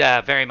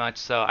 Yeah, very much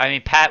so. I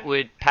mean, Pat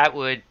would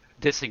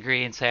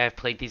disagree and say I've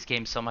played these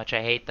games so much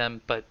I hate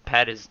them, but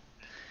Pat is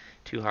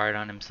too hard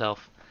on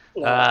himself.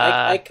 No,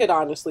 I could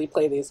honestly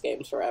play these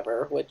games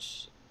forever,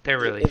 which they're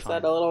really is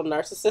fun. that a little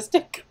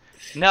narcissistic?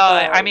 No,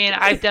 I mean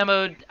I've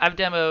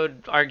demoed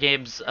our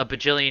games a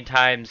bajillion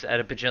times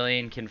at a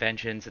bajillion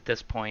conventions at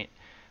this point.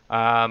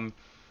 And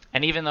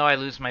even though I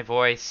lose my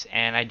voice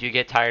and I do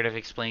get tired of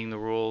explaining the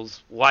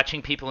rules,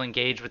 watching people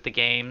engage with the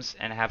games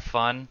and have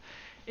fun,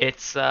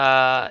 it's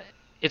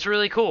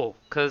really cool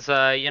because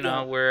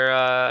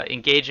we're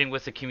engaging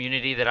with a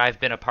community that I've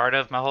been a part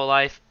of my whole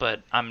life,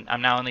 but I'm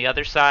now on the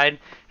other side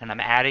and I'm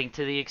adding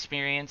to the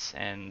experience,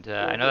 and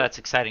I know that's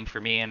exciting for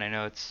me, and I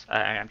know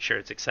I'm sure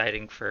it's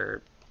exciting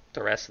for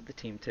the rest of the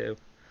team too.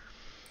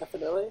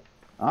 Definitely.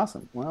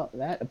 Awesome. Well,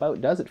 that about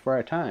does it for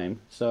our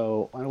time.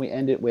 So why don't we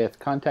end it with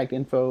contact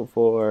info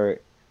for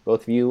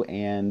both of you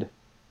and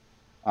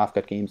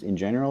Offcut Games in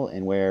general,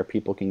 and where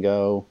people can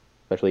go,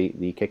 especially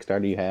the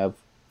Kickstarter you have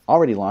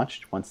already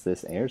launched once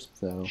this airs.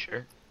 So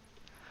Sure.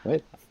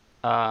 Good.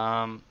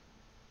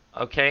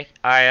 Okay.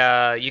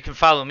 You can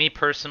follow me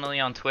personally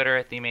on Twitter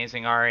at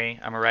TheAmazingAri.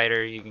 I'm a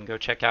writer. You can go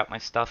check out my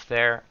stuff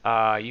there.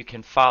 You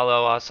can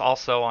follow us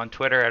also on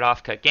Twitter at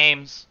Offcut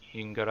Games.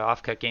 You can go to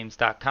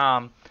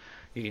offcutgames.com.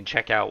 You can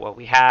check out what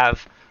we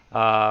have.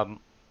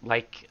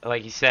 Like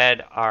you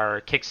said,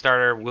 our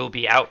Kickstarter will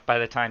be out by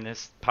the time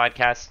this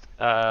podcast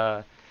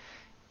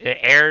it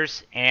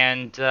airs,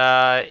 and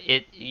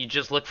you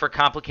just look for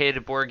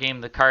Complicated Board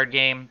Game, the card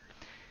game,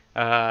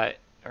 or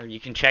you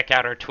can check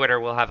out our Twitter.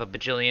 We'll have a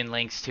bajillion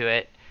links to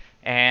it,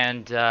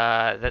 and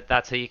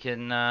that's how you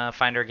can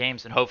find our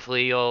games, and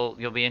hopefully you'll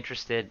be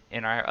interested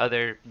in our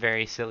other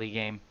very silly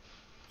game.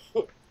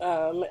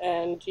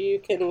 And you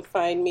can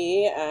find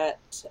me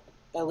at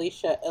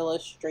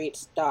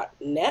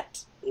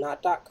aliciaillustrates.net,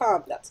 not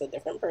 .com. That's a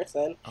different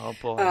person. Oh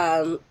boy.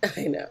 I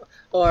know.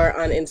 Or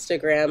on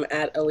Instagram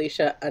at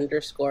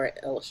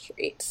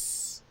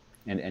Alicia_illustrates.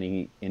 And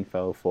any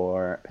info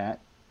for Pat?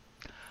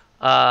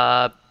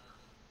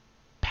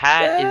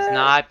 Pat is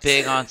not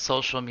big on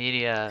social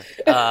media,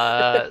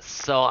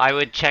 so I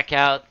would check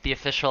out the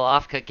official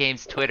Offcut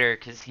Games Twitter,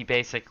 because he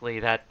basically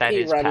that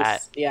is runs,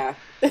 Pat. Yeah.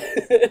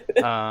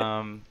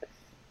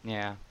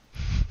 Yeah.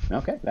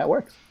 Okay, that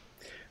works.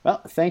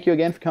 Well, thank you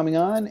again for coming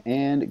on,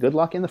 and good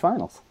luck in the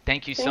finals.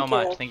 Thank you so Thank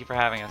much. you. Thank you for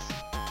having us.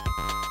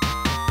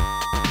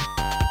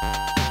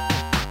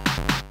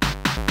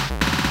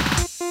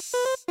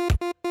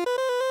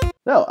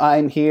 So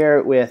I'm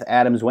here with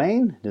Adam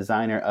Zwain,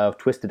 designer of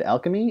Twisted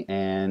Alchemy,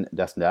 and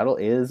Dustin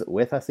Dowdle is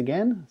with us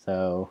again.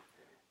 So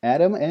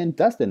Adam and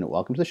Dustin,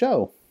 welcome to the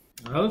show.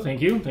 Oh,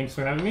 thank you. Thanks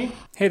for having me.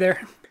 Hey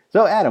there.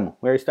 So Adam,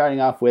 we're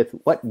starting off with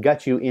what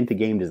got you into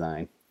game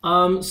design?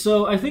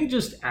 So I think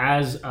just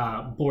as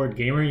a board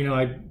gamer,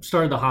 I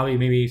started the hobby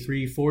maybe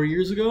 3-4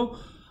 years ago.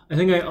 I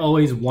think I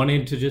always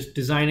wanted to just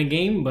design a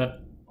game,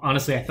 but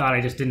honestly, I thought I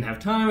just didn't have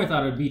time. I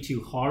thought it would be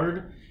too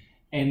hard.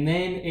 And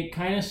then it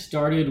kind of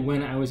started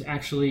when I was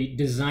actually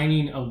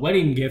designing a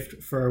wedding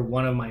gift for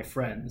one of my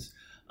friends.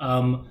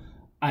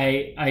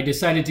 I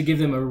decided to give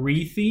them a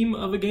re-theme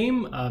of a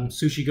game,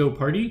 Sushi Go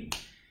Party.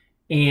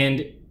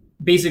 And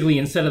basically,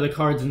 instead of the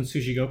cards in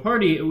Sushi Go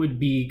Party, it would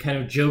be kind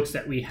of jokes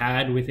that we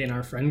had within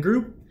our friend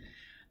group.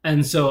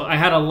 And so I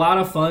had a lot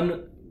of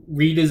fun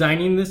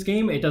redesigning this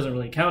game. It doesn't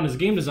really count as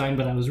game design,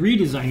 but I was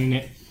redesigning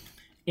it.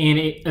 And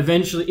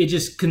it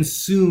just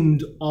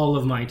consumed all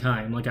of my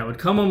time. Like I would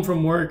come home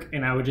from work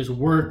and I would just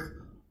work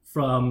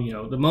from,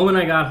 the moment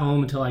I got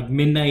home until like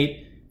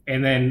midnight,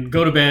 and then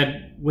go to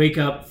bed, wake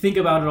up, think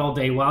about it all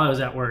day while I was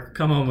at work,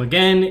 come home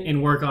again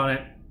and work on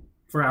it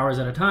for hours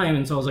at a time.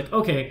 And so I was like,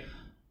 okay,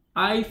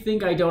 I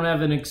think I don't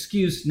have an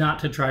excuse not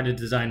to try to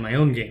design my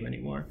own game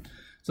anymore.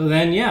 So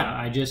then,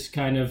 I just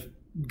kind of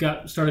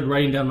started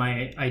writing down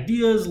my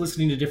ideas,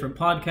 listening to different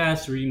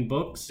podcasts, reading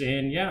books,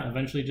 and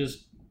eventually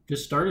just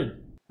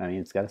started. I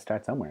mean, it's got to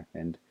start somewhere.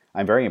 And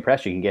I'm very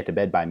impressed you can get to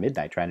bed by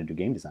midnight trying to do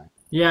game design.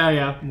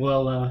 Yeah.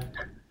 Well,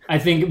 I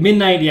think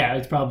midnight,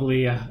 it's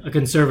probably a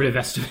conservative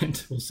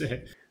estimate, we'll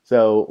say.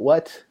 So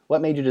what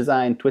made you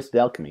design Twisted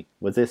Alchemy?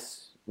 Was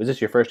this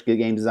your first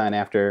game design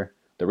after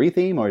the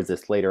retheme, or is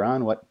this later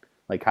on?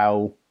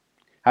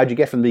 How'd you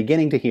get from the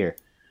beginning to here?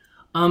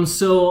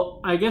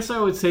 So I guess I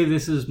would say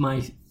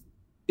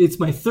it's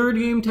my third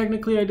game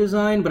technically I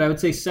designed, but I would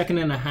say second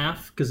and a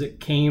half, because it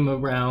came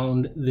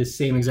around the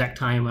same exact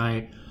time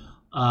I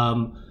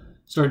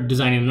started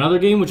designing another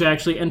game, which I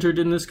actually entered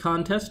in this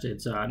contest.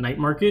 It's Night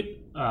Market.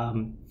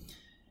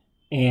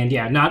 And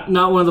not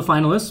one of the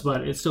finalists,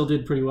 but it still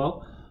did pretty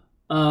well.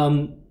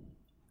 So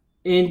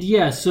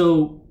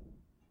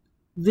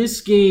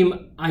this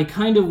game, I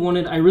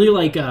really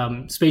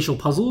like spatial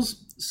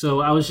puzzles.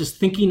 So I was just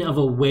thinking of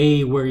a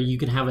way where you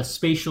can have a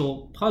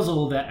spatial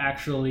puzzle that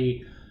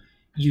actually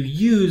you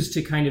use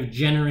to kind of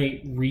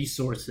generate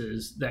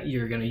resources that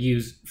you're going to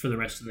use for the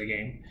rest of the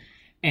game.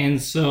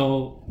 And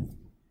so,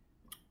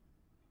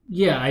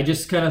 I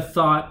just kind of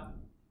thought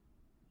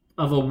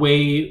of a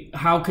way,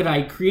 how could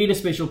I create a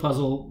spatial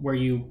puzzle where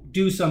you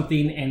do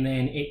something and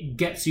then it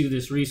gets you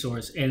this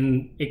resource,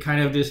 and it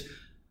kind of just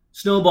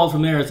snowballed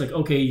from there. It's like,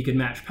 okay, you can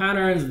match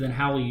patterns, and then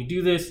how will you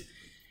do this?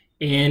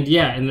 And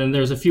and then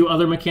there's a few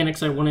other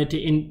mechanics I wanted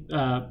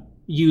to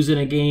use in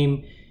a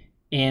game,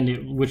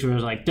 which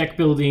was like deck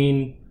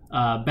building,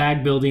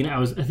 bag building.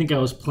 I think I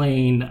was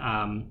playing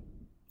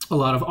a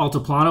lot of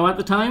Altiplano at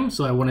the time,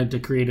 so I wanted to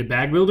create a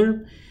bag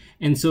builder.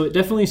 And so it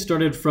definitely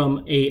started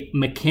from a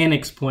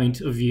mechanics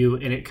point of view,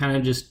 and it kind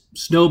of just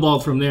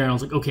snowballed from there. And I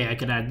was like, okay, I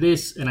could add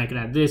this, and I could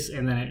add this,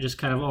 and then it just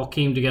kind of all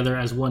came together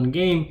as one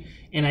game.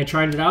 And I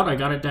tried it out. I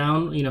got it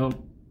down,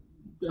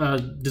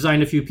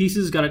 designed a few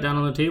pieces, got it down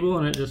on the table,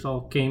 and it just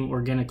all came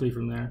organically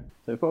from there.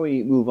 So before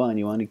we move on,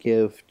 you want to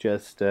give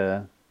just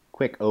a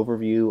quick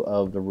overview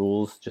of the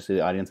rules, just so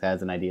the audience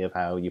has an idea of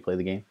how you play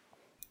the game?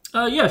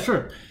 Yeah,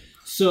 sure.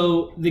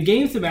 So the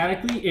game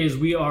thematically is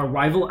we are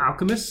rival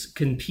alchemists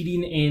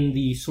competing in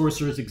the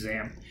sorcerer's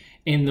exam.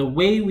 And the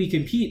way we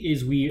compete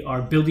is we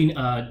are building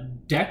a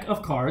deck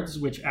of cards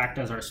which act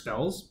as our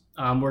spells.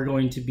 We're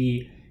going to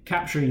be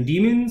capturing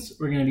demons,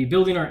 we're going to be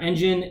building our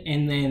engine,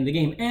 and then the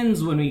game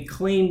ends when we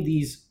claim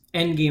these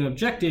end game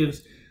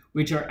objectives,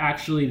 which are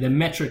actually the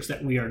metrics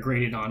that we are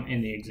graded on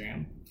in the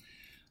exam.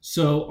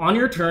 So on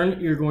your turn,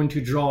 you're going to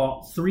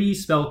draw 3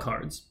 spell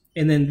cards.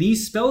 And then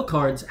these spell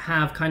cards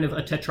have kind of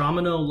a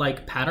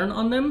tetramino-like pattern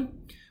on them,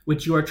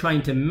 which you are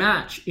trying to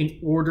match in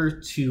order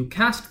to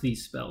cast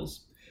these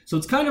spells. So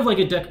it's kind of like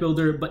a deck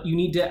builder, but you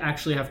need to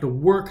actually have to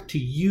work to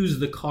use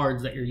the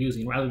cards that you're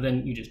using, rather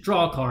than you just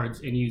draw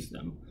cards and use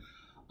them.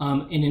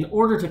 And in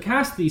order to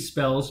cast these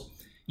spells,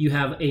 you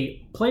have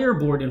a player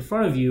board in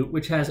front of you,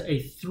 which has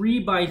a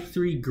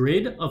 3x3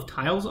 grid of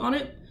tiles on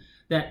it.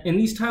 And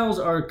these tiles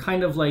are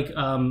kind of like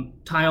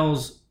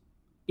tiles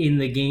in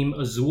the game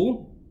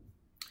Azul.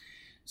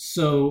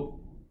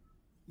 So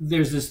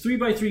there's this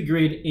 3x3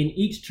 grid. In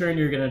each turn,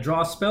 you're going to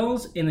draw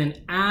spells and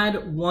then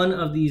add one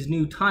of these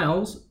new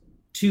tiles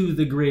to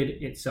the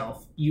grid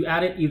itself. You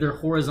add it either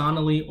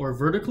horizontally or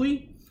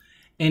vertically.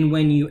 And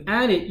when you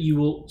add it, you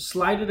will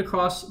slide it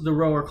across the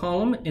row or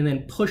column and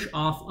then push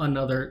off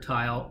another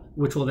tile,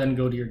 which will then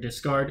go to your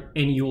discard.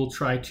 And you will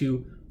try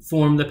to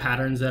form the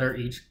patterns that are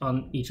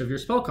on each of your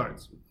spell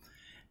cards.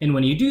 And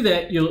when you do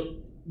that, you'll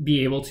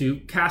be able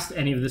to cast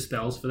any of the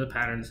spells for the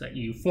patterns that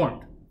you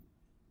formed.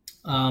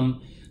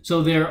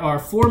 So there are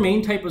 4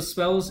 main types of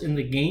spells in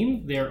the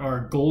game. There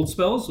are gold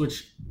spells,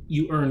 which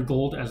you earn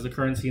gold as the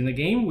currency in the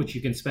game, which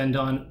you can spend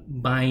on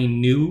buying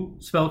new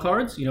spell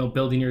cards,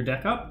 building your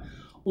deck up.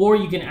 Or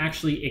you can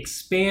actually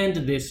expand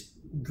this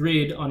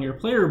grid on your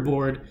player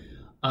board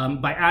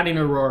by adding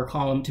a row or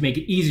column to make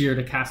it easier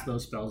to cast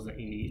those spells that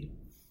you need.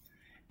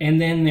 And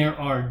then there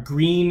are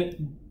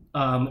green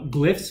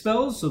glyph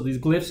spells. So these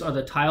glyphs are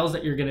the tiles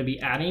that you're going to be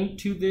adding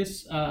to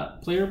this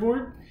player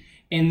board.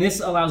 And this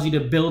allows you to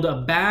build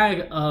a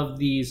bag of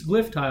these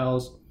glyph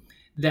tiles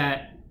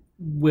that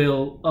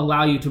will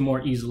allow you to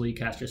more easily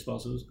cast your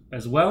spells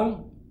as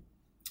well.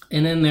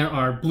 And then there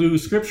are blue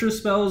scripture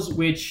spells,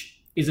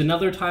 which is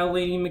another tile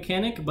laying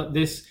mechanic, but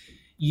this,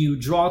 you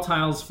draw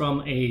tiles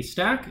from a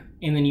stack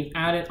and then you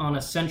add it on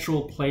a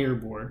central player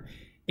board.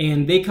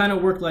 And they kind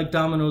of work like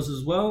dominoes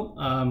as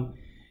well.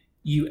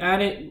 You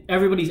add it,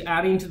 everybody's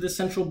adding to the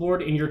central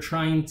board, and you're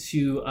trying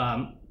to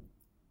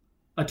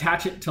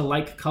attach it to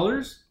like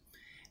colors.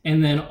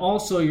 And then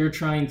also you're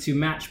trying to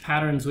match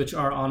patterns which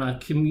are on a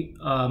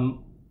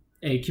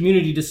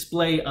community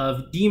display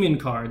of demon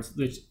cards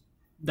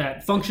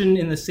that function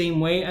in the same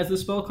way as the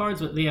spell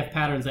cards, but they have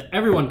patterns that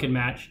everyone can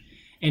match.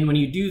 And when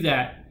you do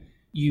that,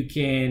 you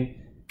can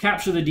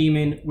capture the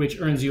demon,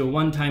 which earns you a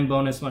one-time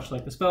bonus, much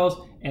like the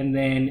spells, and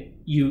then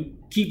you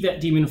keep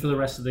that demon for the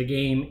rest of the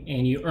game,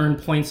 and you earn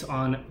points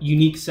on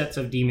unique sets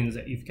of demons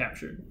that you've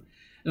captured.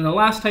 And the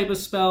last type of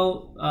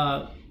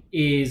spell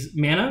is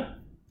mana,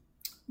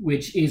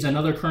 which is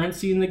another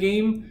currency in the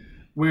game,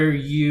 where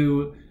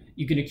you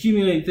can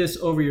accumulate this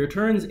over your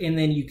turns, and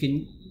then you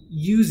can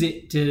use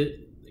it to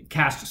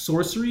cast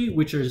sorcery,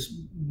 which is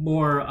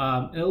more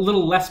a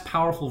little less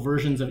powerful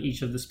versions of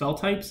each of the spell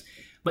types,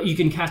 but you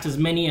can cast as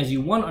many as you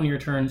want on your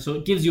turn, so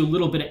it gives you a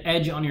little bit of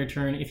edge on your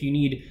turn if you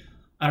need,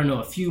 I don't know,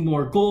 a few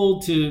more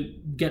gold to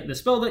get the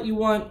spell that you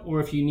want,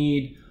 or if you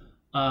need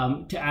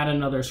to add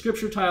another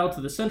scripture tile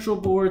to the central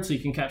board so you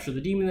can capture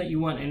the demon that you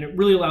want, and it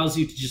really allows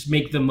you to just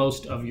make the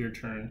most of your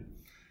turn.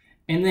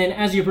 And then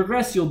as you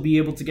progress, you'll be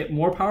able to get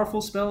more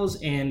powerful spells,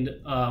 and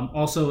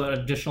also an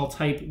additional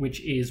type,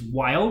 which is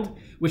Wild,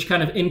 which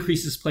kind of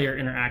increases player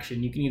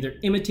interaction. You can either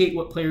imitate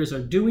what players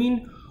are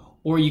doing,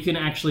 or you can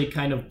actually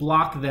kind of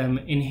block them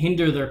and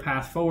hinder their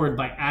path forward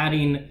by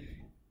adding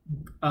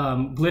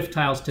glyph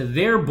tiles to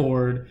their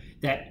board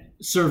that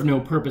serve no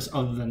purpose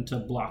other than to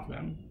block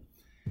them.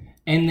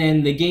 And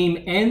then the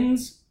game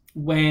ends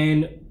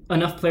when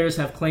enough players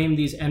have claimed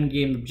these end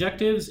game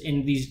objectives,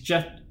 and these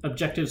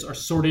objectives are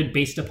sorted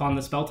based upon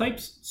the spell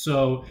types.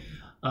 So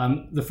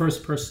the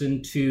first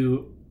person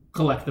to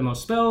collect the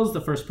most spells,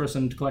 the first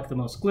person to collect the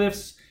most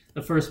glyphs,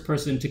 the first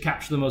person to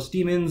capture the most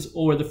demons,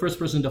 or the first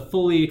person to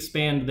fully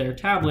expand their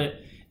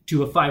tablet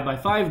to a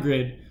 5x5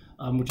 grid,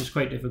 which is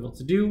quite difficult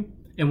to do.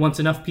 And once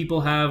enough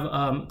people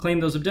have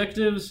claimed those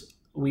objectives,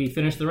 we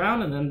finish the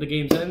round, and then the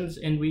game ends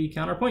and we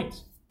count our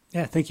points.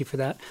 Yeah, thank you for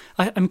that.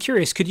 I'm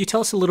curious, could you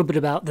tell us a little bit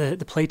about the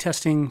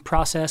playtesting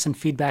process and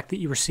feedback that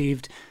you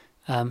received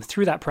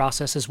through that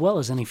process, as well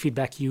as any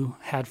feedback you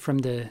had from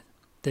the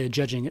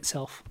judging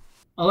itself?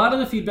 A lot of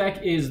the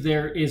feedback is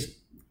there is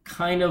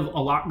kind of a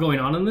lot going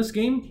on in this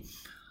game.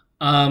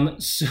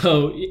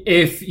 So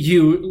if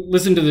you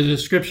listen to the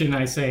description,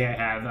 I say I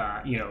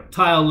have,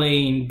 tile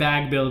laying,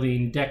 bag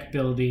building, deck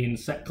building,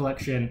 set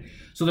collection.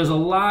 So there's a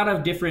lot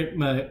of different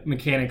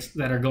mechanics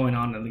that are going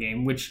on in the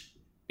game, which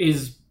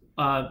is,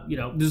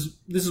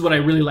 this is what I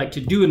really like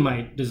to do in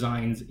my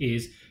designs,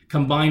 is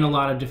combine a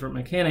lot of different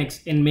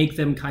mechanics and make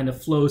them kind of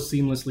flow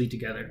seamlessly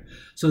together.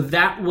 So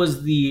that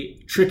was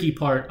the tricky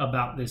part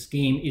about this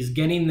game, is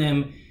getting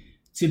them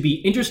to be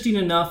interesting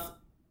enough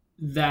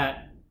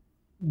that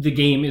the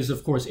game is,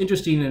 of course,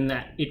 interesting and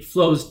that it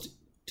flows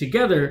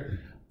together,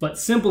 but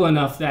simple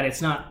enough that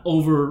it's not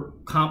over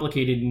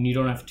complicated and you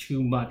don't have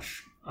too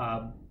much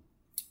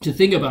to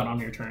think about on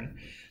your turn.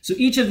 So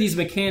each of these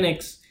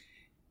mechanics,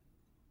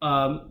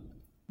 I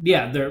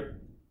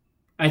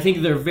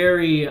think they're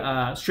very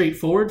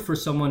straightforward for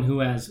someone who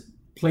has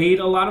played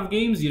a lot of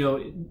games.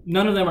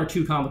 None of them are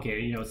too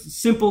complicated. It's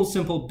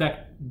simple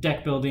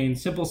deck building,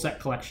 simple set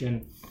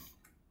collection,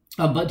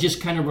 but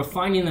just kind of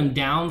refining them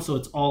down so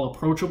it's all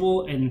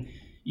approachable and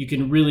you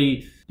can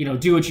really,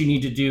 do what you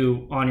need to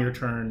do on your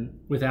turn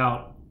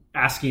without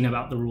asking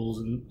about the rules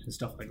and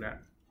stuff like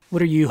that.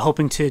 What are you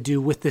hoping to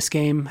do with this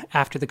game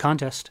after the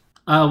contest?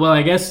 Well,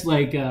 I guess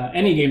like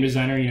any game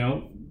designer,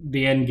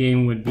 the end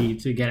game would be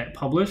to get it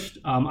published.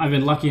 I've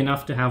been lucky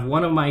enough to have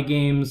one of my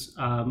games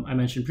I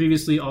mentioned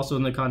previously, also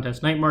in the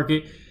contest night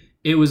market.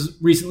 It was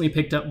recently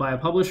picked up by a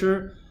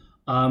publisher.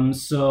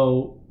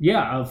 So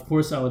yeah, of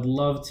course, I would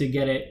love to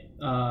get it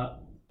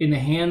in the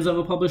hands of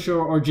a publisher,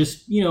 or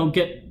just,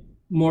 get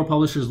more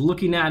publishers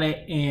looking at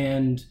it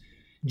and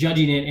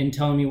judging it and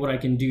telling me what I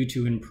can do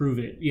to improve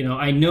it.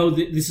 I know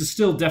that this is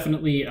still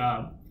definitely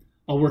a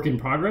work in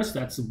progress.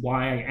 That's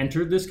why I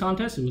entered this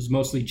contest. It was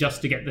mostly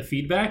just to get the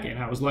feedback, and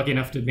I was lucky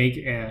enough to make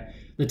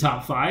the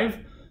top 5.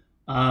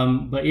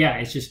 But yeah,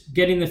 it's just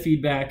getting the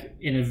feedback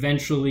and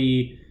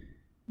eventually,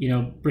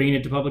 bringing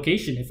it to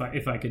publication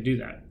if I could do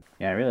that.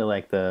 Yeah, I really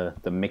like the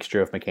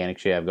mixture of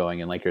mechanics you have going,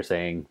 and like you're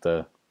saying,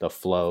 the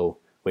flow,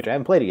 which I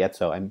haven't played it yet,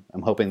 so I'm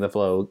hoping the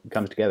flow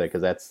comes together,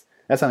 because that's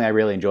something I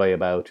really enjoy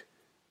about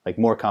like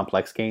more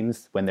complex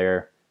games, when they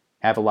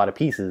have a lot of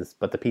pieces,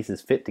 but the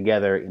pieces fit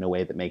together in a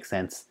way that makes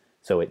sense,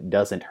 so it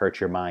doesn't hurt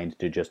your mind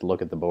to just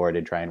look at the board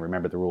and try and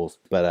remember the rules.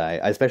 But I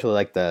especially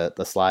like the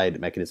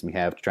slide mechanism you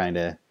have, trying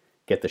to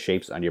get the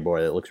shapes on your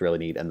board. It looks really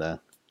neat, and the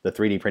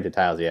 3D printed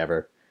tiles you have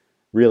are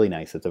really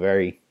nice. It's a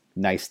very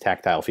nice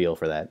tactile feel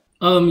for that.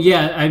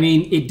 Yeah, I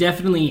mean, it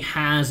definitely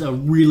has a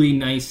really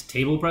nice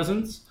table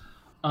presence.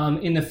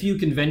 In the few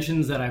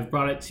conventions that I've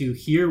brought it to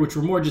here, which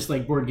were more just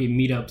like board game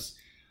meetups,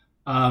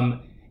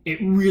 it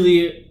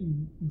really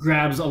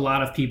grabs a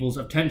lot of people's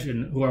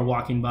attention who are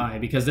walking by,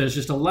 because there's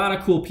just a lot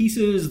of cool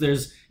pieces.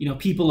 There's,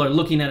 people are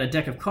looking at a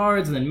deck of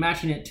cards and then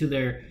matching it to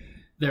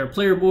their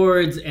player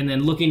boards and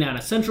then looking at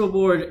a central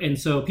board. And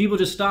so people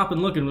just stop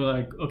and look and we're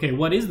like, okay,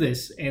 what is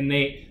this? And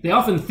they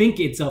often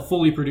think it's a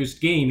fully produced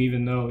game,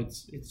 even though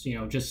it's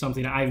just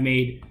something I've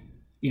made,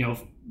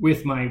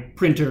 with my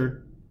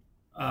printer,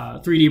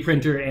 3D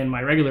printer and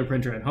my regular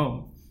printer at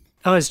home.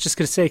 I was just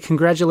going to say,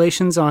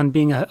 congratulations on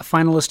being a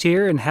finalist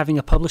here and having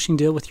a publishing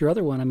deal with your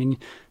other one. I mean,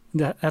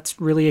 That's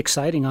really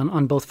exciting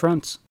on both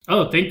fronts.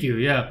 Oh, thank you.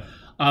 Yeah.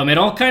 It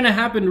all kind of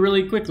happened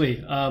really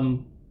quickly.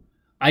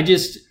 I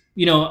just,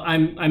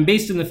 I'm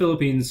based in the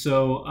Philippines,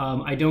 so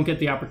I don't get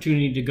the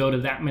opportunity to go to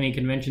that many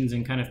conventions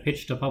and kind of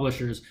pitch to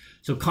publishers.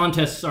 So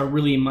contests are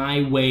really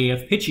my way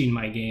of pitching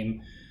my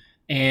game.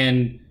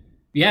 And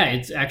yeah,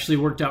 it's actually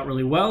worked out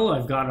really well.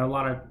 I've got a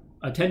lot of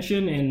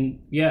attention, and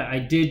yeah, I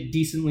did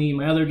decently.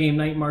 My other game,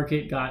 Night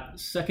Market, got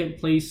second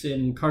place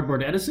in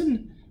Cardboard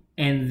Edison,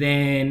 and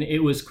then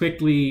it was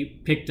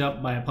quickly picked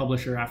up by a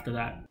publisher after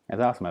that.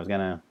 That's awesome. I was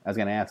gonna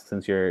ask,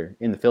 since you're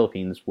in the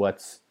Philippines,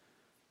 what's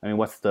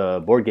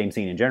the board game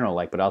scene in general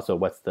like, but also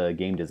what's the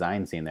game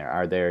design scene there?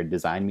 Are there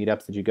design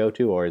meetups that you go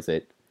to, or is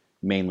it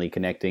mainly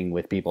connecting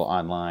with people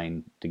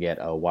online to get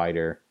a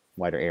wider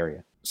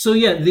area? So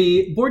yeah,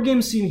 the board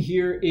game scene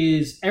here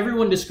is,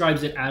 everyone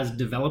describes it as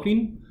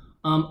developing.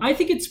 I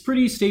think it's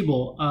pretty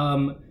stable.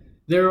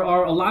 There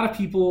are a lot of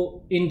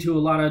people into a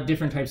lot of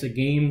different types of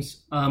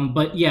games,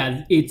 but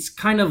yeah, it's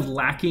kind of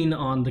lacking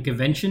on the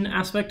convention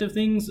aspect of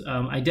things.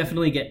 I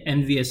definitely get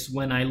envious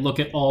when I look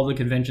at all the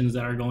conventions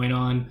that are going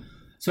on,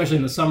 especially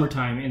in the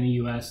summertime in the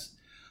US.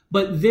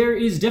 But there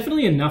is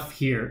definitely enough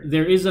here.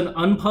 There is an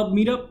Unpub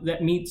meetup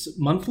that meets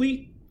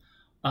monthly.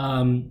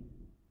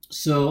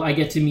 So I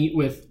get to meet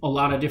with a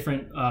lot of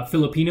different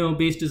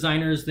Filipino-based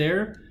designers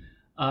there.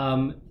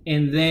 And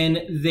then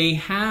they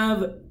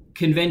have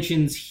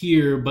conventions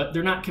here, but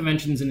they're not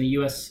conventions in the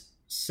US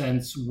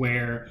sense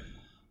where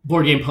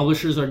board game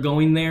publishers are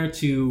going there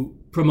to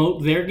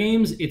promote their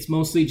games. It's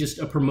mostly just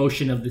a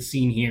promotion of the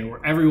scene here,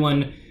 where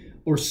everyone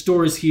or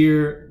stores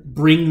here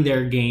bring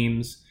their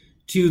games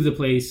to the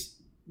place,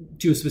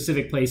 to a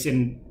specific place,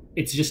 and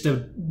it's just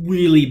a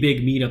really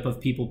big meetup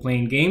of people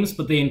playing games,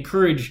 but they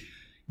encourage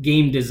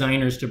game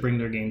designers to bring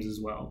their games as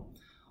well.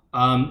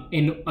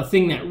 And a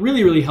thing that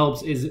really, really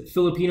helps is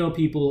Filipino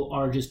people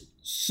are just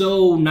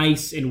so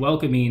nice and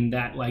welcoming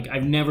that, like,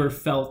 I've never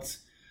felt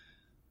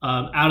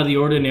out of the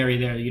ordinary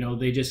there.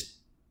 They just,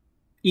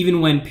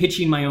 even when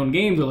pitching my own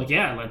game, they're like,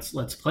 yeah,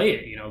 let's play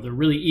it. They're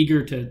really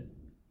eager to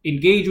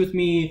engage with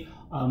me.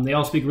 They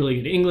all speak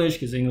really good English,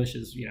 because English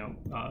is,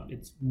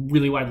 it's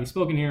really widely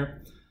spoken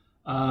here.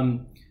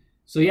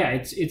 So yeah,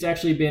 it's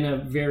actually been a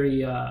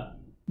very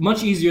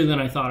much easier than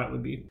I thought it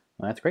would be.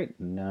 Well, that's great.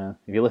 And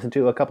if you listened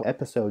to a couple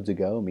episodes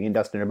ago, me and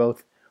Dustin are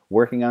both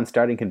working on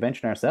starting a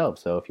convention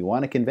ourselves. So if you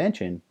want a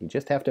convention, you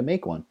just have to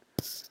make one.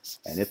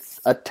 And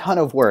it's a ton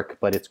of work,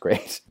 but it's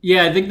great.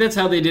 Yeah, I think that's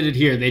how they did it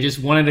here. They just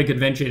wanted a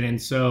convention,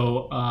 and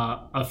so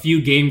a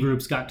few game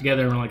groups got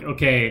together and were like,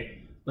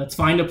 okay, let's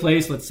find a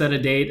place, let's set a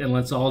date, and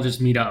let's all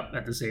just meet up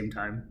at the same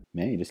time.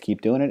 Yeah, you just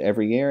keep doing it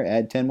every year,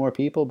 add 10 more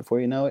people.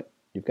 Before you know it,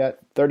 you've got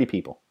 30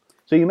 people.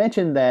 So you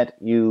mentioned that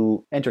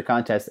you enter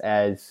contests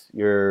as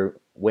your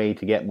way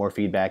to get more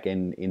feedback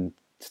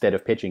instead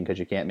of pitching because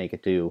you can't make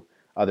it to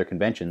other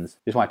conventions.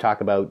 Just want to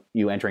talk about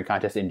you entering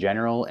contests in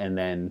general, and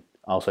then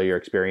also your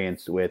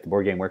experience with the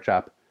Board Game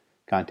Workshop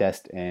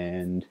contest,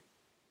 and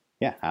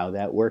yeah, how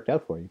that worked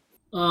out for you.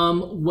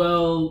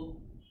 Well,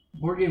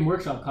 Board Game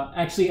Workshop,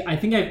 actually, I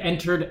think I've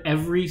entered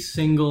every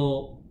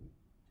single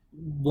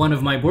one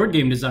of my board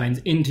game designs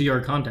into your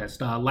contest.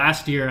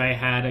 Last year I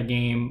had a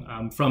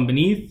game From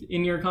Beneath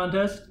in your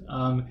contest.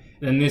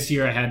 Then this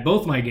year I had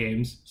both my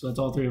games, so that's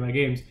all three of my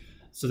games.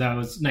 So that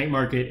was Night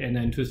Market and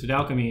then Twisted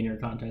Alchemy in your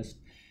contest.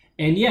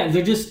 And yeah,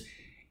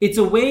 it's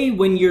a way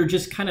when you're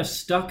just kind of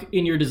stuck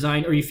in your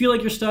design, or you feel like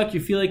you're stuck, you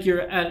feel like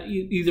you're at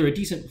either a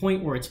decent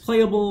point where it's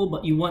playable,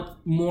 but you want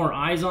more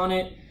eyes on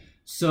it.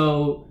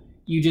 So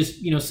you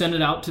just, send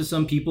it out to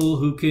some people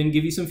who can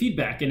give you some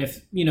feedback. And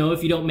if you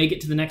don't make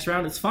it to the next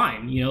round, it's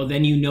fine.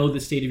 Then the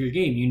state of your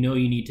game. You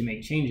need to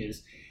make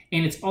changes.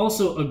 And it's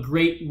also a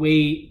great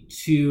way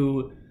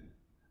to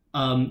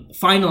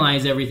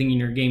finalize everything in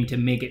your game to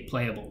make it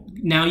playable.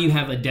 Now you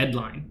have a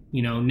deadline.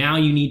 Now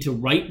you need to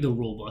write the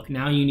rule book.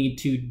 Now you need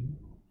to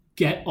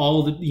get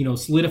all the,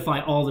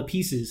 solidify all the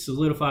pieces,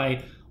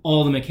 solidify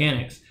all the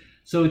mechanics.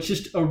 So it's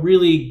just a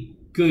really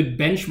good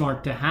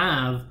benchmark to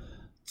have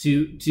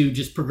to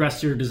just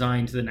progress your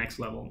design to the next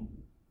level.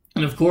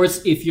 And of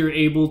course, if you're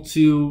able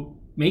to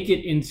make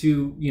it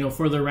into,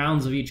 further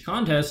rounds of each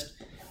contest,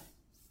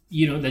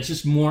 that's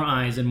just more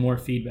eyes and more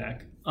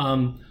feedback.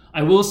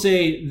 I will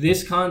say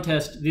this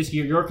contest this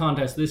year, your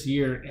contest this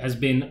year, has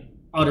been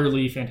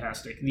utterly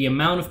fantastic. The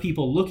amount of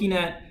people looking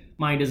at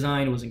my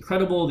design was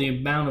incredible. The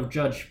amount of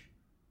judge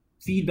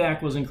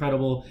feedback was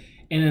incredible.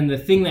 And then the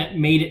thing that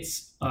made it,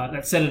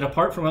 that set it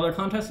apart from other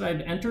contests that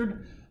I'd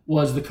entered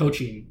was the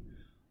coaching.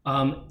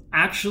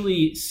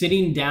 Actually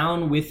sitting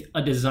down with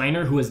a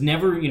designer who has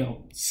never,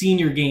 seen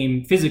your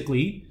game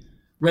physically,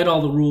 read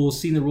all the rules,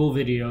 seen the rule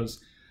videos,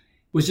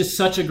 was just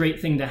such a great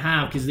thing to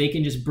have, because they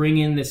can just bring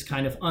in this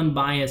kind of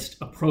unbiased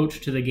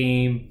approach to the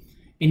game,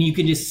 and you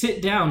can just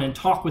sit down and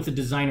talk with the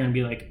designer and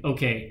be like,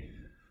 okay,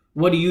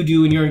 what do you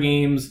do in your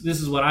games? This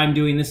is what I'm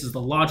doing. This is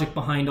the logic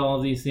behind all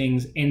of these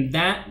things. And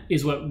that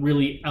is what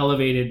really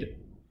elevated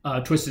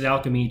Twisted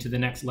Alchemy to the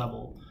next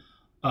level.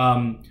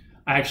 I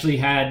actually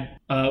had,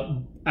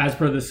 as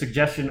per the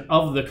suggestion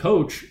of the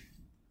coach,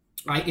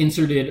 I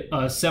inserted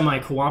a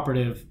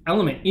semi-cooperative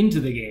element into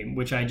the game,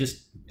 which I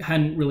just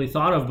hadn't really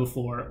thought of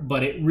before,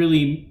 but it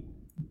really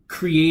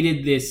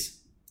created this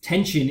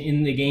tension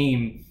in the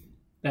game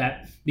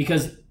that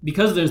because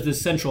there's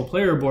this central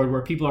player board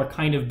where people are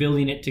kind of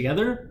building it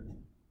together,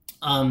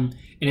 it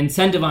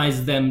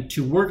incentivized them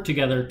to work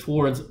together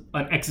towards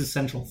an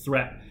existential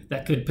threat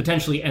that could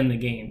potentially end the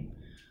game.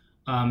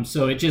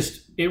 So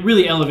it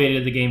really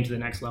elevated the game to the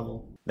next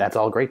level. That's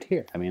all great to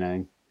hear. I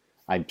mean,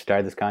 I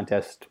started this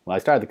contest. Well, I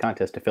started the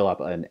contest to fill up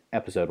an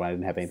episode when I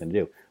didn't have anything to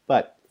do.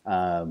 But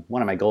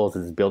one of my goals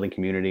is building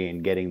community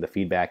and getting the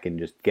feedback and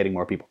just getting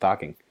more people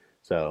talking.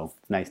 So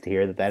it's nice to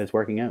hear that that is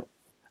working out.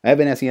 I have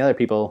been asking other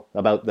people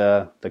about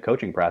the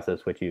coaching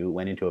process, which you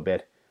went into a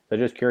bit. So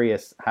just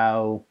curious,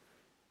 how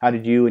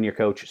did you and your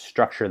coach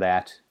structure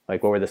that?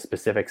 Like, what were the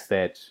specifics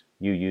that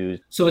you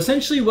used? So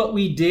essentially what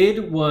we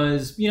did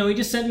was, he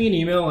just sent me an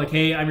email like,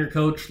 hey, I'm your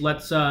coach.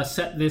 Let's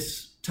set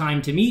this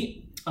time to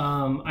meet.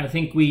 I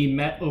think we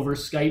met over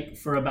Skype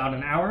for about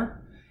an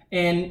hour.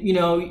 And,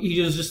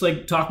 he was just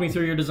like, talk me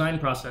through your design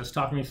process,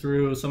 talk me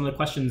through some of the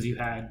questions you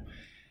had.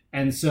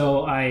 And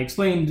so I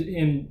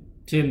explained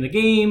to him the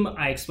game.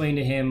 I explained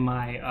to him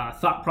my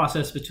thought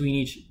process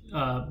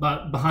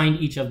behind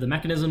each of the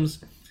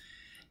mechanisms.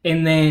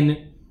 And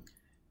then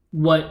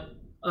where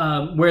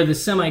the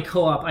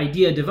semi-co-op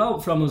idea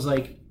developed from was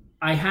like,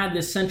 I had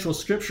this central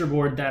scripture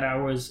board that I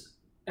was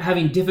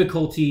having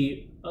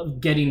difficulty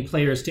of getting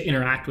players to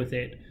interact with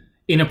it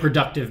in a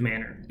productive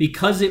manner.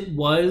 Because it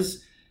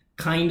was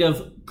kind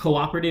of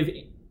cooperative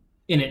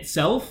in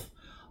itself,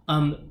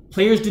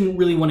 players didn't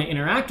really want to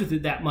interact with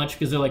it that much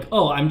because they're like,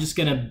 oh, I'm just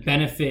going to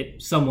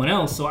benefit someone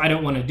else, so I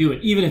don't want to do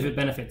it, even if it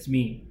benefits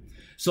me.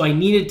 So I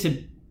needed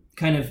to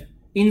kind of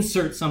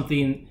insert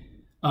something,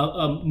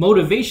 a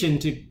motivation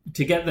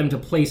to get them to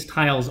place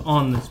tiles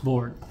on this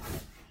board.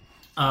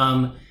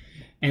 And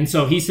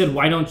so he said,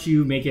 why don't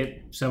you make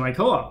it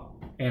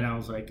semi-co-op? And I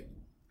was like,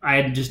 I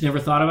had just never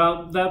thought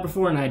about that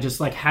before, and I just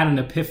like had an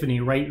epiphany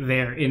right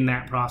there in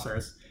that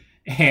process.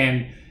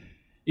 And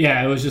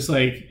yeah, it was just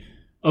like,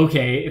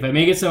 okay, if I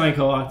make it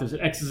semi-co-op, there's an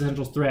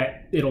existential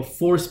threat. It'll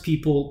force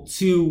people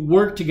to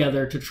work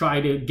together to try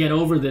to get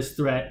over this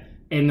threat.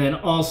 And then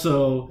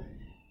also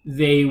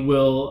they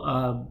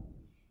will,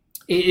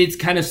 it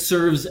kind of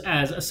serves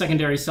as a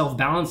secondary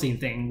self-balancing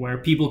thing where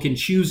people can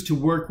choose to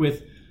work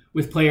with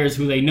players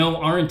who they know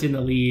aren't in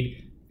the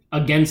lead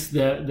against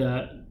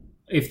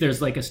if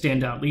there's like a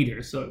standout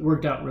leader. So it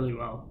worked out really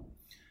well.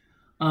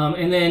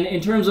 And then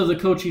in terms of the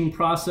coaching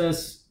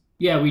process,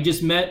 yeah, we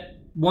just met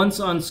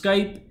once on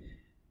Skype,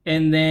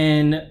 and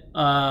then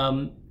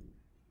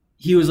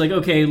he was like,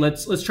 okay,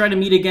 let's try to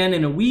meet again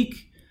in a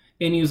week.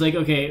 And he was like,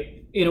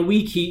 okay, in a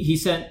week he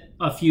sent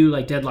a few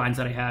like deadlines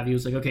that I have. He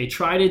was like, okay,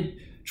 try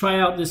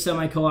out this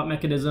semi-co-op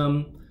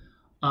mechanism.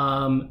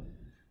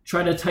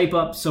 Try to type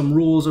up some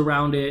rules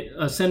around it.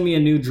 Send me a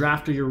new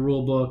draft of your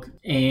rule book,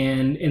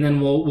 and then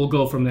we'll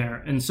go from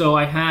there. And so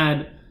I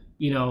had,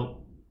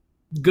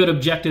 good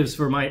objectives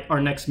for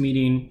our next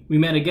meeting. We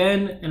met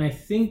again, and I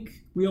think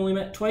we only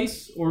met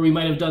twice, or we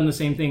might have done the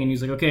same thing. And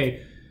he's like,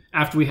 okay,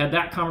 after we had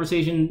that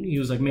conversation, he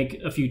was like, make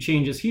a few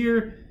changes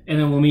here, and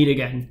then we'll meet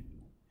again.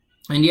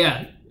 And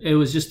yeah, it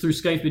was just through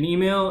Skype and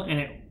email,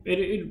 and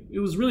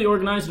it was really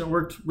organized and it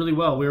worked really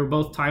well. We were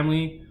both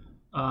timely,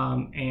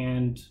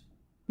 and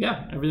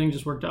yeah, everything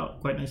just worked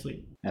out quite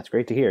nicely. That's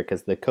great to hear,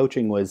 because the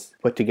coaching was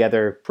put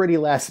together pretty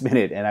last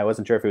minute, and I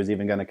wasn't sure if it was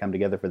even going to come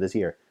together for this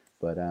year.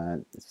 But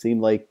it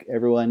seemed like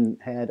everyone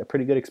had a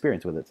pretty good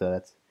experience with it, so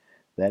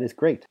that is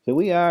great. So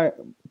we are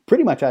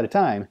pretty much out of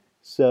time,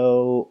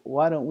 so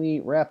why don't we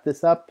wrap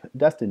this up?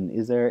 Dustin,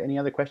 is there any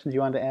other questions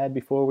you wanted to add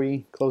before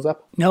we close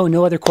up?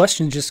 No other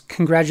questions. Just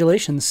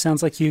congratulations.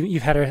 Sounds like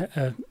you've had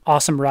an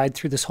awesome ride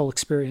through this whole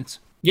experience.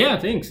 Yeah,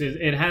 thanks.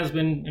 It has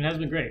been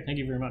great. Thank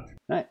you very much.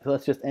 All right, so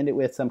let's just end it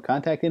with some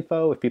contact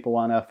info if people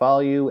want to follow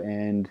you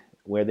and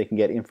where they can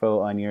get info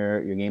on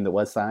your game that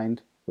was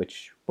signed,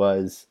 which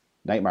was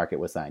Night Market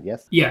was signed,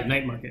 yes? Yeah,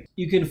 Night Market.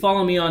 You can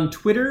follow me on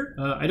Twitter.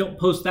 I don't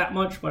post that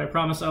much, but I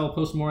promise I will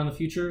post more in the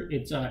future.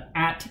 It's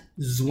at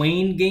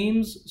Zwain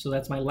Games. So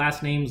that's my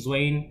last name,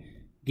 Zwain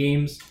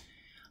Games.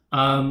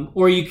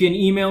 Or you can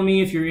email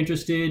me if you're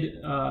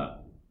interested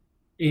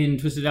in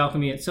Twisted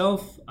Alchemy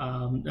itself.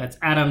 That's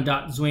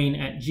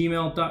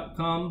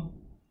adam.zwain@gmail.com.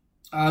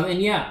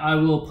 And yeah, I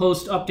will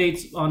post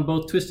updates on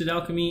both Twisted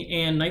Alchemy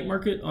and Night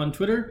Market on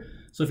Twitter.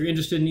 So if you're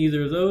interested in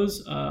either of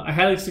those, I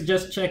highly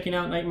suggest checking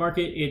out Night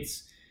Market.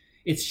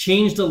 It's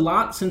changed a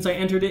lot since I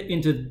entered it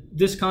into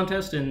this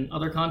contest and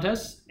other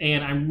contests,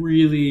 and I'm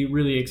really,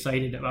 really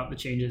excited about the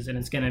changes, and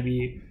it's going to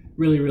be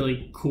really,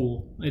 really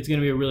cool. It's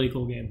going to be a really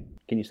cool game.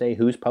 Can you say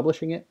who's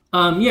publishing it?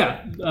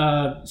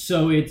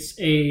 So it's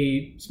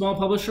a small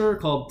publisher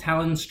called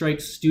Talon Strike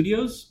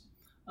Studios.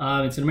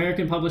 It's an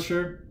American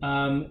publisher.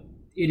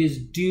 It is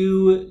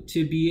due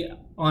to be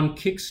on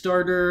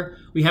Kickstarter.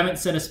 We haven't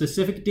set a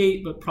specific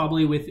date, but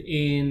probably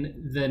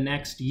within the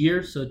next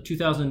year, so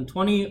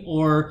 2020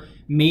 or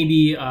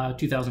maybe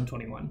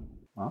 2021.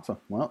 Awesome.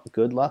 Well,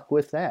 good luck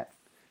with that.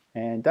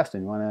 And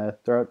Dustin, you want to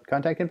throw out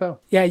contact info?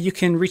 Yeah, you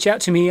can reach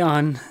out to me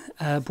on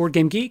Board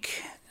Game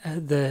Geek,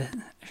 Odd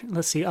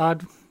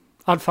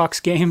Fox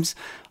Games,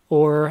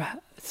 or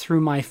through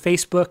my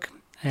Facebook.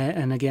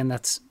 And again,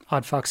 that's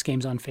Odd Fox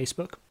Games on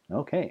Facebook.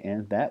 Okay,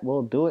 and that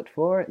will do it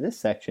for this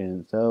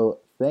section. So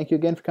thank you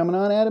again for coming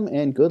on, Adam,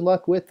 and good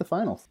luck with the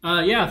finals.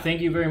 Yeah,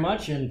 thank you very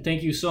much, and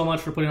thank you so much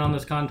for putting on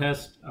this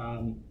contest.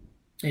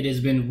 It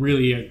has been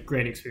really a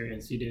great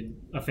experience. You did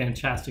a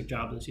fantastic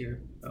job this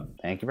year. So.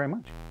 Thank you very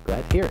much.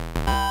 Glad to hear it.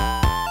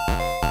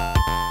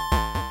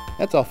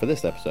 That's all for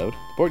this episode. The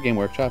Board Game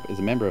Workshop is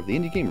a member of the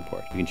Indie Game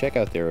Report. You can check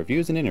out their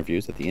reviews and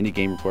interviews at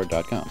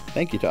theindygamereport.com.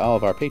 Thank you to all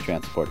of our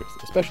Patreon supporters,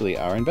 especially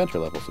our Inventor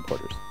level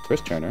supporters,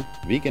 Chris Turner,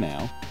 Vegan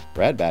Al,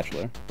 Brad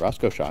Batchelor,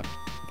 Roscoe Schock,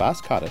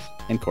 Vas Cottis,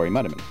 and Corey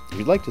Muddiman. If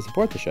you'd like to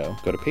support the show,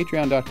 go to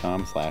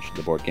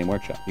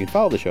patreon.com/theboardgameworkshop. You can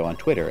follow the show on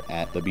Twitter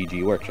at the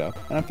BG Workshop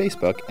and on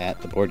Facebook at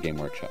the Board Game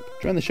Workshop.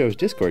 Join the show's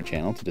Discord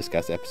channel to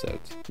discuss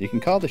episodes. You can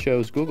call the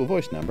show's Google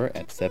Voice number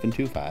at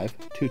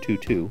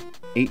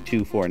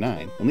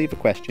 725-222-8249 and leave a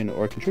question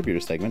or a contributor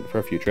segment for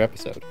a future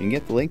episode. You can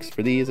get the links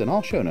for these and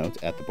all show notes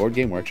at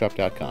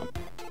theboardgameworkshop.com.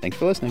 Thanks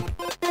for listening.